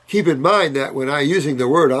 keep in mind that when I'm using the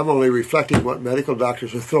word, I'm only reflecting what medical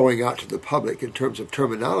doctors are throwing out to the public in terms of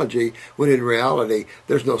terminology, when in reality,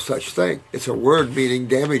 there's no such thing. It's a word meaning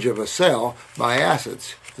damage of a cell by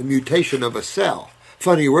acids, the mutation of a cell.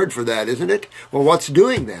 Funny word for that, isn't it? Well, what's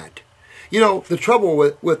doing that? You know, the trouble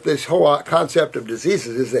with this whole concept of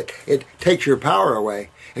diseases is that it takes your power away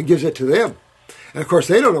and gives it to them. And, of course,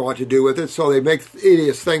 they don't know what to do with it, so they make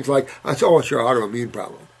hideous things like, oh, it's your autoimmune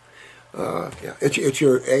problem. Yeah, it's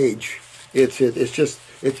your age. Everybody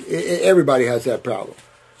has that problem.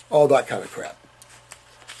 All that kind of crap.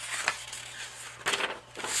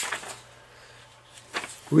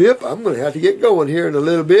 Yep, I'm going to have to get going here in a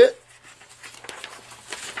little bit.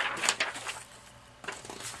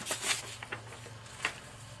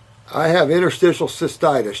 I have interstitial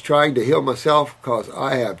cystitis, trying to heal myself because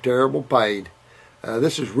I have terrible pain.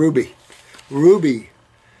 This is Ruby. Ruby.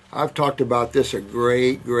 I've talked about this a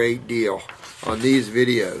great deal on these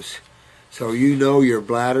videos. So you know your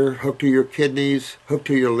bladder, hooked to your kidneys, hooked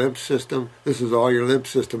to your lymph system. This is all your lymph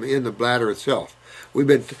system in the bladder itself.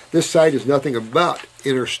 This site is nothing about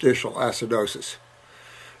interstitial acidosis.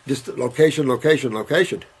 Just location.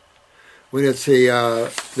 When it's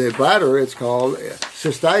the bladder, it's called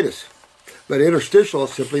cystitis. But interstitial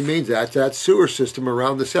simply means that's that sewer system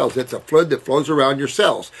around the cells. It's a fluid that flows around your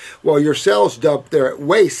cells. Well, your cells dump their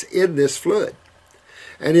waste in this fluid.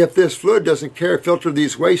 And if this fluid doesn't filter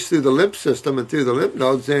these wastes through the lymph system and through the lymph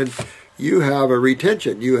nodes, then you have a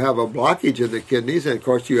retention. You have a blockage in the kidneys, and of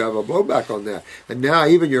course you have a blowback on that. And now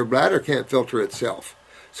even your bladder can't filter itself.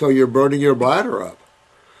 So you're burning your bladder up.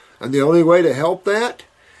 And the only way to help that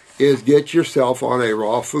is get yourself on a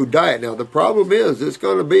raw food diet. Now, the problem is it's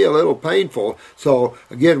going to be a little painful. So,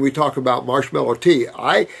 again, we talk about marshmallow tea.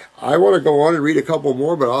 I want to go on and read a couple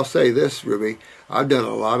more, but I'll say this, Ruby. I've done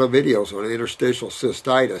a lot of videos on interstitial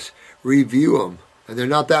cystitis. Review them. And they're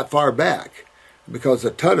not that far back because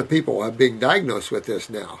a ton of people have been diagnosed with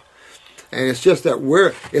this now. And it's just that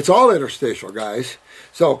it's all interstitial, guys.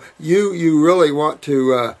 So you really want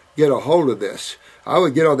to get a hold of this. I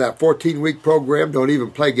would get on that 14-week program. Don't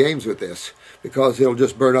even play games with this because it'll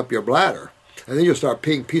just burn up your bladder. And then you'll start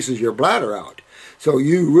peeing pieces of your bladder out. So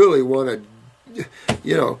you really want to,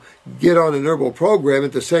 get on an herbal program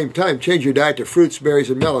at the same time. Change your diet to fruits,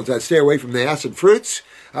 berries, and melons. I'd stay away from the acid fruits.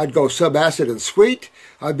 I'd go subacid and sweet.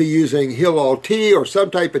 I'd be using Heal-All tea or some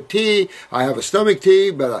type of tea. I have a stomach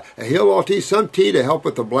tea, but a Heal-All tea, some tea to help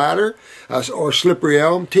with the bladder, or slippery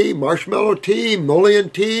elm tea, marshmallow tea,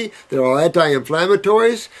 mullein tea. They're all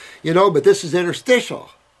anti-inflammatories, but this is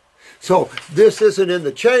interstitial. So this isn't in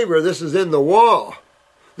the chamber, this is in the wall.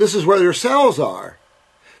 This is where your cells are.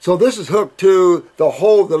 So this is hooked to the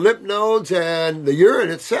lymph nodes and the urine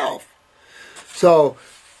itself. So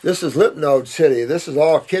this is lymph node city. This is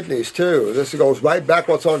all kidneys too. This goes right back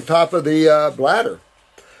what's on top of the bladder.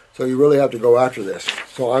 So you really have to go after this.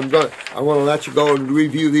 So I want to let you go and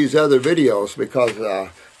review these other videos because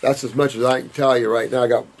that's as much as I can tell you right now. I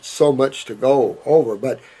got so much to go over,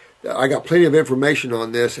 but I got plenty of information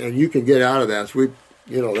on this, and you can get out of that. So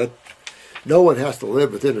that no one has to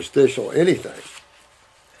live with interstitial anything,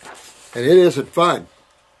 and it isn't fun.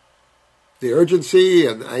 The urgency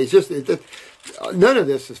and none of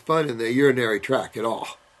this is fun in the urinary tract at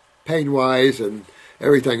all, pain-wise and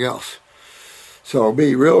everything else. So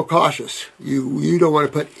be real cautious. You don't want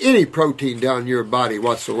to put any protein down your body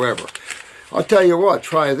whatsoever. I'll tell you what,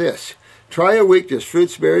 try this. Try a week just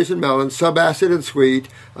fruits, berries, and melons, subacid and sweet,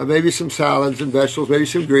 maybe some salads and vegetables, maybe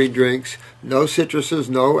some green drinks, no citruses,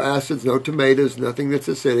 no acids, no tomatoes, nothing that's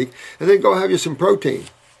acidic, and then go have you some protein.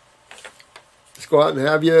 Just go out and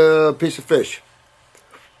have you a piece of fish.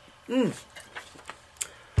 Put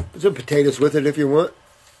some potatoes with it if you want.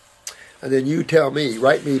 And then you tell me,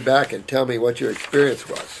 write me back and tell me what your experience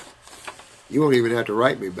was. You won't even have to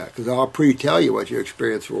write me back because I'll pre-tell you what your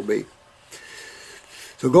experience will be.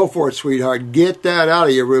 So go for it, sweetheart. Get that out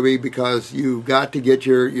of you, Ruby, because you've got to get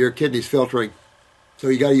your kidneys filtering. So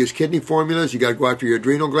you got to use kidney formulas. You got to go after your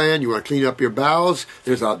adrenal gland. You want to clean up your bowels.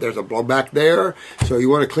 There's a blowback there. So you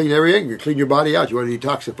want to clean everything. You clean your body out. You want to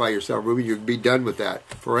detoxify yourself, Ruby. You'd be done with that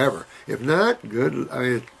forever. If not, good.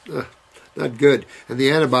 Not good. And the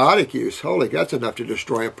antibiotic use, holy, that's enough to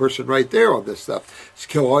destroy a person right there on this stuff. Just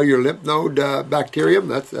kill all your lymph node bacterium.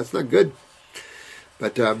 That's not good.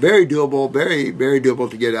 But very doable, very, very doable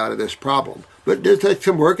to get out of this problem. But it does take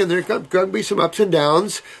some work, and there going to be some ups and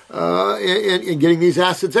downs in getting these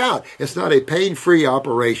acids out. It's not a pain-free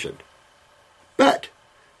operation. But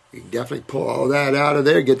you can definitely pull all that out of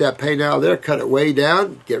there, get that pain out of there, cut it way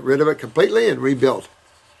down, get rid of it completely, and rebuild.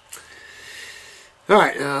 All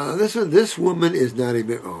right, now this woman is not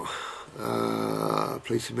even.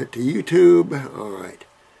 Please submit to YouTube. All right.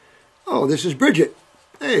 Oh, this is Bridget.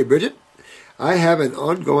 Hey, Bridget. I have an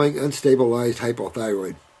ongoing unstabilized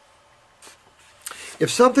hypothyroid.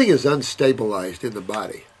 If something is unstabilized in the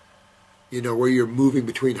body, you know, where you're moving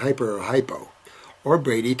between hyper or hypo, or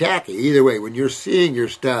bradytachy, either way, when you're seeing your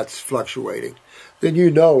stats fluctuating, then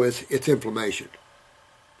you know it's inflammation.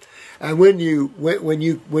 And when you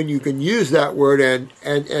can use that word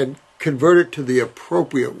and convert it to the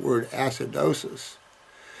appropriate word, acidosis,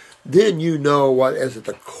 then you know what is at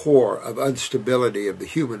the core of instability of the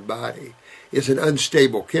human body is an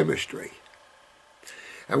unstable chemistry.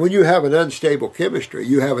 And when you have an unstable chemistry,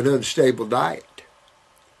 you have an unstable diet.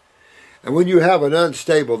 And when you have an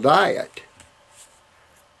unstable diet,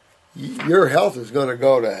 your health is going to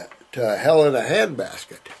go to hell in a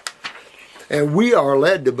handbasket. And we are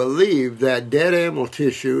led to believe that dead animal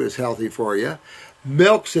tissue is healthy for you.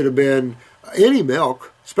 Milks that have been, any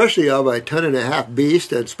milk, especially of a 1.5 ton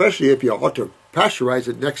beast, and especially if you ought to pasteurize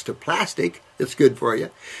it next to plastic, it's good for you.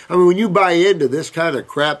 I mean, when you buy into this kind of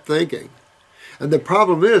crap thinking, and the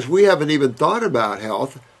problem is we haven't even thought about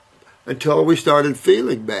health until we started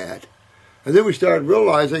feeling bad. And then we started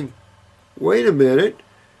realizing, wait a minute,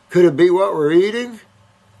 could it be what we're eating?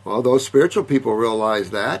 Well, those spiritual people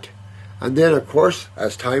realized that. And then, of course,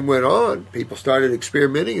 as time went on, people started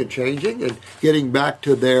experimenting and changing and getting back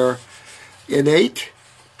to their innate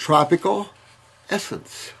tropical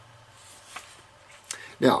essence.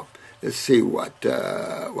 Now, let's see what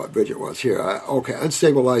Bridget wants here. Okay,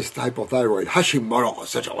 unstabilized hypothyroid, Hashimoto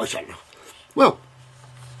situation. Well,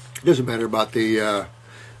 it doesn't matter about the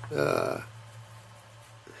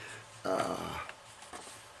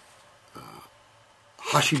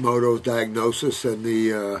Hashimoto's diagnosis and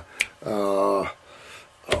the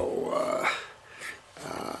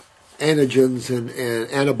antigens and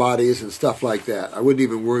antibodies and stuff like that. I wouldn't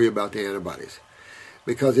even worry about the antibodies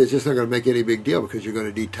because it's just not going to make any big deal because you're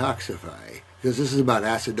going to detoxify. Because this is about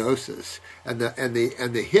acidosis and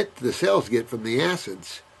the hit the cells get from the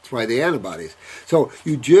acids. That's why the antibodies. So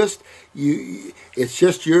it's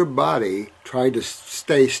just your body trying to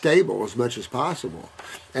stay stable as much as possible.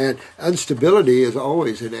 And instability is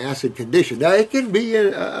always an acid condition. Now, it can be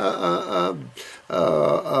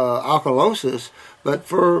alkalosis, but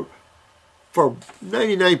for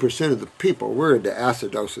 99% of the people, we're into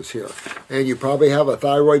acidosis here. And you probably have a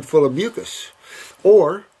thyroid full of mucus.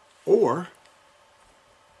 Or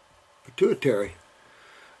pituitary.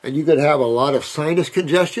 And you could have a lot of sinus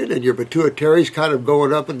congestion, and your pituitary is kind of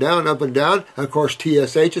going up and down, up and down. And of course,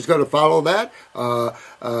 TSH is going to follow that,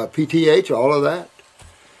 PTH, all of that.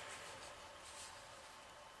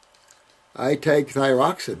 I take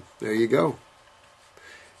thyroxine. There you go.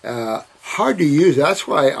 Hard to use. That's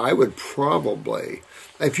why I would probably,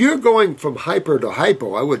 if you're going from hyper to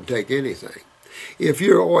hypo, I wouldn't take anything. If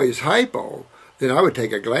you're always hypo, then I would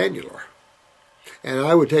take a glandular. And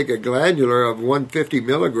I would take a glandular of 150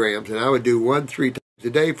 milligrams, and I would do 1-3 times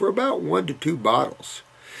a day for about 1 to 2 bottles.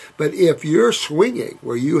 But if you're swinging,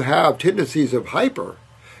 where you have tendencies of hyper,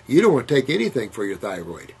 you don't want to take anything for your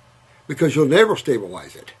thyroid because you'll never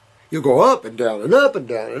stabilize it. You'll go up and down and up and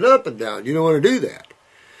down and up and down. You don't want to do that.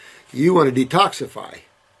 You want to detoxify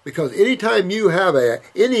because anytime you have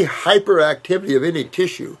any hyperactivity of any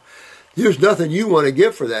tissue, there's nothing you want to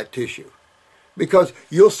give for that tissue. Because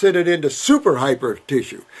you'll send it into super hyper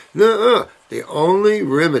tissue. Nuh-uh. The only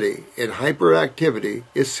remedy in hyperactivity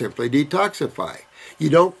is simply detoxify. You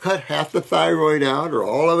don't cut half the thyroid out or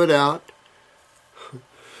all of it out.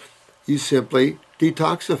 You simply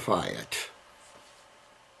detoxify it.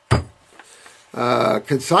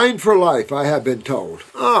 Consigned for life, I have been told.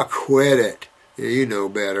 Oh, quit it. Yeah, you know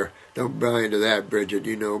better. Don't buy into that, Bridget.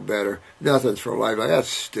 You know better. Nothing's for life. That's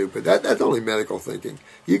stupid. That's only medical thinking.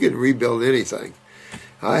 You can rebuild anything.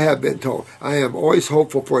 I have been told. I am always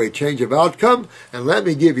hopeful for a change of outcome, and let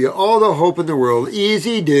me give you all the hope in the world.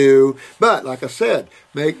 Easy do. But, like I said,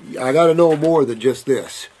 I got to know more than just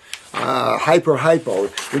this. Hypo.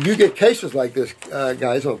 When you get cases like this,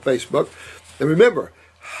 guys, on Facebook, and remember,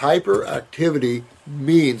 hyperactivity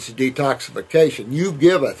means detoxification. You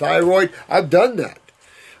give a thyroid. I've done that.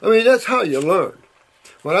 I mean, that's how you learn.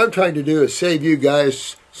 What I'm trying to do is save you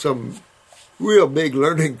guys some real big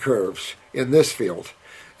learning curves in this field.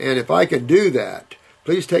 And if I can do that,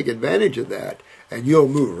 please take advantage of that, and you'll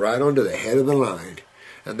move right onto the head of the line.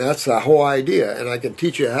 And that's the whole idea. And I can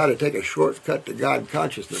teach you how to take a shortcut to God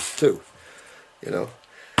consciousness, too. You know,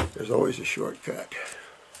 there's always a shortcut.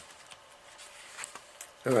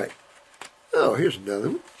 All right. Oh, here's another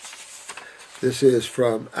one. This is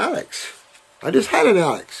from Alex. I just had an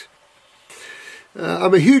Alex.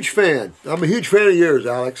 I'm a huge fan. I'm a huge fan of yours,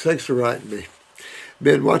 Alex. Thanks for writing me.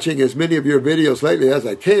 Been watching as many of your videos lately as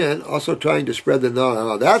I can, also trying to spread the knowledge.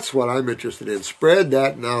 Now, that's what I'm interested in. Spread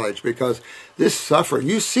that knowledge, because this suffering,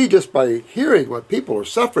 you see just by hearing what people are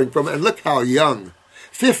suffering from, and look how young.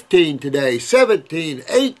 15 today, 17,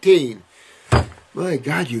 18. My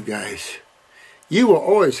God, you guys. You will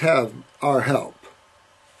always have our help.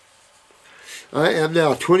 I am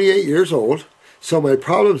now 28 years old, so my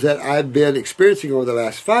problems that I've been experiencing over the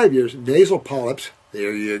last 5 years, nasal polyps,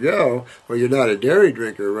 there you go. Well, you're not a dairy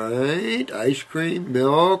drinker, right? Ice cream,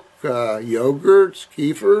 milk, yogurts,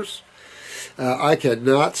 kefirs. I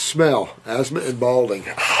cannot smell. Asthma and balding.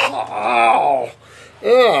 Oh,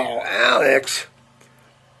 Alex.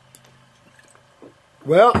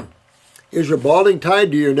 Well, is your balding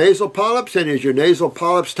tied to your nasal polyps? And is your nasal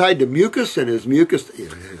polyps tied to mucus? And is mucus,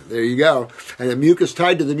 there you go. And the mucus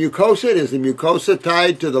tied to the mucosa? And is the mucosa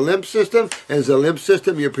tied to the lymph system? And is the lymph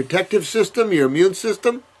system your protective system, your immune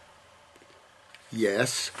system?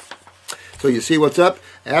 Yes. So you see what's up?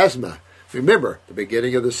 Asthma. Remember, the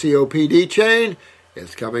beginning of the COPD chain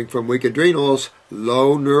is coming from weak adrenals,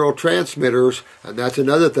 low neurotransmitters, and that's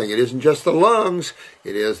another thing. It isn't just the lungs,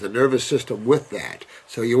 it is the nervous system with that.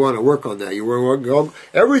 So you want to work on that. You want to go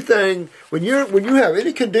everything when you have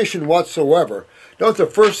any condition whatsoever. Don't the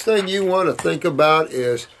first thing you want to think about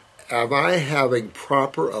is, am I having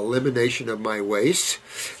proper elimination of my waste?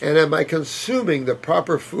 And am I consuming the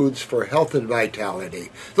proper foods for health and vitality?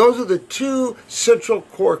 Those are the two central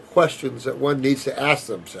core questions that one needs to ask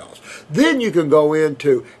themselves. Then you can go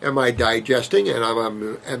into, am I digesting and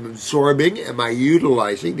am absorbing, am I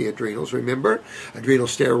utilizing the adrenals, remember? Adrenal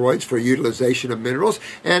steroids for utilization of minerals.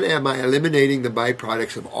 And am I eliminating the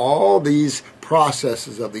byproducts of all these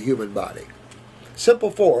processes of the human body?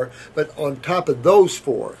 Simple four, but on top of those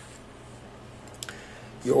four,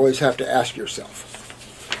 you always have to ask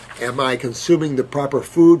yourself, am I consuming the proper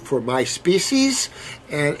food for my species?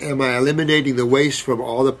 And am I eliminating the waste from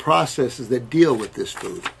all the processes that deal with this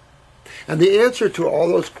food? And the answer to all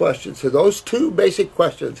those questions, to those two basic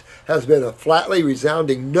questions, has been a flatly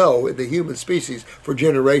resounding no in the human species for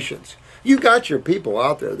generations. You got your people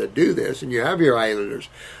out there that do this, and you have your islanders.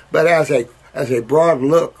 But as a broad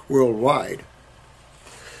look worldwide,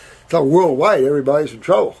 so worldwide everybody's in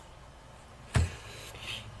trouble.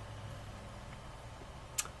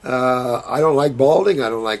 I don't like balding, I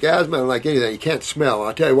don't like asthma, I don't like anything. You can't smell.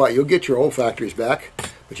 I'll tell you what, you'll get your olfactories back,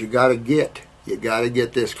 but you got to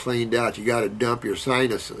get this cleaned out. You got to dump your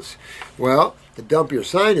sinuses. Well, to dump your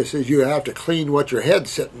sinuses, you have to clean what your head's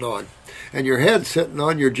sitting on. And your head's sitting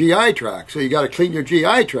on your GI tract. So you got to clean your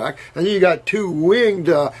GI tract, and then you got two winged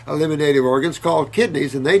eliminative organs called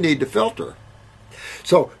kidneys, and they need to filter.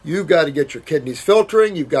 So you've got to get your kidneys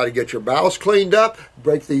filtering, you've got to get your bowels cleaned up,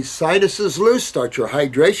 break these sinuses loose, start your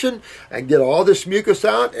hydration, and get all this mucus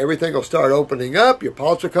out. Everything will start opening up, your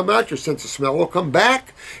polyps will come out, your sense of smell will come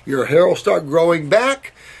back, your hair will start growing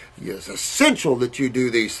back. It's essential that you do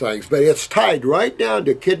these things, but it's tied right down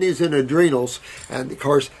to kidneys and adrenals, and of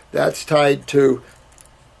course that's tied to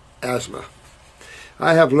asthma.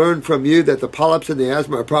 I have learned from you that the polyps and the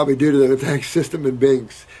asthma are probably due to the lymphatic system in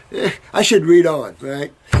beings. I should read on,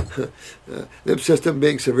 right? Lymph system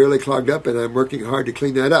being severely clogged up, and I'm working hard to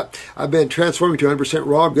clean that up. I've been transforming to 100%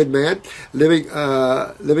 raw, good man,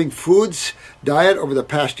 living foods diet over the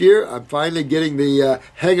past year. I'm finally getting the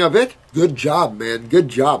hang of it. Good job, man. Good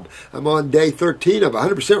job. I'm on day 13 of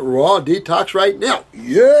 100% raw detox right now.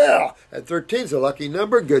 Yeah! And 13 is a lucky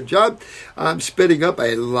number. Good job. I'm spitting up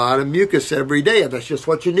a lot of mucus every day, and that's just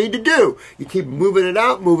what you need to do. You keep moving it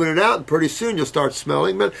out, and pretty soon you'll start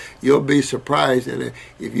smelling, but you'll be surprised. And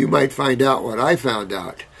if you might find out what I found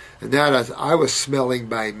out, and that is I was smelling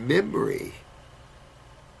by memory.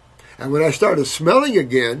 And when I started smelling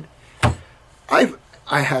again,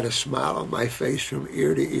 I had a smile on my face from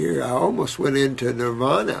ear to ear. I almost went into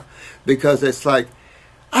nirvana because it's like,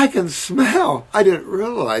 I can smell. I didn't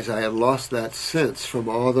realize I had lost that sense from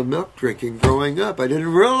all the milk drinking growing up. I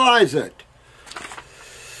didn't realize it.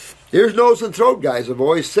 Ears, nose, and throat guys have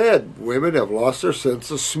always said women have lost their sense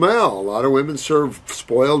of smell. A lot of women serve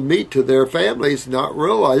spoiled meat to their families, not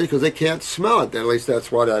realizing because they can't smell it. At least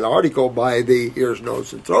that's what that article by the ears,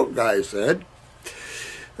 nose, and throat guy said.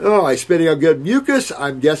 Oh, I'm spitting out good mucus.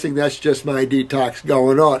 I'm guessing that's just my detox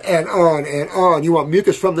going on and on and on. You want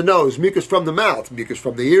mucus from the nose, mucus from the mouth, mucus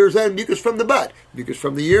from the ears, and mucus from the butt, mucus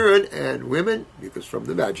from the urine, and women, mucus from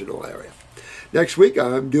the vaginal area. Next week,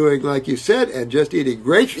 I'm doing like you said and just eating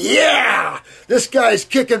grapes. Yeah! This guy's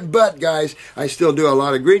kicking butt, guys. I still do a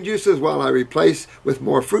lot of green juices while I replace with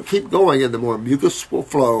more fruit. Keep going and the more mucus will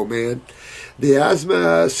flow, man. The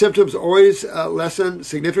asthma symptoms always lessen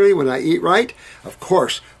significantly when I eat right, of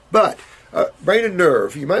course. But brain and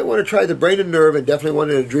nerve, you might want to try the brain and nerve and definitely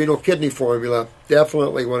want an adrenal kidney formula.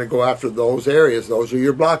 Definitely want to go after those areas. Those are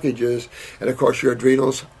your blockages. And of course, your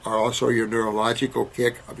adrenals are also your neurological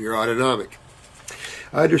kick of your autonomic.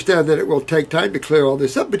 I understand that it will take time to clear all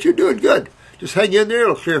this up, but you're doing good. Just hang in there.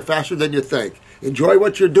 It'll clear faster than you think. Enjoy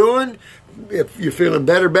what you're doing. If you're feeling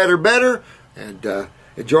better, and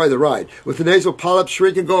enjoy the ride. With the nasal polyps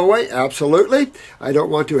shrink and go away? Absolutely. I don't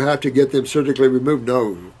want to have to get them surgically removed.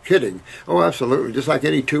 No kidding. Oh, absolutely. Just like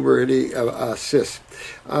any tumor, any cyst.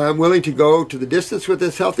 I'm willing to go to the distance with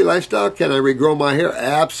this healthy lifestyle. Can I regrow my hair?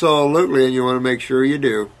 Absolutely, and you want to make sure you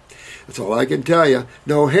do. That's all I can tell you.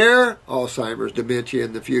 No hair, Alzheimer's, dementia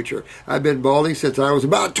in the future. I've been balding since I was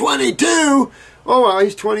about 22. Oh, well,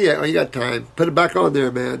 he's 28. Oh, you got time. Put it back on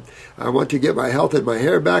there, man. I want to get my health and my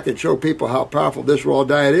hair back and show people how powerful this raw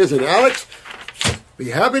diet is. And Alex, be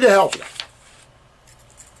happy to help you.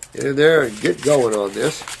 Get in there and get going on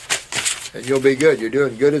this. And you'll be good. You're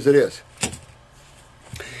doing good as it is.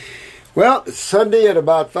 Well, it's Sunday at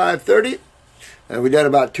about 5:30. And we did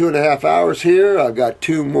about 2.5 hours here. I've got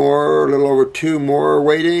a little over two more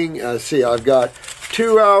waiting. See, I've got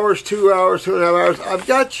 2 hours, 2.5 hours. I've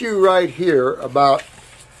got you right here about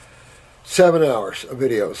 7 hours of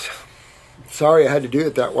videos. Sorry I had to do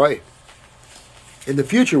it that way. In the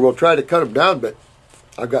future, we'll try to cut them down, but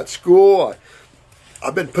I've got school.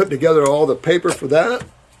 I've been putting together all the paper for that.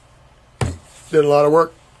 Did a lot of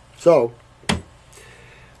work. So,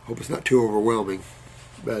 hope it's not too overwhelming.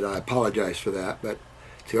 But I apologize for that. But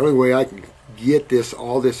it's the only way I can get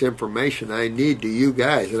all this information I need to you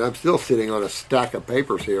guys. And I'm still sitting on a stack of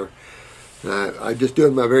papers here. I'm just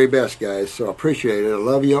doing my very best, guys. So I appreciate it. I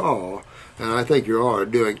love you all. And I think you all are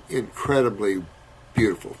doing incredibly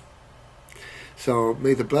beautiful. So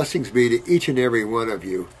may the blessings be to each and every one of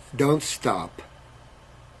you. Don't stop.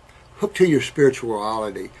 Hook to your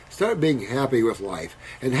spirituality. Start being happy with life.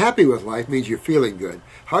 And happy with life means you're feeling good.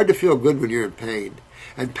 Hard to feel good when you're in pain.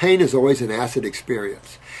 And pain is always an acid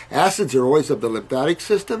experience. Acids are always of the lymphatic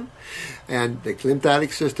system, and the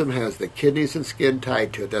lymphatic system has the kidneys and skin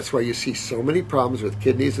tied to it. That's why you see so many problems with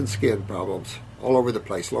kidneys and skin problems all over the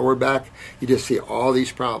place. Lower back, you just see all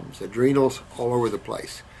these problems. Adrenals, all over the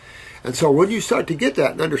place. And so when you start to get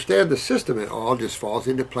that and understand the system, it all just falls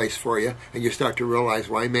into place for you, and you start to realize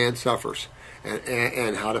why man suffers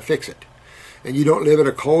and how to fix it. And you don't live in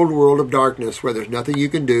a cold world of darkness where there's nothing you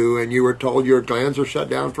can do, and you were told your glands are shut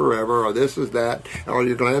down forever, or this is that, or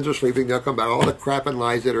your glands are sleeping, they'll come back, all the crap and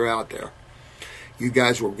lies that are out there. You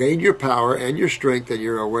guys will gain your power and your strength and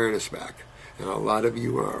your awareness back. And a lot of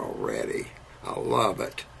you are already. I love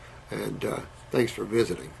it. And thanks for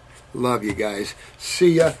visiting. Love you guys.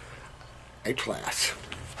 See ya at class.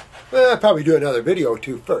 I'll probably do another video or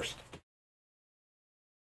two first.